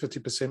isn't there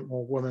 50%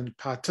 more women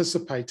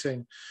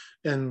participating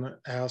in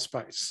our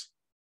space?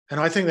 And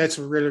I think that's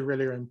a really,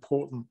 really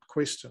important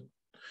question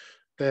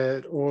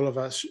that all of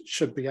us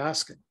should be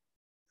asking,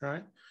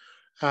 right?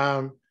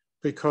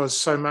 Because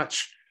so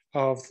much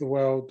of the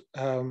world,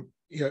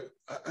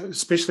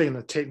 especially in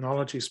the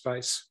technology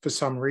space, for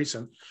some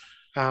reason,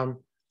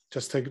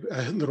 just a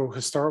little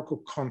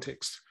historical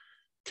context,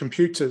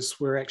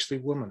 computers were actually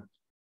women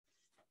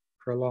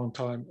for a long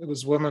time. It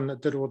was women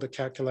that did all the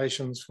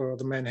calculations for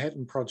the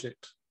Manhattan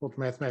Project, all the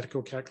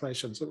mathematical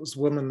calculations. It was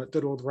women that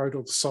wrote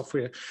all the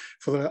software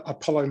for the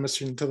Apollo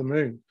mission to the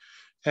moon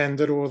and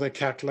did all the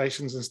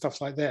calculations and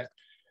stuff like that.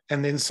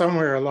 And then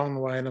somewhere along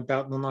the way in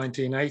about the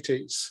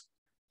 1980s,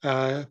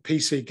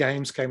 PC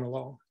games came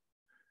along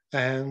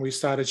and we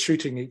started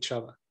shooting each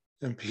other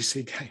in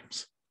PC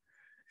games.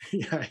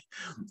 Yeah.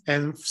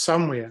 And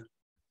somewhere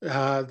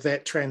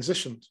that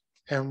transitioned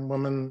and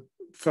women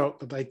felt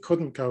that they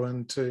couldn't go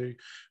into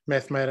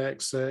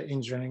mathematics,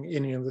 engineering,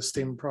 any of the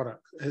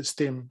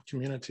STEM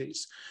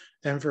communities.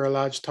 And for a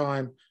large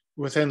time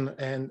within,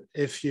 and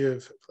if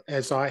you've,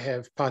 as I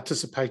have,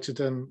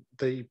 participated in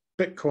the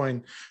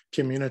Bitcoin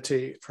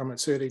community from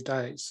its early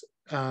days,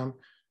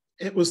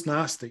 it was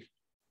nasty.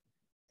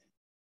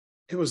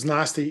 It was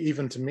nasty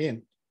even to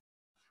men,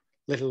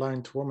 let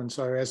alone to women.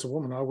 So as a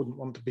woman, I wouldn't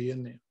want to be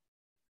in there,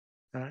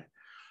 right?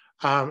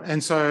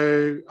 And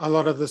so a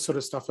lot of the sort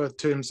of stuff in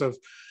terms of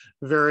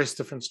various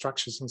different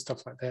structures and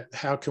stuff like that,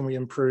 how can we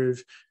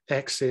improve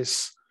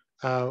access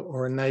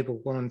or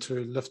enable women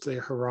to lift their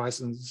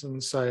horizons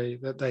and say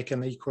that they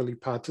can equally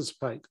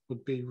participate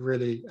would be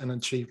really an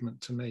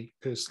achievement to me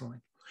personally.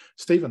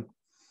 Stephen.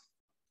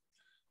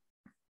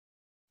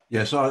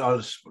 Yeah,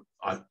 so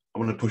I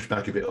want to push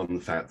back a bit on the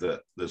fact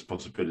that there's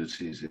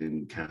possibilities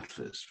in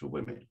Catalyst for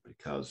women,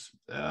 because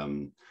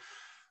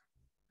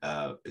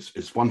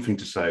it's one thing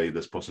to say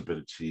there's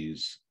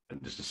possibilities,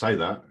 and just to say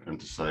that, and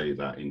to say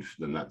that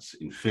then that's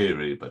in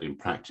theory, but in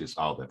practice,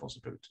 are there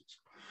possibilities?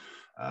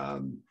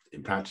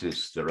 In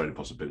practice, there are only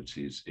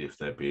possibilities if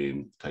they're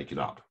being taken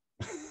up.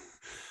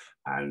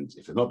 And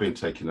if they're not being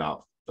taken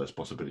up, those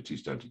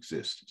possibilities don't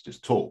exist. It's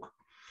just talk.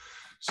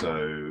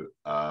 So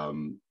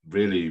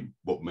really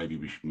what maybe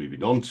we should move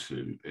it on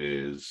to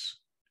is,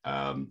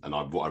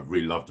 what I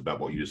really loved about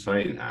what you were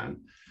saying,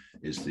 Anne,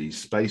 is these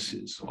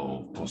spaces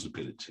of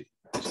possibility.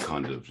 It's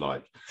kind of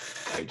like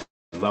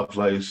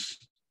Lovelace,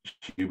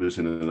 she was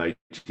in an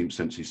 18th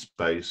century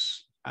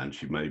space, and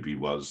she maybe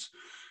was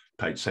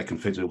played second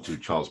fiddle to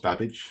Charles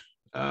Babbage,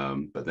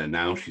 but then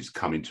now she's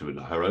come into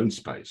her own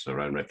space, her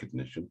own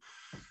recognition,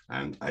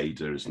 and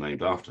Ada is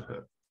named after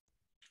her.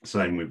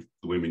 Same with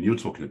the women you're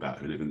talking about,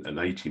 who live in an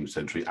 18th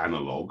century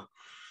analog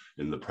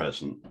in the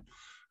present,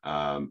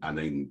 and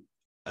then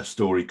a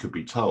story could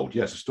be told.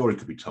 Yes, a story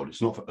could be told.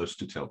 It's not for us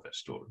to tell their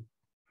story.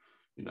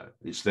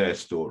 It's their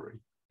story.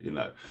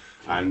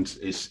 And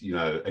it's,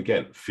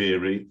 again,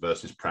 theory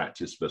versus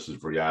practice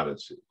versus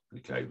reality.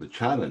 Okay, the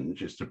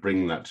challenge is to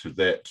bring that to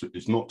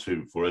it's not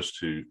for us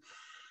to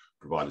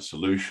provide a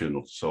solution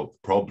or to solve the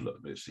problem.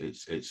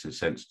 It's a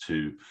sense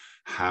to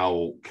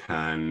how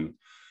can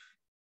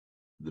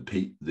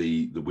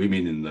the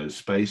women in those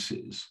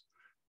spaces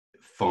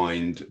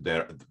find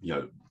their,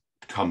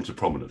 come to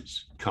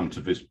prominence, come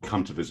to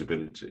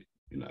visibility.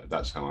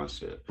 That's how I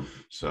see it.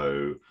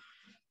 So,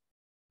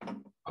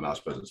 and I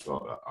suppose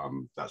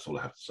that's all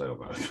I have to say on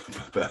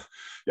that. But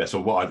yeah, so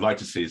what I'd like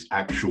to see is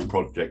actual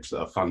projects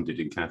that are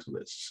funded in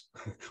Catalysts,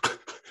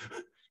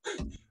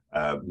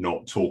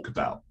 not talk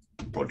about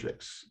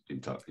projects in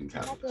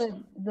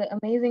Catalysts. The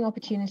amazing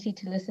opportunity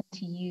to listen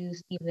to you,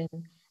 Stephen,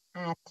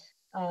 at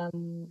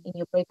in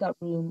your breakout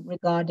room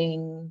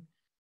regarding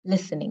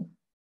listening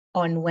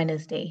on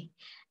Wednesday,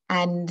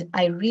 and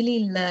I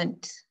really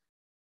learned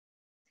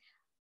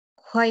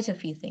quite a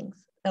few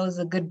things. That was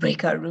a good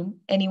breakout room.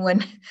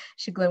 Anyone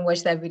should go and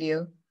watch that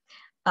video.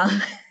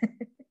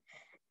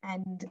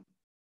 And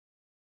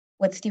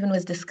what Stephen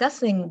was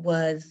discussing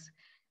was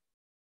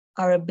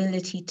our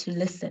ability to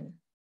listen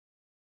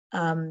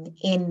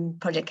in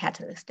Project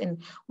Catalyst.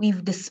 And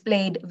we've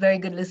displayed very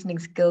good listening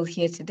skills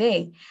here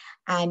today.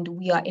 And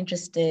we are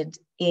interested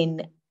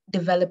in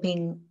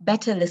developing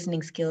better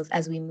listening skills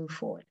as we move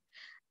forward.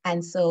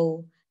 And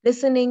so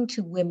listening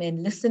to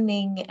women,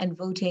 listening and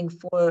voting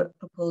for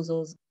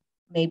proposals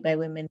made by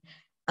women.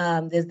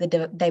 There's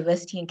the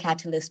Diversity in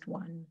Catalyst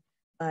one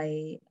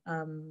by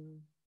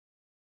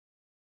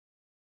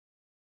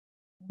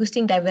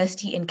Boosting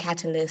Diversity in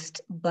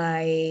Catalyst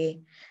by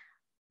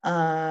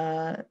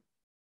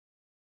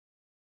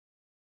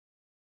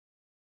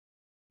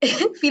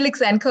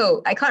Felix and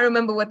Co. I can't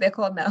remember what they're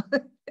called now.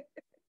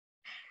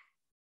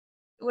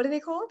 What are they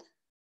called?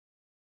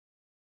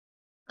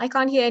 I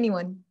can't hear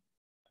anyone.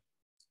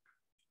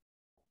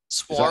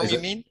 Swarm, you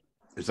mean?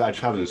 Is that a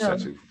challenge No.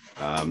 setting?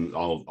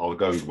 I'll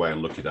go away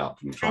and look it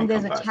up and try And and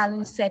there's come a back.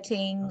 challenge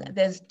setting.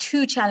 There's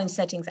 2 challenge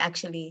settings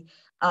actually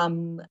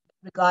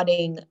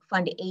regarding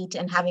Fund 8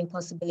 and having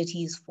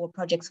possibilities for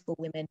projects for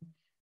women.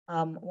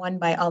 One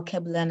by Al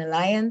Keblan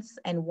Alliance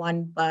and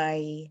one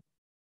by,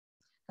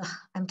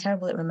 I'm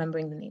terrible at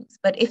remembering the names,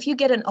 but if you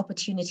get an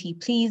opportunity,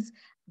 please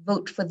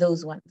vote for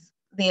those ones.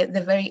 They're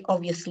very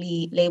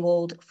obviously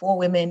labeled for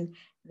women.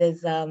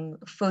 There's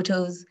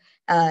photos,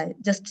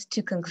 just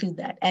to conclude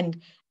that.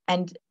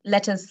 And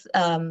let us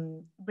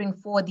bring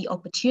forward the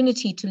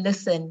opportunity to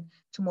listen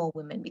to more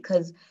women,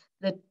 because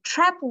the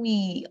trap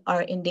we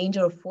are in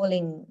danger of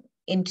falling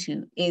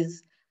into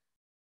is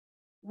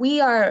we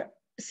are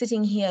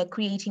sitting here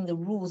creating the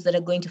rules that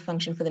are going to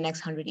function for the next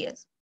 100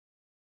 years.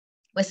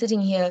 We're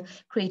sitting here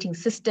creating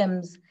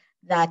systems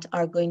that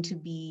are going to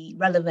be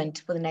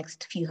relevant for the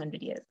next few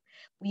 100 years.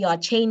 We are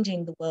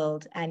changing the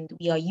world, and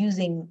we are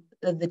using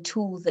the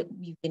tools that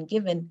we've been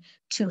given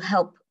to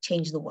help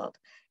change the world.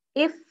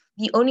 If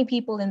the only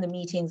people in the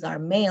meetings are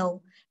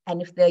male,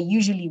 and if they're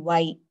usually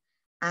white,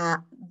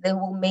 they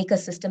will make a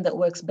system that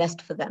works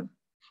best for them.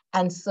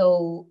 And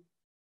so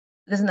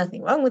there's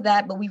nothing wrong with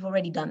that, but we've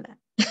already done that.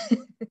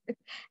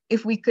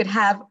 If we could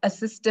have a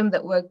system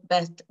that worked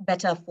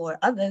better for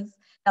others,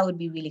 that would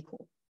be really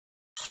cool.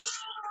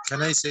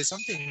 Can I say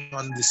something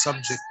on this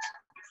subject?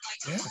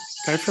 Yeah,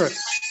 go for it.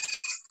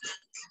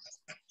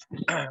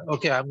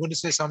 Okay, I'm going to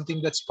say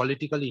something that's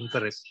politically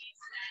incorrect.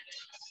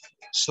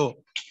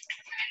 So,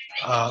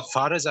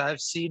 far as I have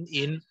seen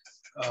in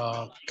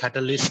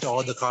Catalyst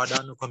or the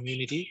Cardano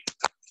community,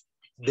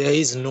 there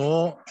is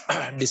no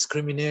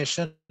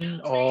discrimination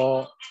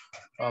or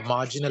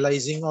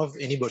marginalizing of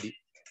anybody,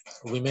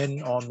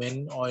 women or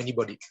men or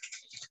anybody.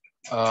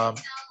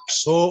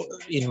 So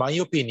in my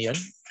opinion,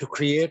 to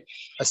create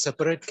a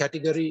separate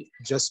category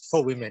just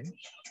for women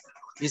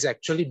is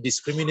actually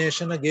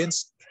discrimination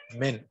against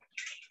men,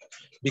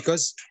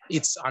 because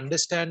it's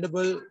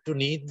understandable to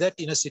need that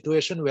in a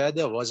situation where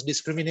there was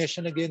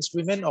discrimination against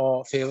women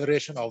or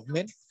favoration of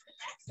men.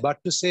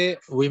 But to say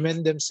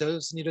women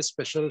themselves need a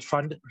special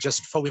fund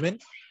just for women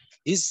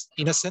is,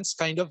 in a sense,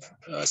 kind of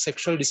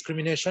sexual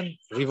discrimination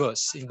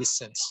reverse in this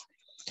sense.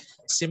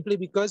 Simply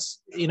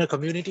because in a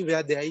community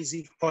where there is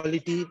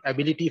equality,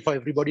 ability for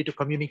everybody to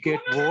communicate,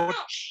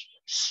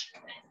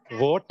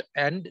 vote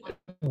and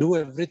do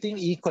everything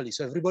equally.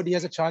 So everybody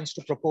has a chance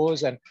to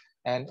propose, and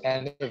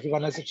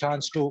everyone has a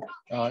chance to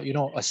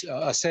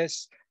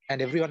assess, and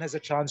everyone has a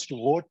chance to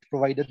vote,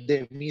 provided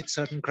they meet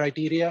certain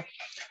criteria.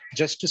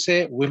 Just to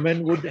say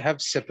women would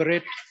have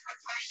separate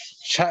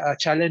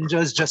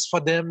challenges just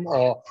for them,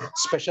 or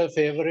special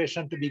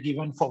favoration to be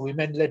given for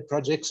women-led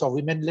projects or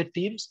women-led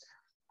teams,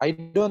 I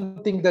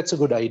don't think that's a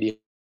good idea.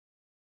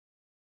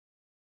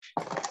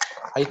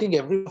 I think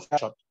everyone has a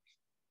shot,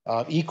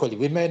 equally,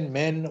 women,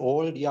 men,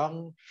 old,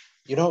 young,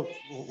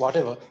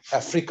 whatever,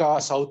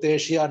 Africa, South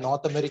Asia,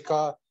 North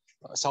America,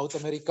 South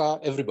America,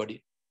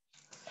 everybody.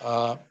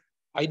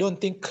 I don't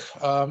think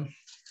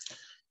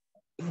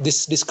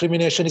this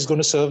discrimination is going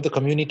to serve the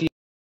community.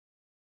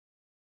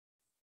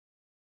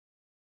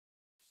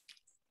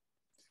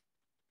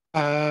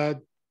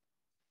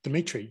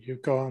 Dimitri,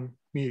 you've gone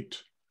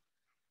mute.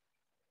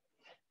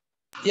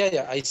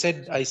 Yeah, I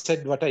said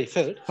what I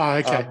felt.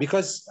 Okay.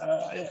 Because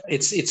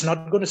it's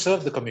not going to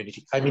serve the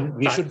community. I mean,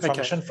 we should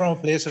function from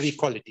a place of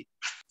equality.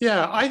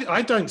 Yeah,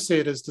 I don't see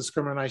it as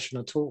discrimination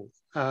at all.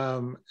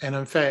 And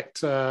in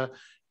fact,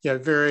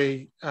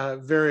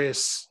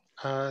 various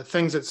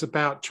things it's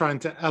about trying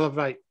to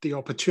elevate the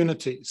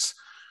opportunities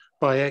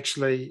by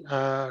actually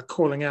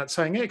calling out,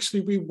 saying,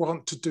 actually, we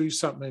want to do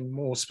something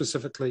more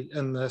specifically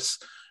in this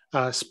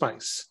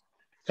space.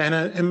 And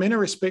in many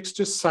respects,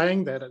 just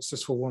saying that it's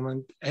just for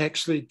women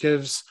actually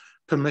gives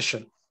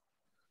permission.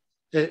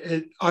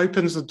 It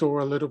opens the door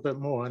a little bit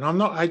more. And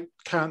I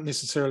can't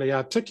necessarily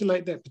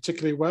articulate that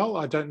particularly well.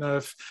 I don't know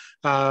if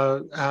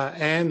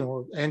Anne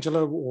or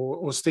Angela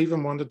or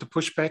Stephen wanted to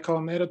push back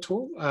on that at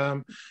all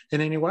in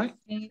any way.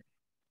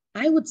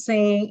 I would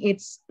say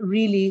it's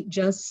really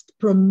just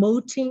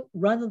promoting,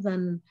 rather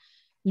than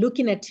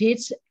looking at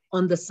it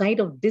on the side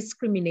of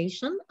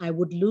discrimination, I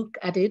would look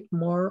at it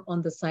more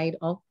on the side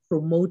of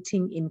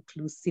promoting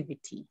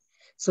inclusivity,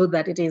 so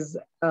that it is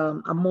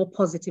a more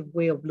positive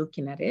way of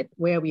looking at it,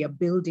 where we are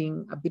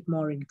building a bit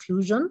more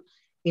inclusion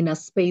in a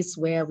space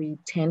where we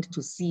tend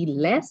to see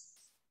less.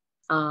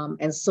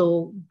 And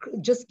so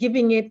just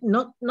giving it,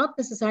 not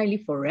necessarily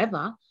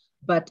forever,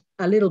 but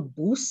a little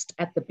boost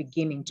at the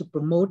beginning to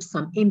promote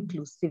some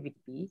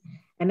inclusivity.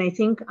 And I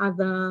think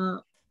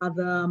other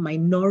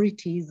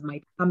minorities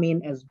might come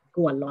in as we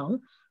go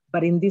along.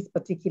 But in this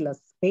particular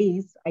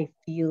space, I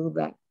feel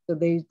that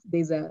there's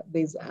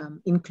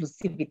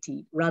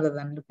inclusivity rather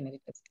than looking at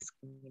it as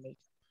discrimination.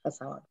 That's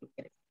how I look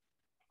at it.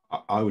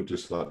 I would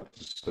just like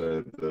to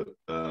say that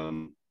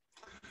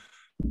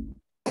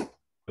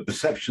I the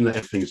perception that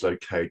everything is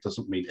okay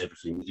doesn't mean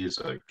everything is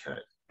okay.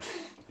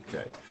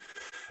 Okay.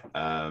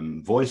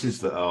 Voices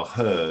that are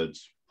heard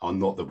are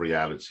not the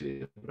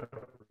reality.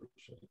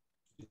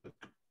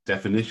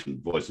 Definition,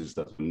 voices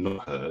that are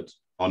not heard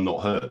are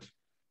not heard.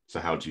 So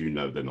how do you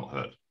know they're not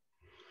heard?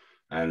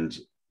 And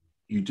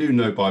you do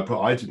know by,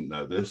 I didn't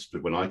know this,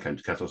 but when I came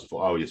to Catalyst, I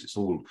thought, oh yes, it's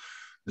all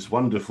this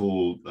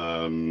wonderful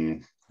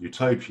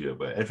utopia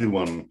where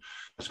everyone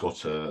has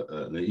got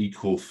an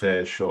equal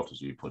fair shot,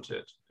 as you put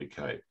it.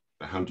 Okay,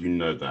 but how do you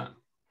know that?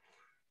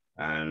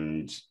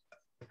 And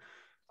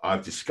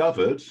I've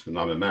discovered, and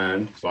I'm a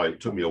man, so it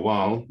took me a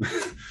while,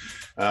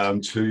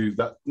 to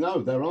that,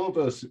 no, there are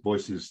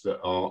voices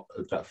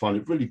that find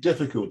it really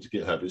difficult to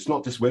get heard. It's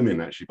not just women,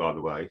 actually, by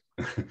the way.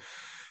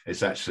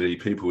 It's actually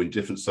people in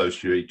different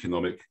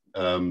socioeconomic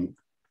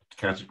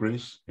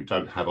categories who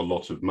don't have a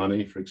lot of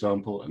money, for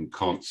example, and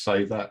can't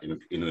say that in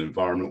an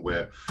environment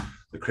where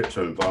the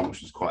crypto environment,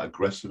 which is quite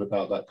aggressive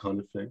about that kind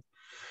of thing.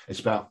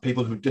 It's about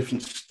people who have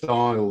different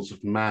styles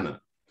of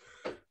manner.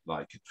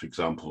 Like, for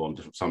example, on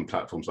some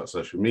platforms like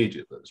social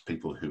media, there's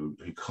people who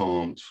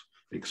can't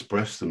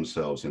express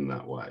themselves in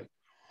that way.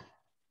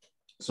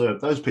 So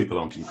those people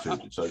aren't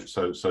included.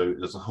 So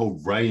there's a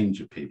whole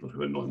range of people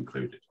who are not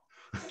included.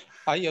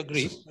 I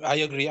agree. I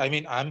agree. I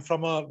mean, I'm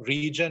from a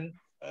region,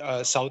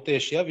 South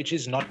Asia, which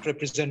is not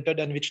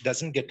represented and which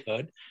doesn't get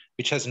heard,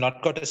 which has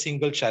not got a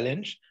single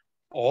challenge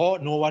or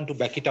no one to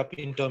back it up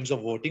in terms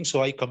of voting.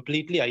 So I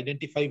completely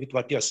identify with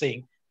what you're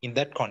saying in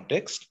that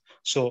context.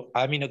 So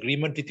I'm in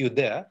agreement with you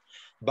there.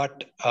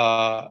 But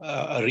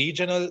a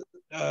regional,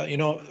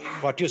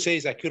 what you say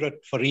is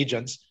accurate for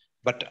regions.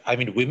 But I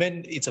mean,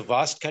 women, it's a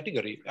vast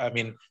category. I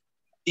mean,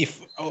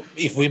 if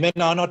women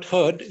are not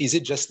heard, is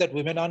it just that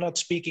women are not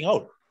speaking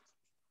out?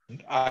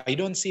 I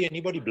don't see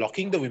anybody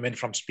blocking the women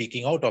from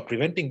speaking out or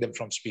preventing them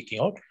from speaking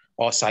out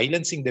or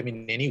silencing them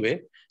in any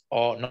way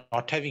or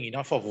not having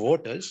enough of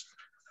voters.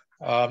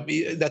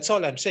 That's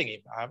all I'm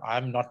saying.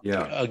 I'm not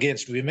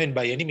against women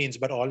by any means,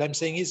 but all I'm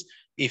saying is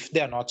if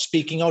they're not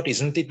speaking out,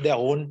 isn't it their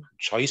own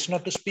choice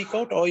not to speak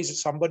out, or is it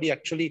somebody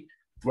actually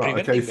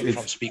preventing them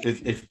from speaking?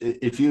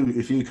 If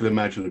you could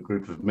imagine a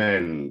group of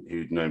men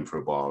who'd known for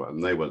a while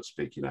and they weren't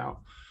speaking out,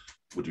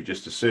 would you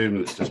just assume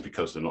that it's just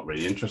because they're not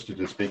really interested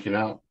in speaking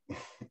out?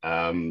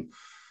 I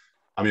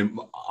mean,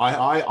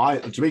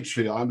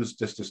 Dimitri, I was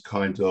just this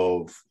kind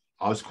of,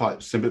 I was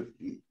quite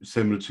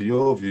similar to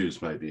your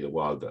views maybe a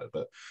while ago,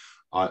 but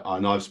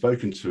I've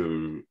spoken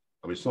to,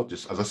 I mean, it's not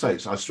just, as I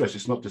say, I stress,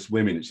 it's not just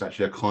women, it's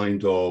actually a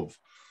kind of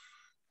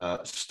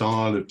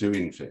style of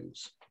doing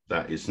things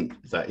that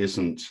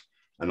isn't,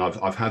 and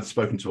I've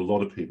spoken to a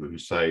lot of people who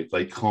say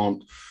they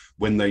can't,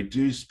 when they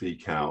do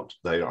speak out,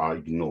 they are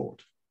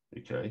ignored,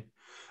 okay?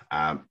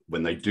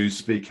 When they do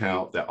speak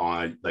out,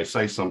 they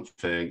say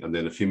something, and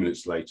then a few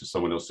minutes later,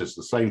 someone else says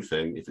the same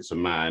thing. If it's a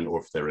man, or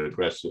if they're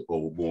aggressive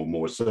or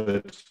more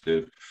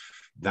assertive,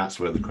 that's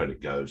where the credit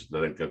goes.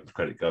 The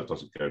credit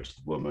doesn't go to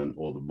the woman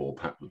or the more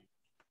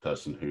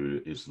person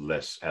who is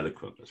less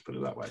eloquent. Let's put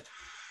it that way.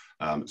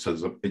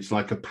 So it's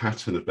like a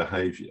pattern of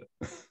behaviour,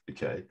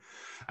 okay?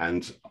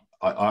 And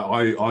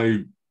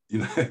I you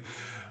know,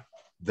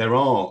 there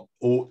are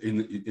all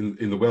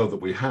in the world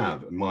that we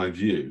have, in my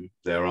view,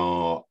 there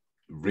are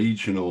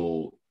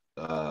regional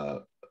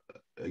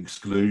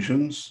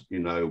exclusions, you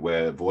know,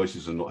 where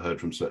voices are not heard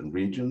from certain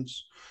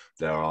regions.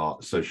 There are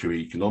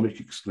socioeconomic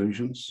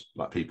exclusions,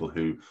 like people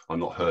who are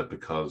not heard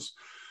because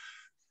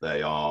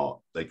they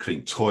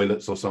clean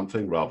toilets or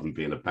something rather than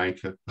being a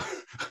banker,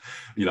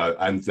 you know.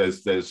 And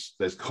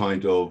there's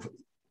kind of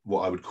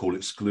what I would call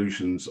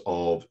exclusions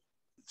of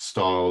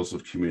styles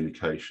of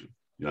communication,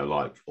 you know,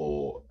 like,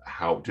 or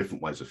how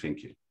different ways of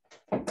thinking.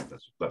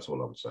 That's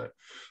all I would say.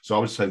 So I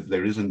would say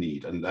there is a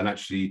need, and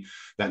actually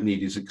that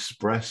need is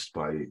expressed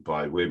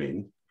by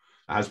women,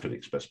 has been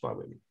expressed by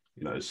women,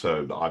 you know,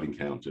 so that I've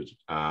encountered,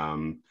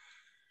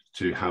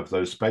 to have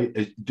those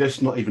space,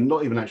 just not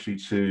even actually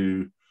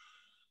to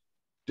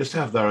just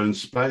have their own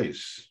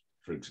space.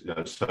 For you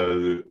know,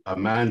 so a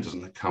man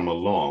doesn't come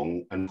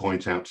along and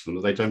point out to them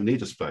that they don't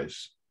need a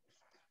space.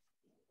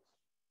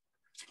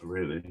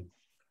 Really.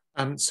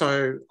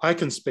 So I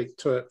can speak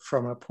to it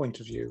from a point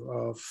of view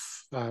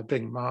of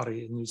being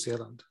Māori in New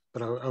Zealand,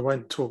 but I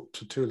won't talk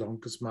to too long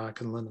because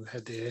Mark and Lynn have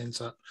had their hands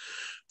up.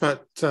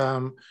 But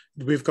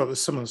we've got a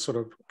similar sort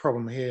of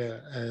problem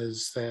here,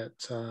 is that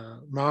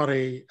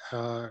Māori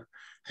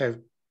have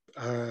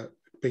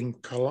been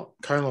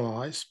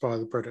colonised by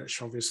the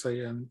British,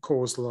 obviously, and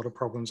caused a lot of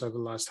problems over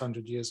the last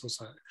 100 years or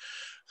so.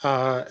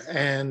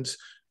 And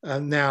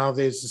now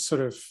there's a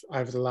sort of,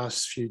 over the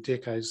last few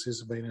decades,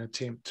 there's been an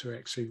attempt to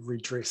actually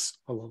redress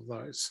a lot of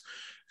those.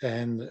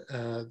 And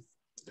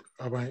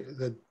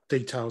the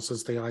details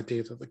is the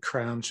idea that the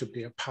Crown should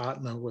be a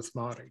partner with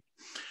Māori.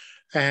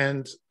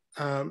 And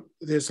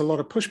there's a lot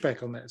of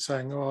pushback on that,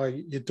 saying, oh,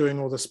 you're doing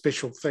all the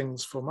special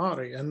things for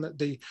Māori. And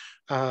the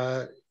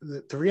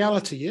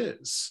reality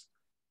is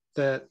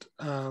that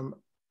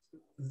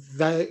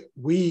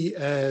we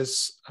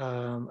as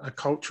a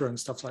culture and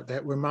stuff like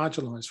that, were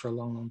marginalized for a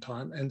long, long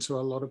time. And so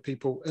a lot of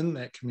people in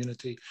that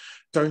community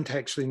don't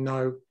actually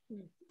know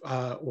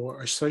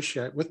or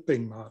associate with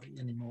being Māori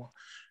anymore.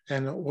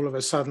 And all of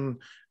a sudden,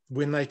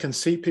 when they can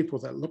see people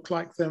that look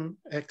like them,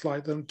 act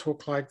like them,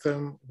 talk like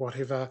them,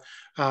 whatever,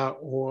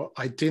 or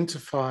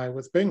identify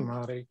with being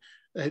Māori,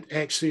 it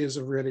actually is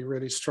a really,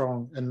 really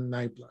strong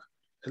enabler.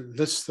 It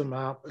lifts them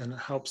up and it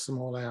helps them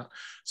all out.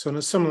 So in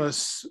a similar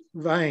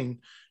vein,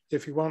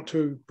 if you want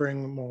to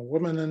bring more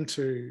women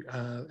into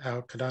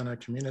our Cardano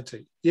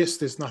community, yes,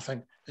 there's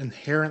nothing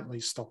inherently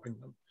stopping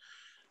them,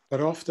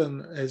 but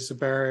often is a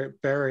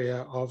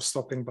barrier of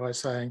stopping by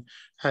saying,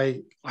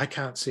 hey, I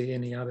can't see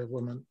any other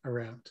women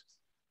around.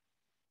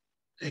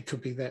 It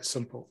could be that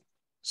simple.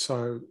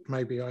 So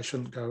maybe I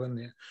shouldn't go in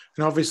there.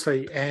 And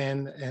obviously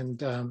Anne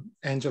and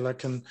Angela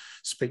can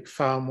speak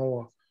far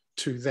more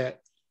to that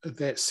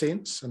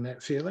sense and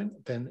that feeling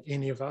than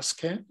any of us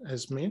can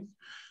as men.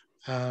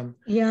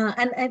 Yeah,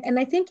 and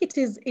I think it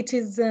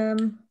is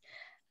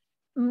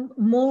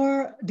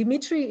more,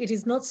 Dimitri, it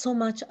is not so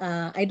much,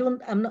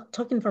 I'm not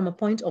talking from a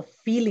point of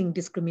feeling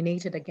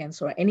discriminated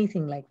against or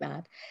anything like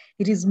that.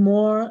 It is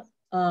more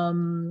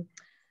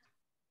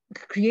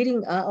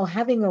creating or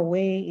having a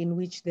way in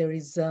which there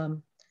is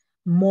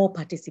more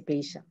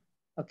participation,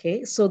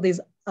 okay? So there's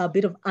a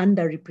bit of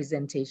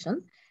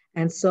underrepresentation.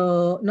 And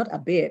so, not a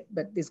bit,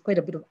 but there's quite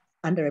a bit of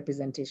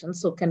underrepresentation.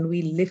 So can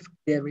we lift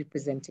the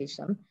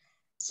representation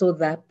so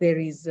that there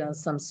is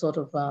some sort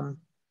of,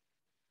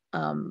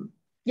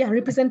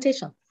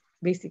 representation,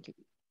 basically.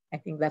 I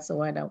think that's the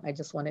word I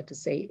just wanted to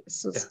say.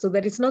 So, so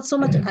that it's not so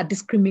much a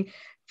discrimination.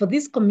 For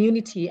this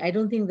community, I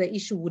don't think the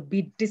issue would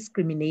be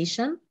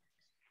discrimination.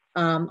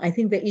 I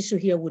think the issue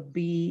here would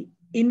be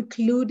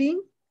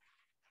including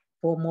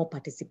for more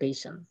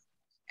participation.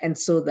 And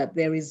so that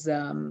there is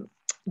the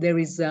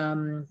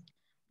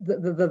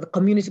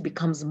community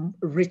becomes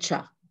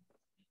richer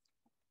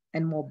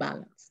and more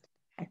balanced.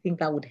 I think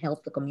that would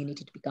help the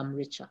community to become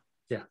richer.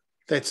 Yeah,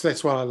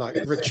 that's what I like.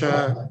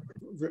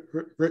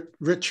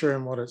 Richer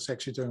in what it's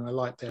actually doing. I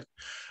like that.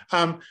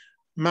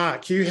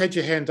 Mark, you had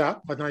your hand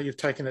up. I know you've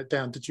taken it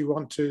down. Did you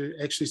want to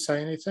actually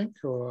say anything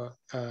or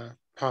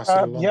pass it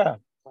along?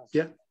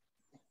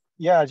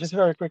 Yeah, just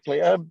very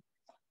quickly.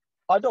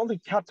 I don't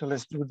think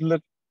Catalyst would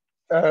look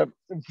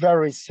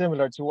very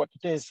similar to what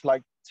it is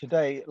like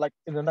today, like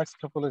in the next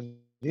couple of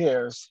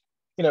years.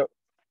 You know,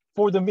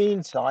 for the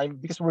meantime,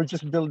 because we're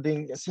just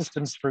building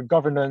systems for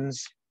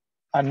governance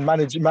and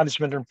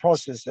management and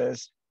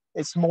processes,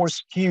 it's more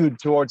skewed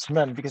towards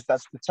men because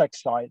that's the tech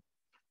side.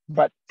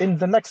 But in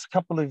the next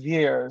couple of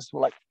years,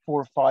 like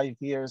 4 or 5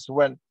 years,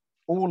 when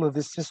all of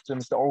the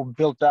systems are all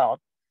built out,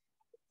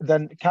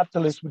 then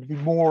Catalyst would be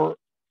more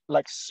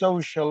like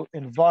social,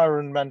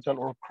 environmental,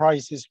 or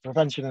crisis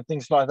prevention and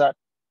things like that.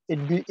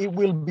 It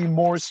will be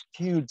more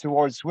skewed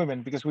towards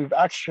women because we've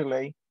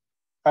actually,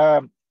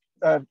 what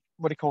do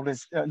you call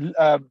this?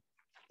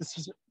 This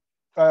is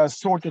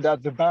sorted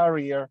out the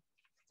barrier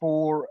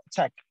for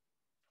tech.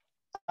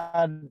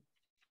 And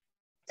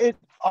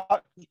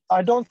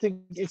I don't think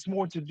it's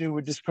more to do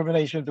with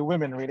discrimination of the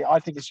women, really. I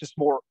think it's just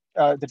more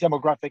the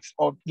demographics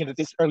of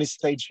this early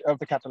stage of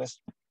the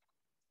Catalyst.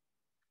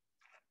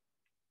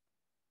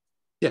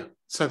 Yeah,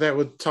 so that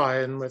would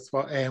tie in with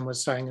what Anne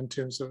was saying in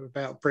terms of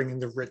about bringing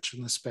the rich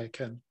and the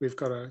spec in. We've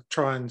got to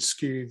try and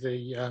skew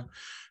the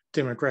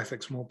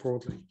demographics more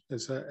broadly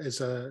as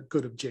a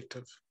good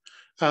objective.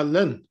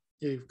 Lynn,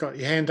 you've got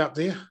your hand up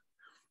there.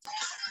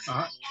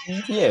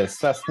 Yes,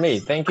 that's me.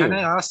 Thank you. Can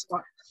I ask?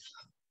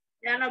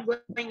 They're not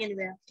going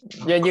anywhere.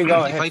 Yeah, you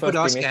go ahead. If I could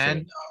ask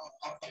Anne,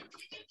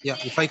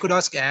 if I could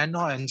ask Anne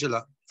or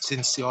Angela,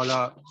 since you all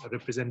are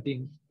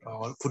representing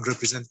or could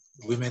represent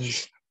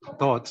women's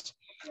thoughts,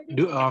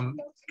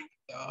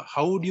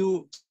 how would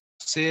you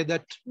say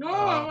that?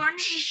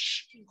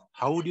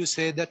 How would you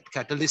say that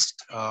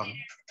Catalyst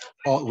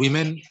or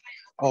women,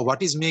 or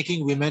what is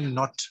making women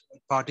not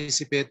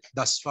participate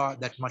thus far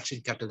that much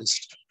in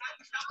Catalyst?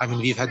 I mean,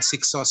 we've had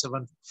 6 or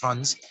 7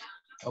 funds.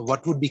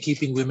 What would be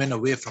keeping women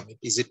away from it?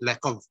 Is it lack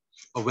of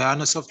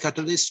awareness of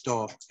Catalyst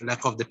or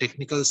lack of the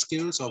technical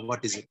skills, or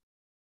what is it?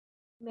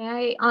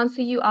 May I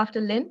answer you after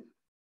Lynn?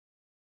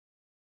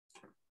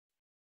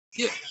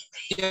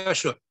 Yeah,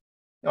 sure.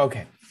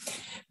 Okay,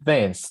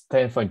 thanks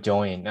for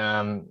joining.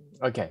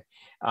 Okay,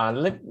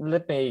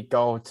 let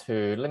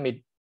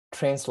me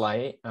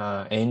translate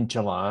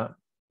Angela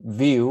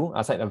view,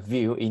 I said a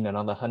view in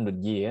another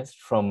 100 years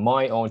from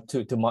my own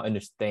to my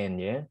understanding.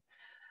 Yeah.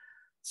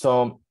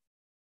 So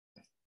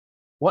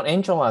what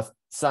Angela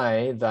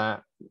say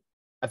that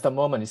at the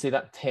moment, you see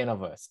that 10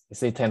 of us,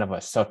 so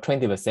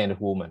 20% of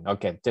women.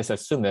 Okay, just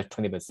assume that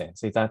 20%.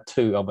 So that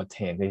 2 over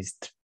 10 is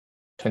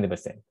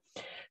 20%.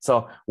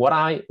 So what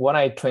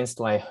I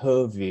translate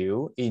her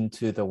view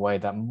into the way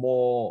that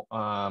more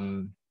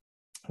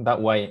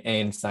that way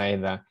and say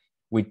that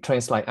we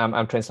translate.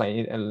 I'm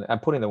translating. I'm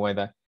putting the way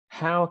that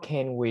how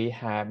can we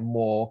have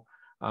more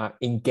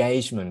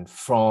engagement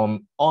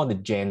from all the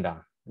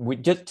gender, we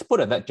just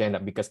put it that gender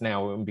because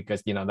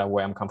you know that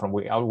where I'm come from,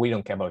 we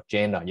don't care about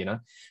gender, you know.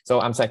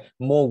 So I'm saying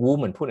more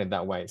women, put it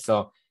that way.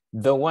 So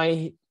the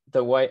way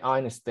I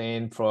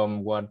understand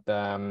from what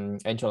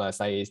Angela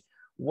says is,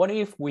 what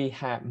if we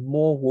had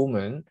more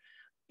women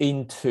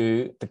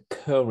into the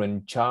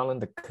current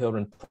challenge, the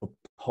current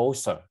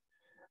proposal,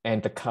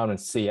 and the current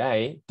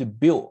CA to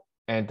build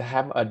and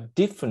have a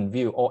different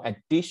view or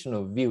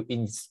additional view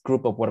in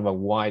group of whatever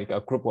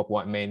a group of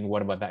white men,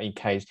 whatever that in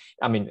case,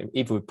 I mean,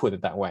 if we put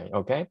it that way,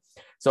 okay?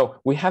 So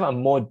we have a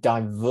more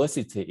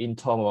diversity in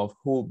terms of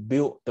who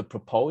built the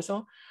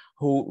proposal,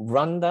 who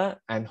run that,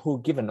 and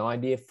who give an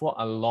idea for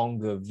a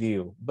longer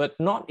view, but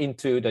not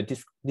into the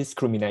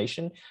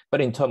discrimination,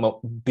 but in terms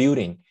of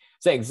building.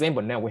 So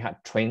example, now we have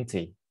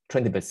 20%.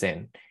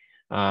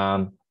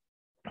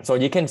 So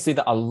you can see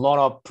that a lot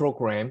of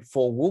program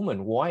for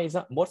women. Why is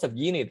that? Most of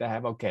you need to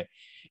have, okay,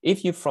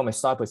 if you're from a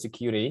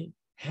cybersecurity,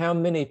 how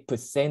many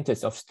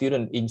percentage of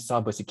students in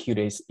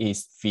cybersecurity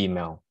is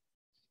female?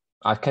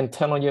 I can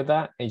tell you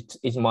that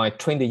it's my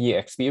 20-year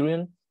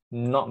experience,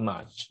 not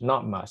much.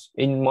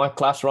 In my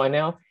class right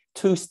now,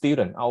 2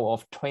 students out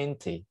of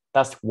 20,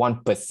 that's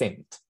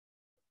 1%.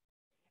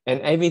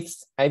 And every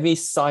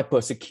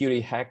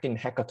cybersecurity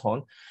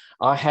hackathon,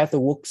 I have to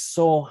work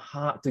so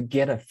hard to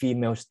get a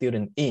female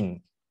student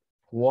in.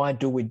 Why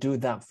do we do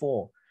that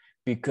for?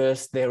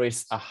 Because there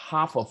is a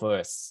half of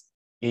us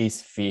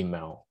is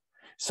female.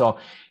 So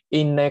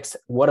in next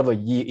whatever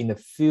year in the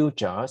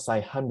future,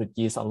 say 100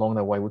 years along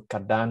the way with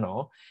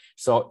Cardano,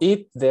 so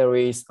if there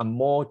is a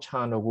more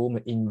China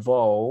woman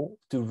involved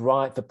to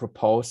write the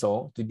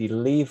proposal, to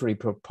deliver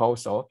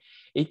proposal,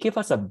 it gives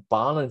us a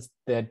balance,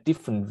 the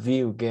different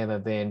view rather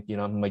than, you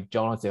know,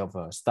 majority of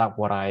us. That's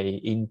what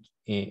I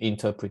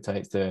interpret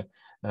the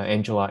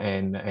Angela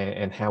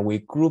and how we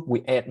group,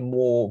 we add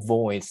more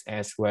voice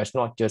as well. It's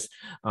not just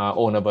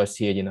all of us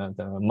here, you know,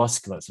 the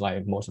musculars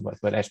like most of us,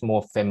 but it's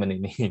more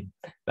feminine.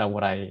 That's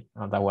what I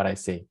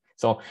see.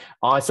 So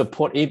I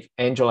support if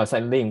Angela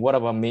said, Lynn, what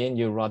about me and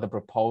you write the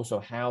proposal,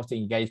 how to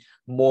engage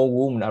more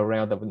women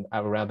around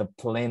the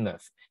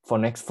planet. For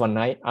next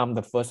night, I'm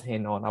the first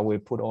hand on. I will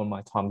put all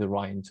my time to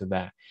write into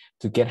that,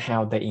 to get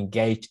how they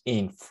engage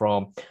in,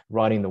 from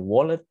writing the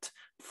wallet,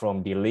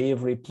 from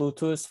delivery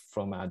Bluetooth,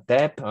 from a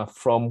debt,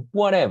 from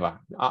whatever.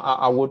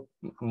 I would,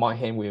 my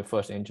hand with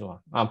first, Angela.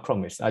 I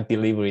promise. I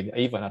deliver it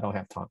even I don't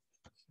have time.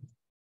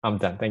 I'm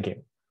done. Thank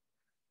you.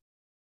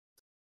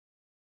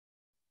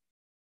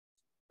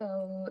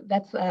 So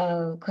that's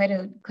quite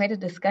a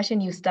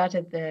discussion you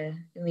started there,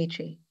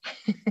 Dimitri.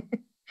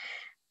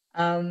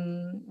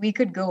 We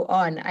could go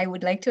on. I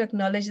would like to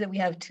acknowledge that we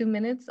have 2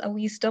 minutes. Are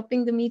we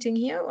stopping the meeting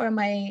here, or am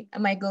I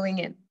going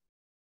in?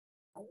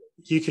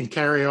 You can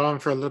carry on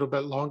for a little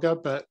bit longer,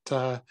 but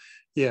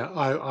yeah,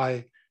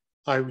 I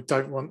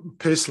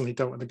personally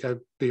don't want to go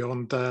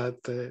beyond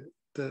the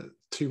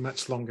too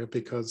much longer,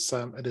 because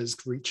it is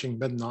reaching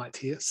midnight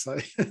here, so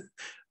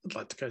I'd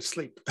like to go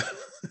sleep.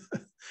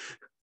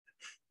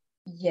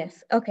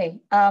 Yes. Okay.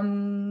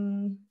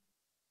 Thank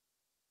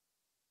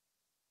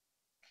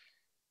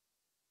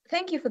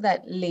you for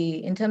that,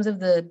 Lee. In terms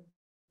of the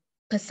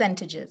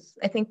percentages,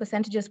 I think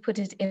percentages put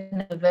it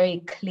in a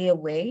very clear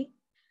way.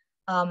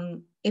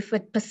 If a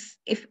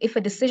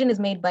decision is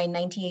made by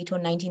 98 or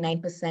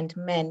 99%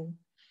 men,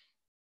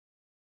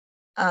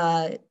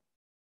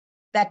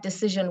 that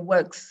decision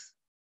works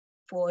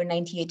for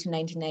 98 to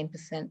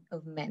 99%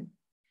 of men.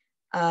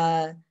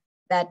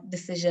 That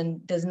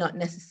decision does not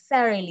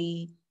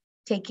necessarily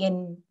take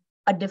in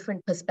a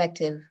different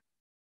perspective.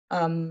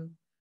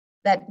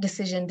 That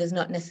decision does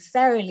not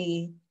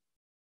necessarily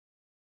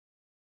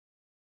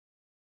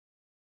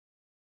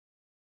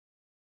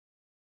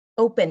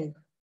open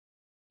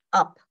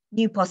up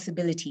new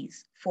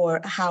possibilities for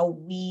how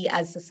we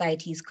as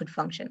societies could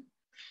function.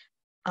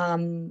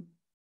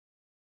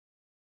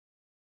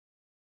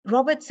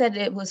 Robert said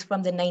it was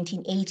from the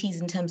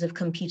 1980s in terms of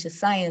computer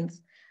science,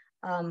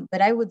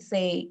 but I would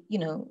say, you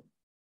know,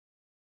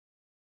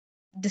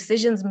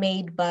 decisions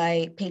made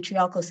by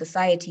patriarchal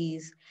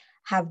societies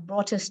have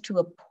brought us to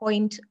a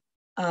point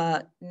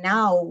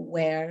now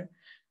where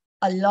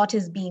a lot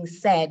is being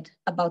said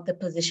about the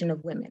position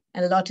of women,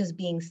 and a lot is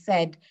being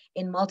said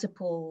in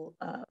multiple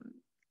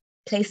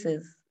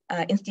places,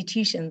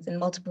 institutions, in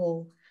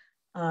multiple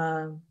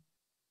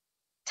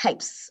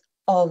types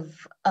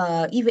of,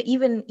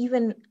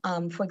 even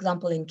for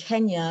example, in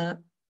Kenya,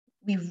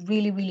 we've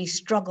really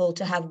struggled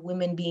to have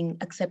women being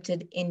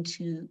accepted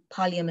into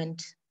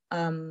parliament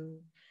and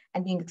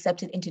being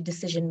accepted into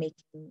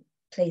decision-making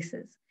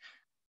places.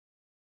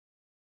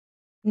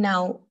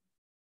 Now,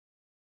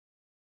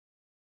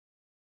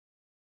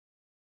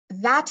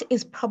 that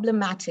is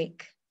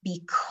problematic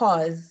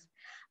because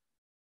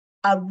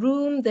a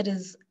room that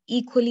is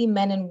equally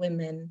men and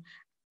women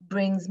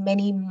brings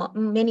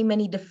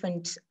many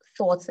different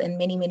thoughts and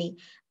many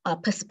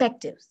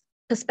perspectives.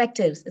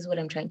 Perspectives is what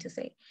I'm trying to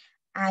say.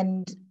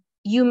 And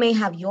you may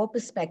have your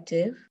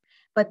perspective,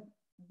 but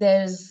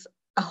there's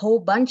a whole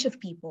bunch of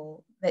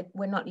people that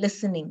we're not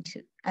listening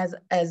to,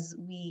 as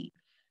we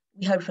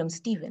heard from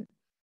Stephen.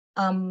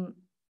 I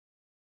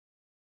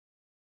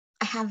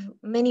have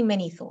many,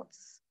 many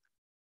thoughts,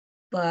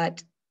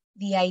 but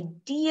the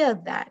idea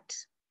that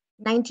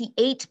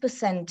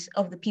 98%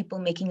 of the people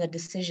making a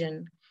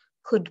decision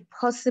could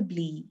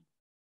possibly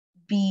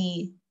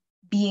be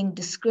being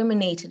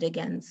discriminated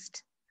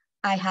against,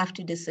 I have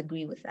to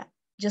disagree with that,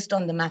 just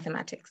on the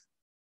mathematics.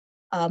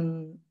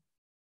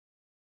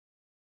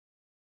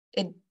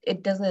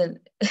 It doesn't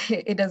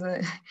it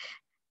doesn't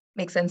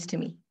make sense to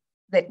me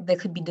that there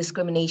could be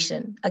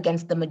discrimination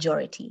against the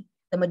majority.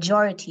 The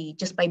majority,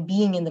 just by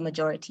being in the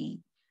majority,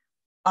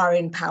 are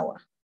in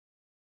power.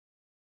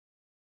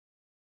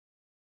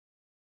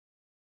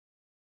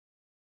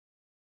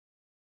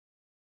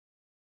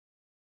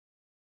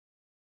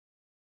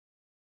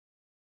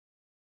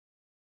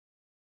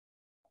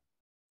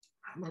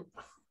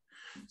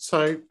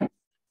 So,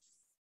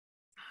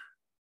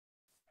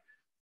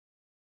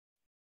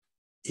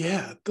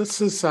 yeah, this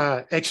is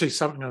actually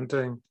something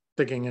I'm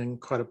digging in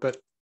quite a bit,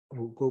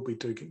 or will be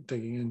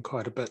digging in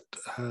quite a bit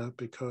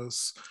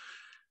because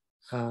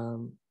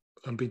I'll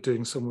be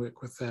doing some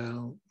work with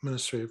our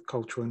Ministry of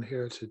Culture and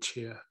Heritage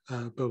here,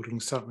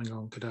 building something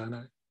on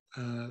Cardano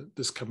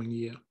this coming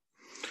year.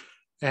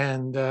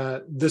 And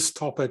this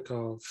topic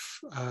of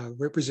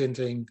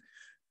representing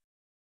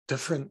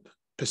different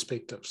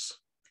perspectives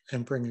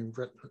and bringing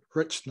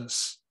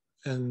richness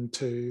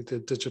into the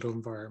digital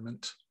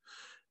environment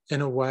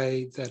in a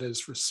way that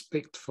is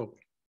respectful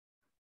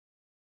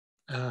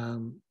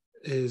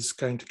is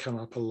going to come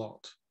up a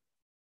lot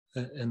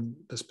in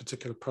this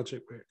particular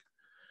project work.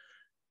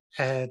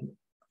 And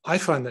I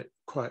find that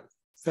quite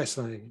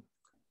fascinating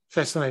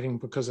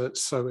because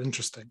it's so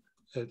interesting.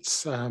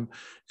 It's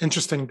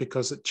interesting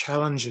because it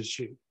challenges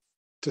you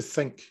to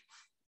think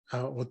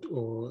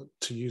or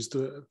to use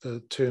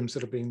the terms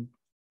that have been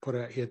put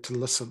out here, to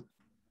listen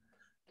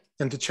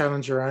and to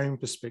challenge your own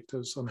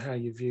perspectives on how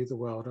you view the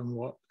world and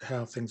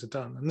how things are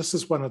done. And this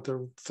is one of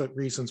the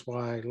reasons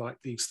why I like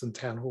the Eastern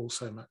Townhall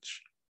so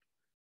much,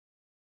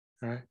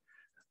 right?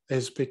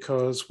 Is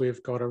because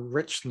we've got a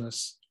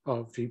richness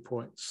of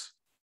viewpoints.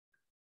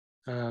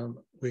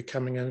 We're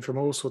coming in from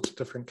all sorts of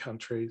different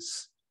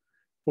countries,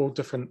 all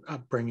different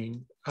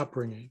upbringing,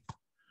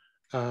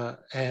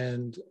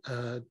 and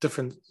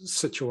different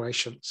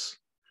situations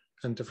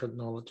and different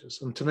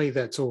knowledges. And to me,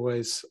 that's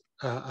always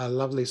a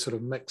lovely sort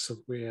of mix of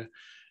where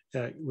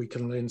we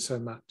can learn so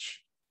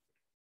much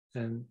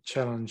and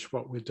challenge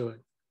what we're doing.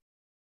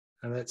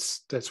 And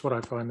that's what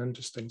I find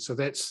interesting. So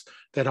that's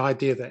that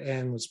idea that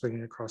Anne was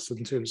bringing across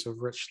in terms of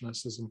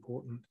richness is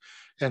important.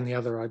 And the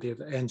other idea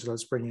that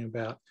Angela's bringing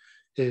about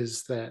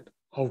is that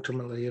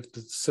ultimately, if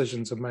the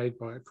decisions are made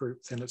by a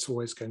group, then it's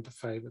always going to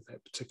favor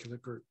that particular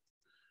group.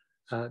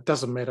 It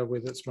doesn't matter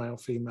whether it's male,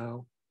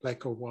 female,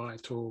 black or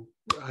white, or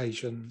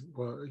Asian,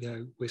 or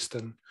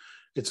Western.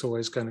 It's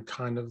always going to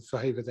kind of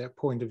favor that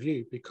point of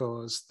view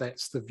because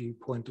that's the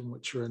viewpoint in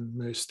which you're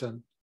immersed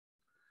in.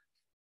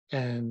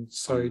 And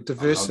so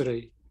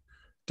diversity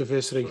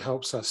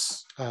helps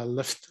us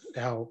lift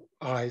our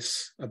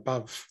eyes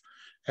above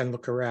and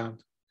look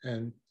around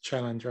and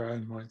challenge our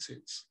own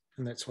mindsets.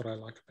 And that's what I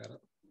like about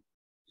it.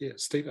 Yeah,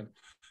 Stephen.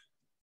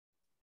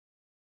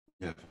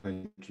 Yeah,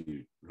 thank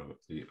you, Robert.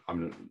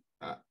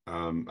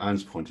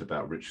 Anne's point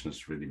about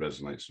richness really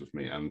resonates with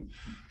me. And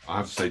I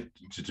have to say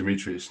to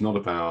Dimitri, it's not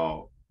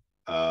about,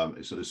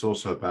 it's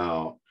also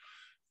about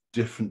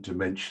different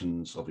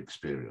dimensions of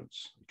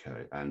experience,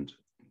 okay, and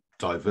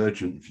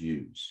divergent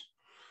views.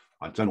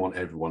 I don't want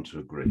everyone to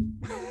agree.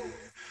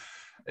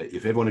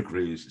 If everyone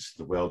agrees,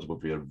 the world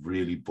would be a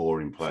really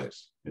boring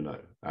place,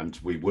 and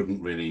we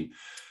wouldn't really,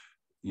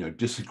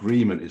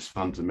 disagreement is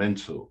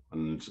fundamental,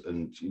 and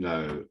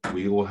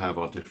we all have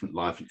our different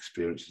life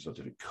experiences, our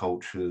different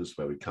cultures,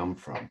 where we come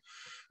from.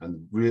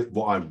 And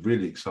what I'm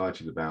really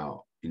excited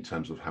about in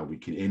terms of how we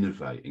can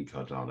innovate in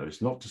Cardano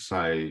is not to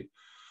say,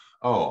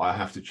 oh, I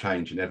have to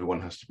change and everyone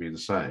has to be the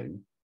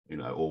same,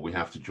 or we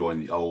have to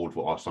join the old,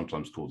 what I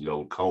sometimes call the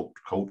old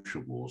culture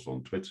wars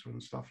on Twitter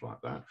and stuff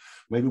like that.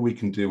 Maybe we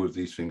can deal with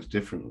these things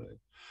differently.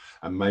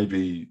 And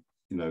maybe,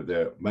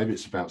 maybe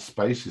it's about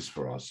spaces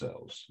for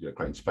ourselves,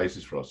 creating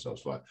spaces for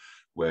ourselves, like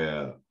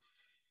where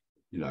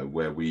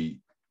we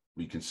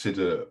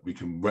consider, we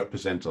can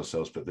represent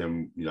ourselves, but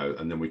then,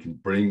 and then we can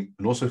bring,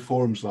 and also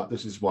forums like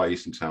this is why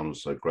Eastern Townhall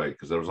is so great,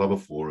 because there's other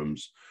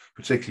forums,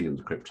 particularly in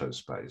the crypto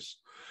space,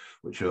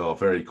 which are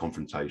very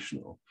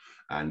confrontational.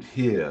 And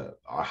here,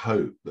 I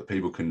hope that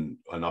people can,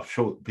 and I'm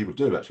sure people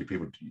do actually,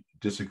 people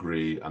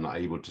disagree and are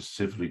able to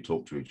civilly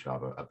talk to each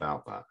other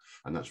about that.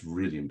 And that's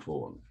really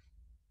important.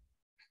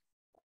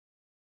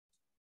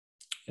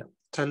 Yeah,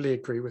 totally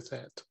agree with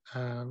that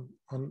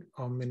on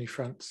many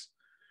fronts.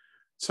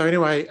 So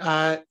anyway,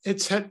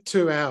 it's had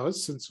 2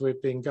 hours since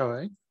we've been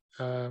going,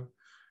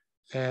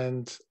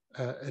 and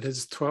it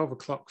is 12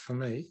 o'clock for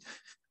me.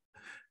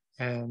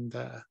 And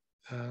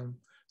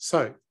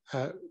so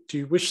do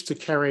you wish to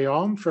carry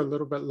on for a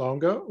little bit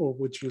longer, or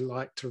would you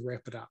like to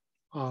wrap it up?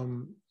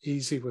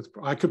 Easy with,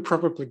 I could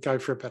probably go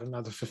for about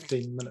another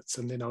 15 minutes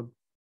and then I'll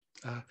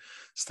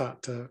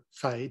start to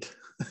fade.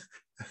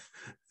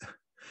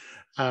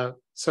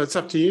 So it's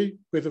up to you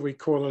whether we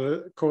call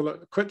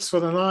it quits for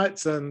the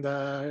night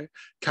and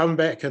come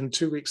back in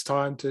 2 weeks'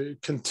 time to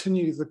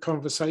continue the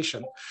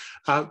conversation.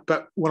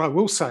 But what I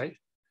will say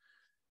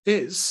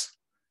is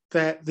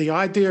that the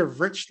idea of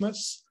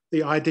richness,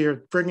 the idea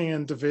of bringing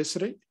in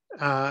diversity,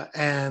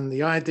 and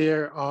the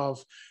idea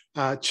of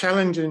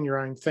challenging your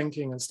own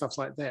thinking and stuff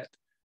like that,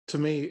 to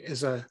me,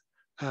 is a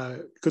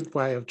good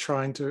way of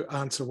trying to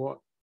answer what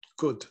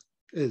good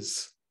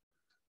is.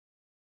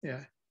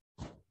 Yeah.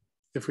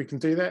 If we can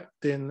do that,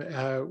 then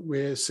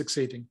we're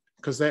succeeding,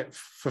 because that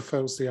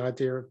fulfills the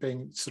idea of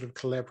being sort of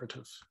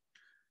collaborative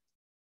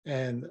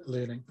and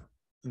learning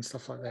and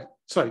stuff like that.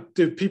 So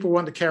do people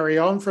want to carry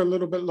on for a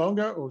little bit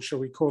longer, or shall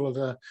we call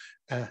it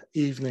a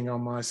evening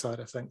on my side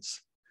of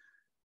things?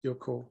 Your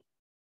call.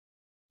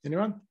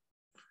 Anyone?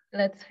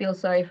 Let's feel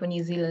sorry for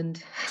New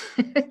Zealand.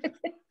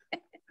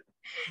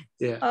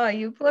 Yeah. Oh,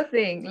 you poor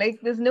thing. Like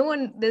there's no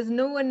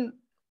one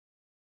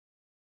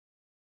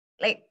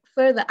like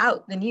further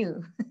out than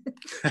you.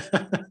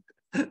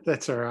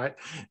 That's all right.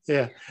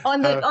 Yeah.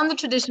 On the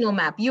traditional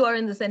map, you are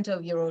in the center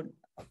of your own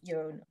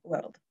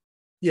world.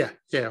 Yeah,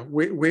 yeah.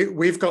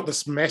 We've got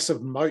this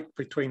massive moat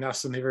between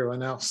us and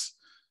everyone else.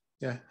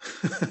 Yeah.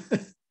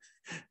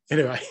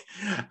 Anyway,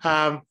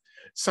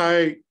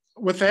 so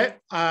with that,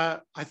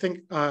 I think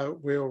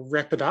we'll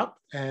wrap it up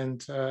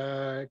and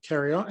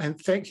carry on. And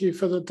thank you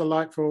for the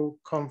delightful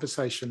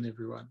conversation,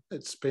 everyone.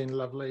 It's been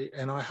lovely.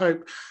 And I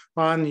hope,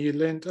 one, you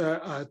learned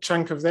a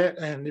chunk of that,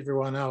 and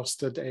everyone else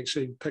did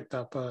actually picked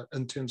up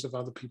in terms of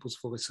other people's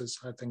voices.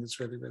 I think it's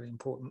really, really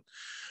important.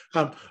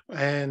 I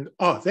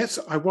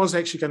was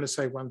actually going to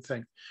say one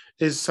thing,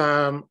 is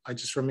I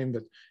just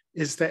remembered,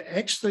 is that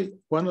actually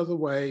one of the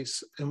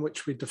ways in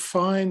which we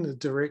define the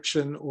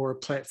direction or a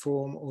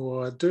platform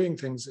or doing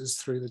things is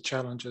through the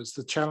challenges.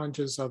 The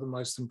challenges are the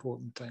most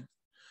important thing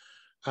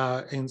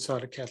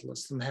inside a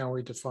Catalyst, and how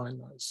we define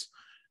those.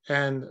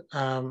 And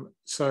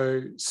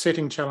so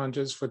setting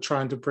challenges for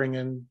trying to bring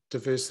in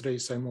diversity,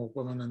 say more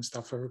women and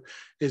stuff,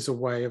 is a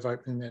way of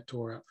opening that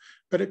door up.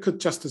 But it could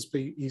just as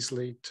be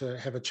easily to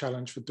have a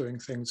challenge for doing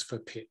things for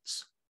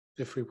pets,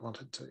 if we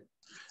wanted to.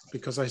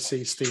 Because I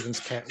see Stephen's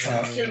cat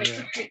running.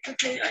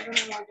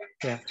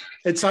 Yeah,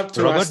 it's up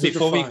to Robert, us to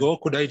before define. we go,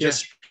 could I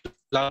just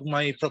plug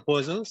my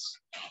proposals?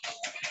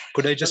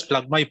 Could I just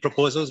plug my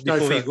proposals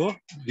before we go?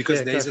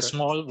 Because there is a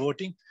small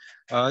voting.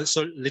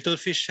 So Little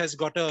Fish has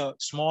got a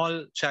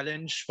small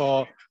challenge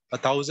for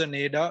 1,000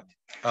 ADA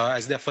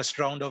as their first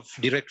round of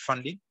direct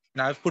funding.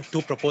 Now I've put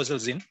 2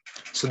 proposals in.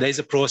 So there is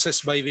a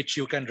process by which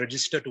you can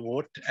register to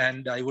vote.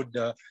 And I would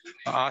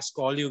ask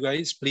all you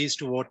guys, please,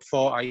 to vote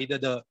for either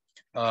the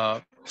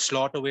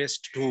slaughter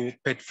waste to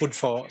pet food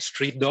for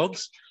street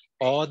dogs,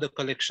 or the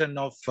collection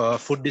of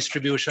food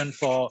distribution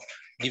for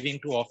giving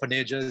to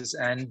orphanages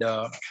and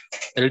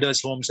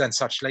elders' homes and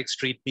such, like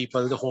street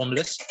people, the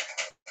homeless.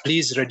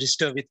 Please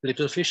register with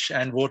Little Fish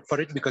and vote for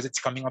it, because it's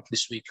coming up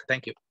this week.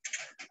 Thank you.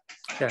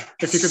 Yeah,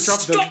 if you could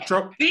drop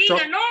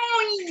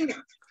annoying.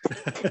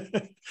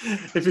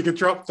 If you could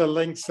drop the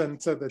links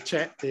into the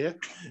chat there.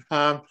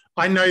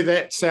 I know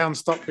that sound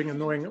stop being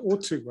annoying all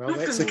too well.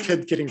 That's a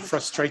kid getting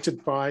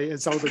frustrated by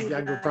his older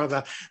younger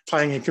brother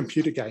playing a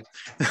computer game.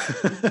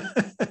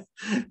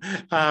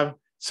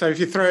 So if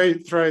you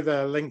throw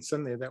the links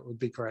in there, that would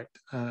be great.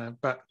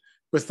 But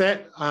with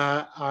that,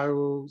 I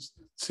will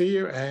see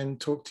you and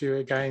talk to you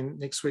again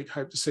next week.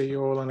 Hope to see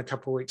you all in a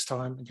couple of weeks'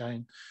 time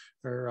again.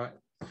 All right.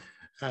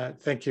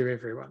 Thank you,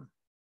 everyone.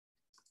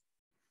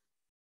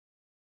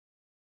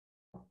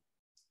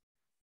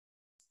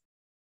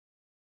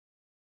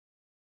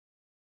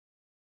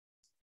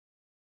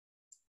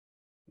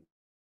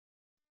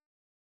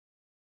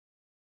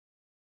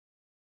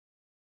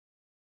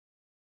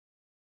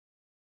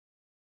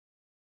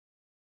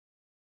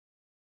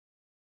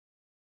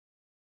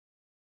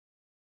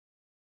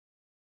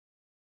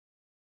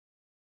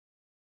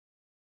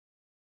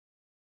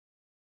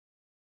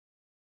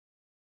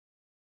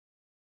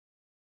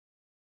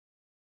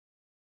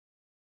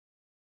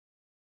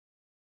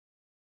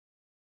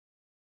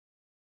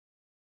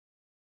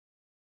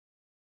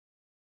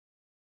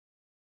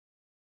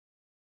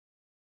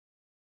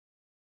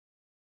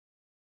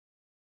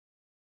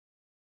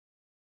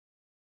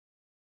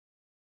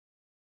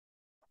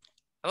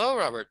 Hello,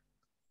 Robert.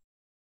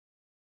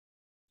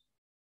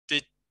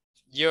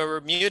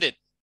 You're muted.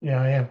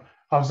 Yeah, I am.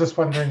 I was just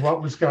wondering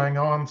what was going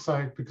on.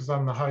 So because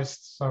I'm the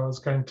host, so I was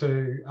going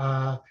to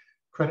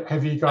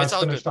have you guys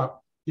finished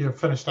up? You've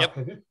finished up,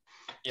 have you?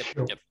 Yep.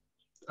 Sure. Yep.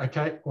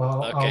 Okay.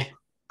 Well, Okay. I'll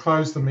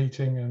close the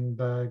meeting and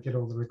get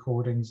all the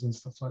recordings and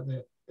stuff like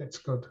that. That's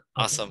good.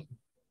 Awesome.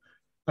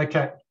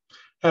 Okay.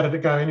 How did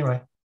it go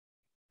anyway?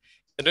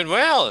 It went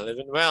well. It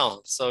went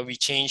well. So we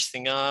changed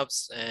things up,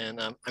 and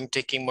I'm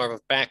taking more of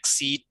a back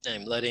seat.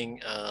 I'm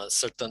letting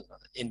certain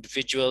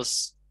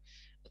individuals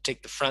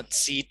take the front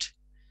seat.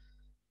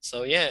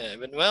 So yeah, it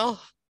went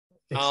well.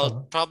 Excellent.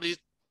 I'll probably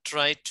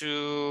try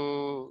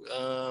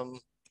to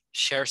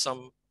share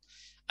some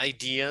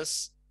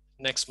ideas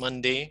next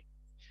Monday,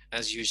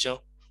 as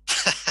usual.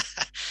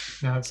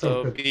 No, it's all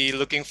So good. be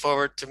looking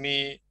forward to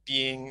me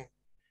being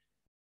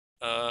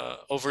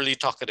overly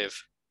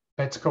talkative.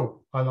 That's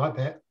cool. I like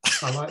that.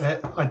 I like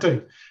that. I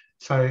do.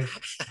 So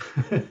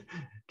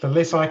the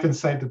less I can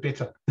say, the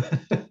better.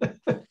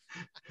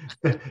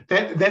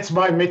 That's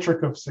my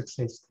metric of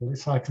success. The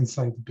less I can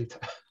say, the better.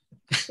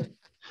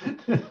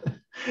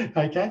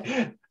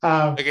 Okay.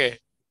 Okay.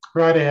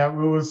 Right out.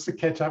 We'll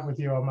catch up with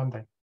you on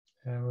Monday.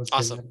 We'll see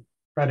Awesome. you.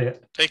 Right out.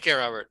 Take care,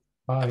 Robert.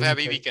 Bye. Have a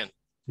happy weekend.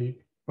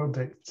 Will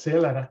do. See you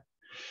later.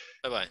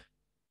 Bye-bye.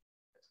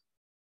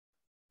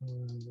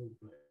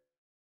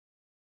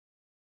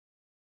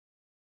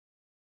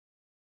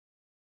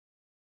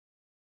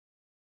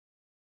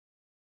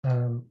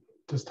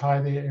 Just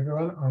hi there,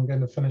 everyone. I'm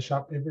going to finish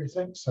up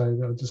everything, so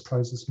I'll just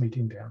close this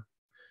meeting down.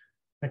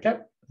 Okay.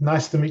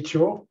 Nice to meet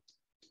you all.